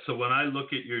 Yeah. So when I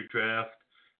look at your draft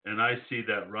and I see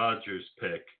that Rodgers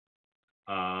pick,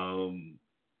 then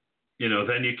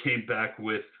you came back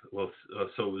with, so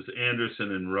it was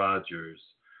Anderson and Rodgers.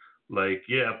 Like,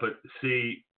 yeah, but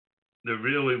see, there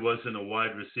really wasn't a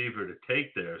wide receiver to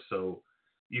take there. So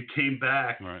you came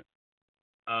back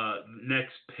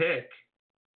next pick.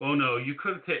 Oh no, you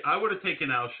could have taken. I would have taken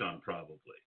Alshon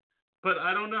probably, but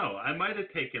I don't know. I might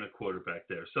have taken a quarterback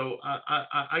there. So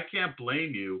I can't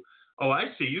blame you. Oh,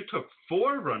 I see. You took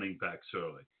 4 running backs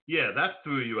early. Yeah, that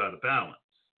threw you out of balance.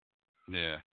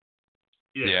 Yeah.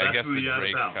 Yeah, I guess the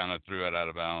break kind of threw it out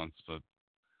of balance, but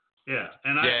yeah,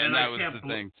 and that I was can't the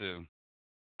thing too.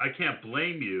 I can't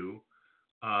blame you.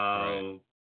 Right.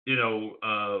 You know,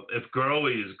 if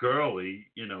Gurley is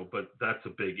Gurley, you know, but that's a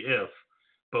big if.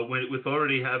 But with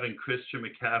already having Christian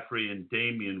McCaffrey and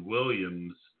Damian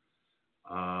Williams,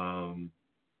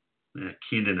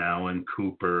 Keenan Allen,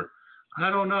 Cooper, I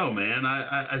don't know, man.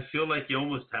 I feel like you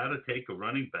almost had to take a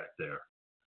running back there.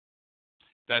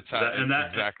 That's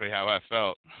exactly how I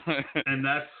felt. and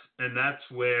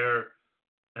that's where,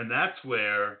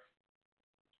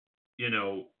 you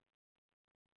know,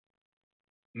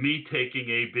 me taking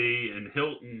AB and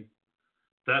Hilton,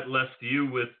 that left you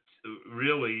with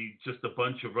really just a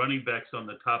bunch of running backs on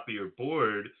the top of your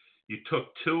board. You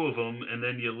took 2 of them, and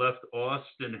then you left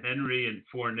Austin, Henry, and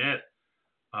Fournette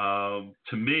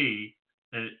to me.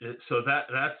 And so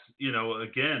that's, you know,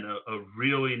 again, a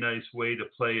really nice way to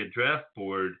play a draft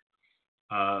board,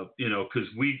 you know, because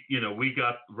we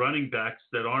got running backs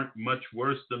that aren't much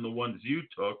worse than the ones you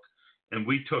took, and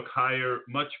we took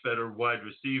much better wide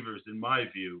receivers, in my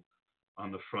view,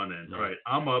 on the front end. All right,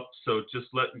 I'm up, so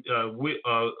just let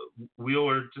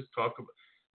Wheeler just talk about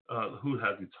who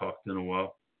hasn't talked in a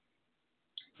while.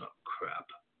 Oh, crap.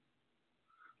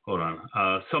 Hold on.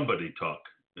 Somebody talk.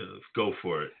 Go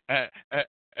for it.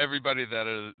 Everybody that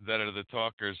are the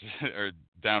talkers are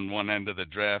down one end of the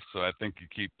draft, so I think you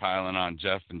keep piling on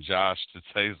Jeff and Josh to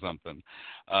say something.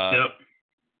 Yep.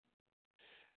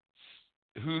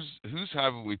 Who's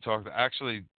haven't we talked?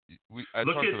 Actually, I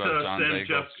talked about John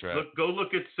Daigle's draft. Go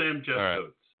look at Sam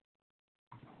Jeffcoat.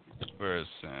 Right. Where is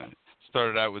Sam?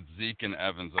 Started out with Zeke and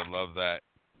Evans. I love that.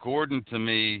 Gordon, to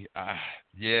me,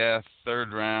 yeah,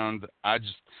 3rd round. I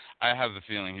have the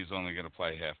feeling he's only going to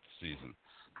play half the season.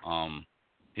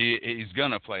 He's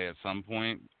going to play at some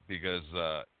point because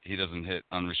he doesn't hit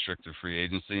unrestricted free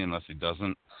agency unless he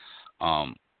doesn't.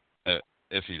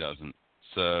 If he doesn't.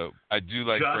 So I do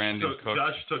like Brandon Cooks.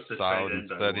 Josh took the solid tight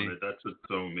end and steady. That's what's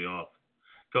throwing me off.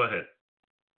 Go ahead.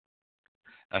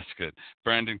 That's good.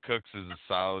 Brandon Cooks is a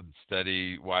solid,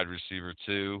 steady wide receiver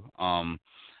too.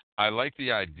 I like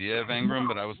the idea of Ingram,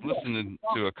 but I was listening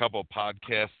to a couple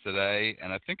podcasts today,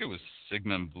 and I think it was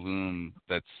Sigmund Bloom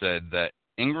that said that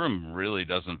Ingram really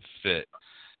doesn't fit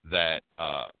that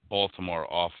Baltimore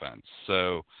offense.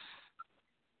 So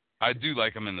I do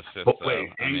like him in the 5th.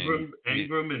 Wait,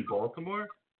 Ingram in Baltimore?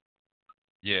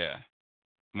 Yeah.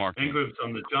 Mark Ingram's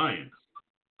on the Giants.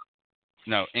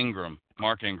 No, Ingram.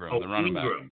 Mark Ingram, the running back.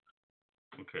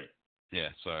 Okay. Yeah,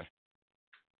 sorry.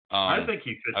 I think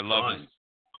he fits fine.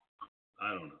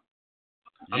 I don't know.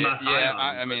 I'm not high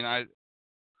on him.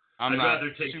 I'm not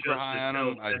super high on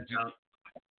him.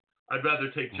 I'd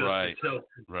rather take Justice Hill.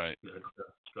 Right.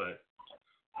 Go ahead.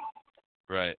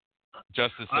 Right.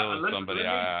 Justice Hill is somebody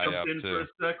I eye up in too.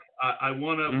 For a sec. I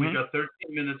want to. We got 13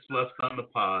 minutes left on the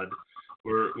pod.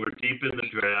 We're deep in the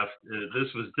draft.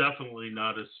 This was definitely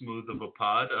not as smooth of a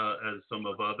pod as some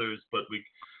of others, but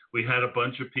we had a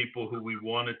bunch of people who we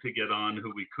wanted to get on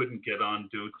who we couldn't get on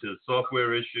due to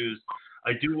software issues.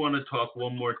 I do want to talk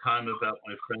one more time about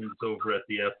my friends over at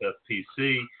the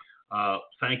FFPC.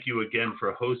 Thank you again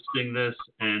for hosting this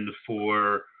and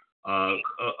for a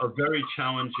very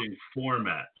challenging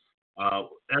format.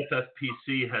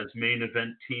 FFPC has main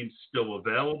event teams still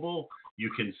available. You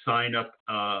can sign up,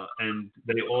 and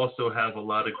they also have a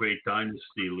lot of great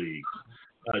dynasty leagues.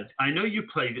 I know you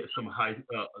played some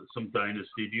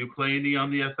dynasty. Do you play any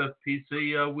on the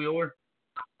FFPC, Wheeler?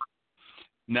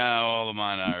 No, all of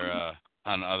mine are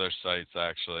on other sites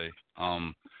actually.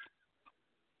 But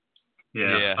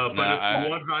if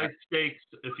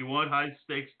you want high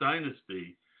stakes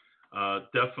dynasty,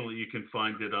 definitely you can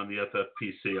find it on the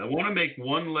FFPC. I want to make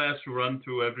one last run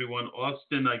through everyone.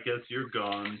 Austin, I guess you're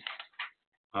gone.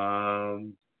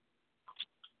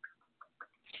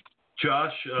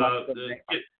 Josh,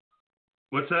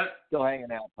 what's that? Still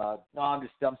hanging out, Todd. No, I'm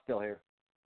still here.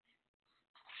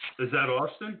 Is that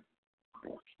Austin?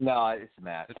 No, it's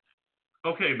Matt.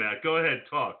 Okay, Matt, go ahead,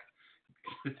 talk.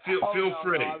 Feel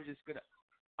free. No,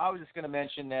 I was just gonna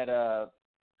mention that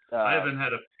I haven't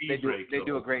had a pee break. They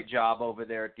do a great job over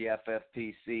there at the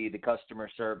FFPC. The customer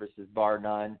service is bar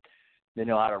none. They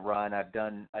know how to run. I've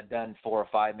done 4 or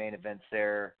 5 main events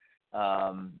there.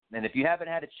 And if you haven't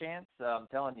had a chance, I'm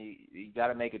telling you, you got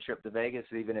to make a trip to Vegas,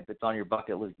 even if it's on your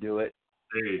bucket list. Do it.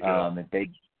 There you go.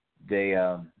 They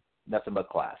nothing but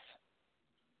class.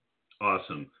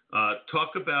 Awesome.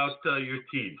 Talk about your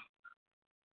team.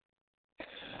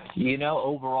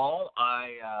 Overall,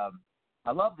 I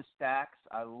love the stacks.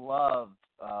 I love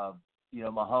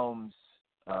Mahomes,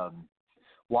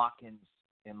 Watkins,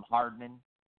 and Hardman.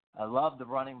 I love the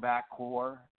running back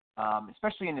core.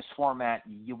 Especially in this format,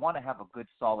 you want to have a good,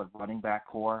 solid running back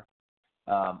core.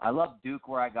 I love Duke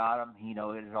where I got him.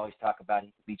 There's always talk about he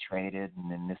could be traded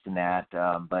and this and that.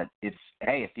 But if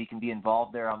he can be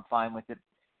involved there, I'm fine with it.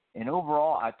 And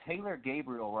overall, Taylor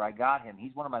Gabriel where I got him,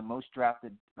 he's one of my most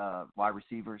drafted wide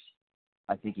receivers.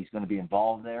 I think he's going to be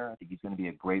involved there. I think he's going to be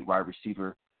a great wide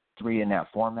receiver 3 in that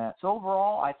format. So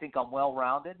overall, I think I'm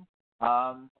well-rounded.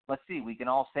 Let's see. We can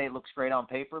all say it looks great on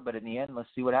paper, but in the end, let's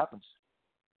see what happens.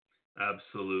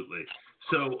 Absolutely.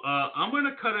 So I'm going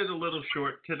to cut it a little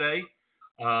short today,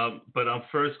 but I'm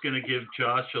first going to give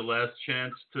Josh a last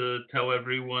chance to tell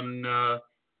everyone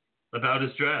about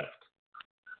his draft.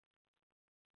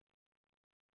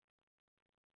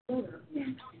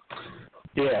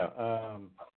 Yeah. I'm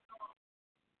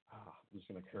just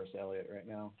going to curse Eliot right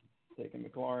now, taking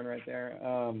McLaurin right there.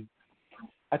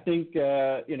 I think,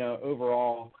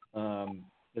 overall,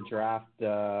 the draft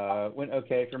went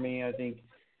okay for me. I think,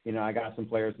 I got some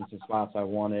players in some spots I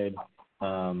wanted.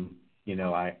 I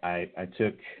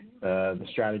took the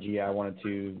strategy I wanted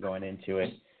to going into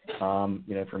it. For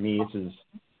me, this is,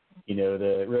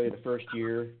 the first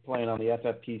year playing on the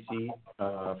FFPC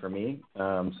for me.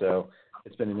 So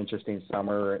it's been an interesting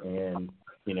summer and,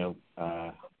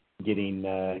 getting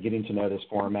to know this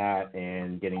format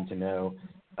and getting to know,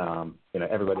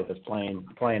 everybody that's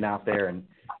playing out there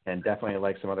and definitely,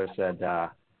 like some others said,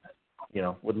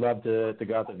 would love to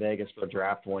go out to Vegas for a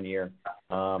draft one year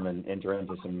and enter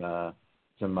into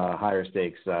some higher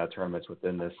stakes tournaments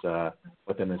within this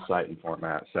site and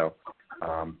format. So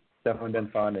definitely been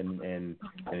fun and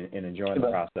enjoying the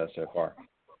process so far.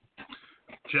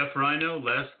 Geoff Rhino,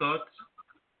 last thoughts?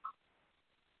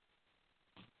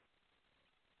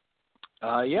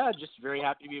 Just very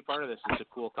happy to be a part of this. It's a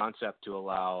cool concept to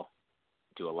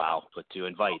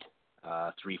invite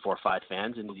 3, 4, 5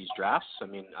 fans into these drafts. I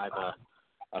mean, I'm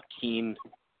a keen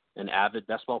and avid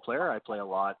best ball player. I play a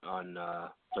lot of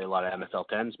MFL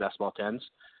 10s, best ball 10s,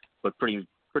 but pretty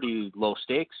low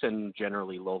stakes and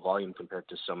generally low volume compared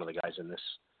to some of the guys in this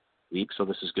league. So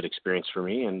this is good experience for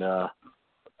me, and a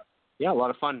lot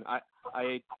of fun.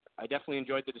 I definitely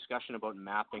enjoyed the discussion about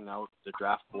mapping out the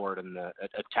draft board and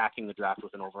attacking the draft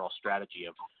with an overall strategy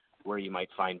of where you might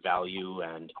find value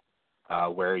and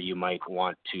where you might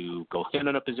want to go thin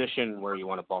on a position, where you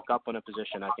want to bulk up on a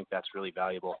position. I think that's really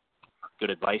valuable, good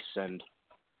advice. And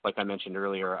like I mentioned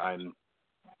earlier,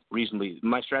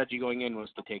 my strategy going in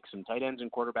was to take some tight ends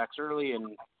and quarterbacks early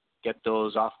and get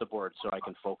those off the board so I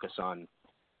can focus on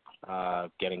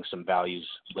getting some values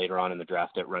later on in the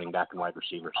draft at running back and wide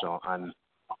receiver. So I'm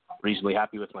reasonably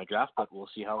happy with my draft, but we'll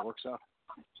see how it works out.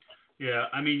 Yeah,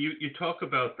 I mean, you talk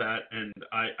about that, and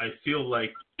I feel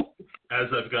like as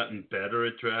I've gotten better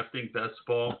at drafting best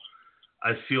ball,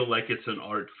 I feel like it's an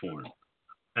art form.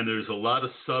 And there's a lot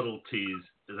of subtleties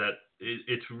that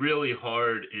it's really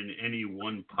hard in any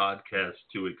one podcast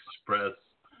to express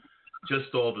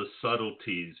just all the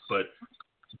subtleties. But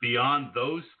beyond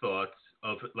those thoughts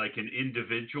of like an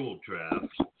individual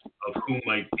draft of who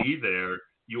might be there,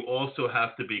 you also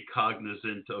have to be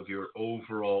cognizant of your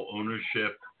overall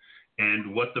ownership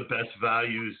and what the best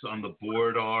values on the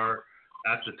board are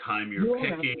at the time you're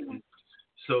picking.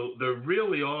 So there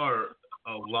really are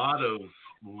a lot of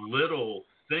little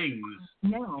things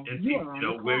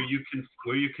where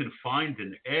you can find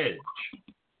an edge.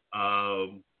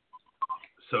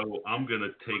 So I'm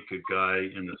gonna take a guy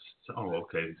in this. Oh,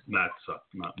 okay, Matt's up,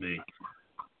 not me.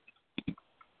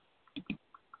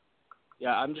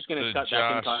 Yeah, I'm just gonna cut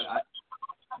back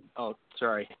in.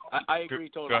 Sorry. I agree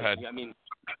totally. Go ahead. I mean,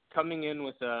 coming in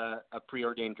with a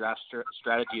preordained draft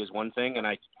strategy is one thing, and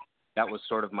that was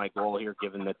sort of my goal here,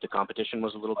 given that the competition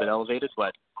was a little bit elevated.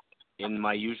 But in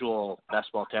my usual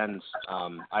best ball 10s,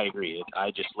 I agree.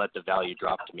 I just let the value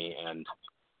drop to me and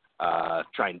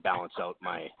try and balance out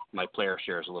my player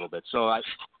shares a little bit. So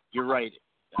you're right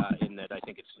in that I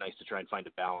think it's nice to try and find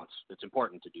a balance. It's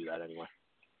important to do that anyway.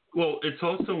 Well, it's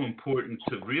also important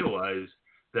to realize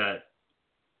that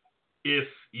if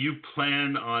you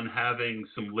plan on having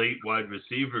some late wide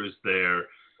receivers there,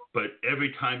 but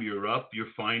every time you're up, you're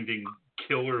finding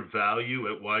killer value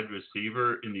at wide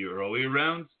receiver in the earlier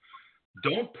rounds,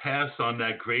 don't pass on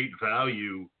that great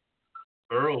value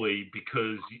early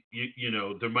because you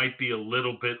know there might be a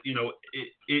little bit, you know,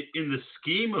 in the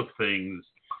scheme of things,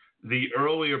 the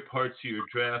earlier parts of your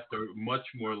draft are much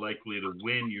more likely to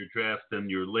win your draft than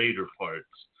your later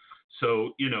parts.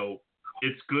 So, you know,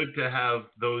 it's good to have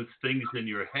those things in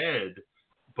your head,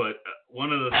 but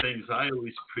one of the things I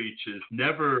always preach is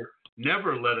never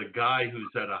let a guy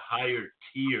who's at a higher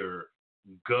tier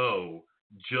go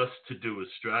just to do a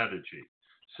strategy.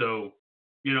 So,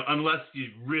 you know, unless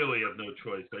you really have no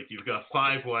choice, like you've got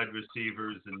 5 wide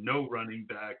receivers and no running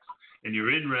backs, and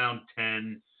you're in round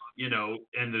 10, you know,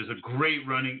 and there's a great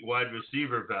running wide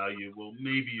receiver value, well,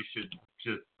 maybe you should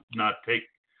just not take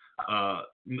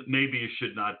maybe you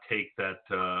should not take that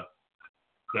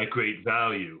that great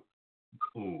value.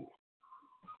 Ooh,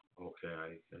 okay,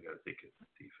 I got to think of the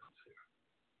defense here.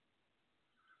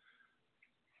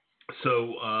 So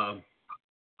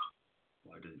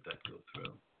why didn't that go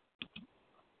through?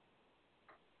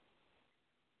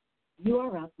 You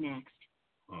are up next.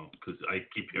 Oh, because I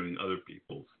keep hearing other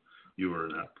people's. You were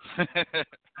up.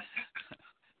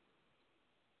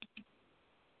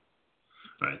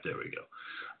 All right, there we go.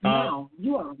 Now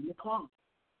you are on the clock.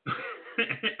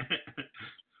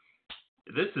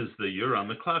 This is the You're on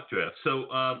the Clock draft. So,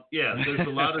 yeah, there's a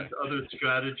lot of other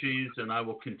strategies, and I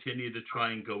will continue to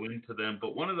try and go into them.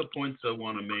 But one of the points I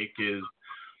want to make is,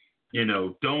 you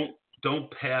know,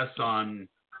 don't pass on,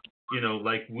 you know,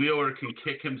 like Wheeler can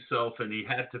kick himself, and he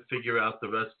had to figure out the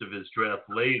rest of his draft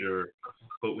later.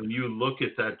 But when you look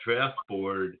at that draft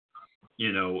board,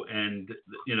 you know, and,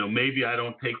 you know, maybe I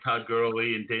don't take Todd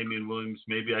Gurley and Damian Williams.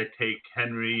 Maybe I take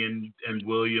Henry and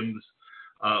Williams.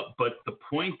 But the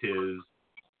point is,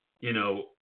 you know,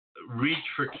 reach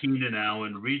for Keenan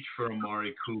Allen, reach for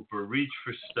Amari Cooper, reach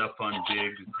for Stephon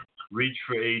Diggs, reach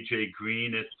for A.J.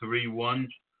 Green at 3-1,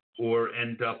 or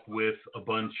end up with a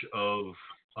bunch of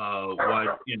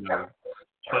wide, you know.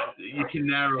 But you can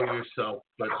narrow yourself.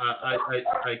 But I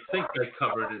think I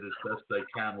covered it as best I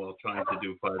can while trying to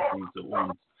do 5 things at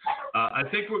once. I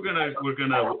think we're gonna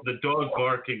the dog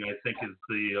barking. I think is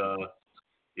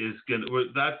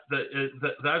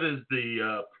that is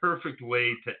the perfect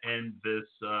way to end this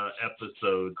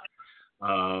episode.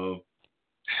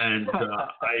 And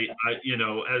I you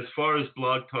know, as far as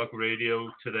Blog Talk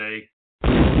Radio today.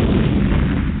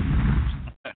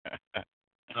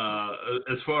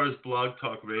 As far as Blog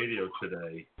Talk Radio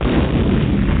today,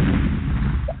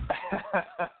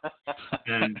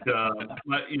 and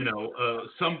you know,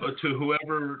 to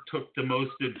whoever took the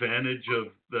most advantage of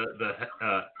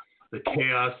the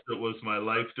chaos that was my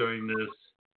life during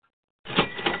this,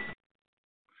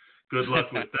 good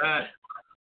luck with that.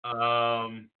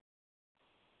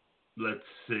 Let's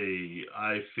see.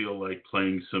 I feel like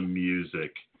playing some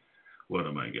music. What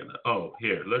am I gonna? Oh,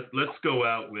 here. Let's go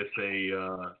out with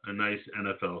a nice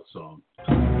NFL song.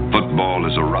 Football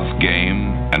is a rough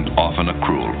game and often a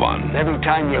cruel one. Every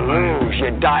time you lose,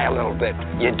 you die a little bit.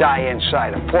 You die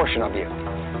inside, a portion of you.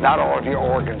 Not all of your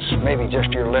organs, maybe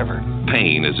just your liver.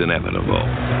 Pain is inevitable.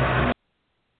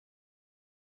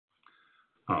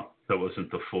 Oh, that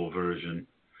wasn't the full version.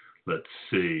 Let's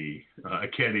see. I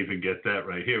can't even get that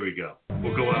right. Here we go.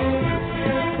 We'll go out with this.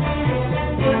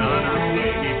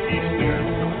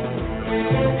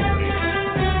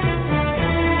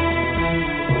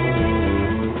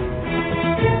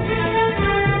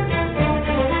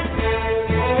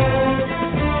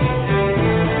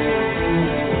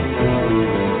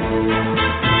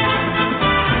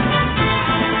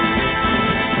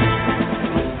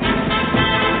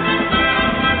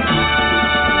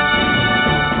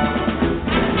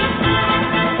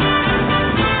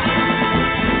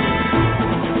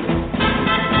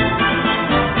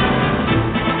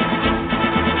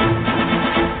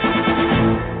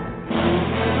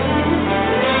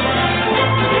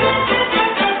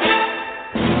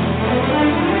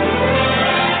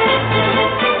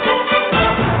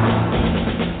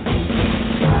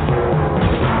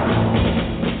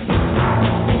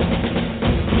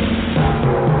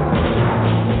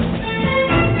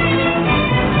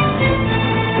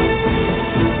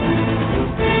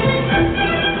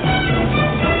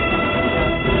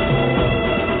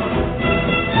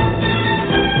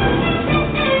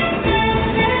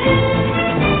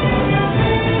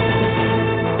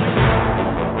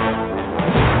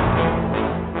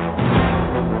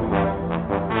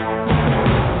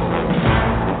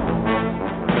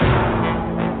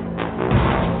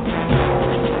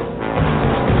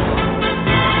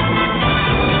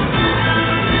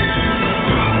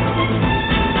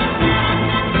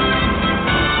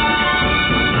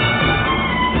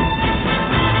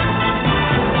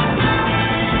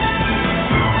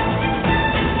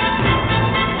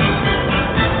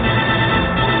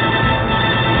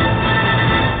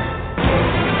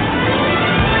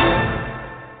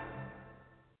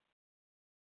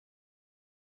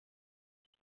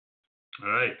 All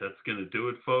right, that's going to do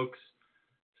it, folks.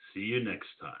 See you next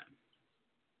time.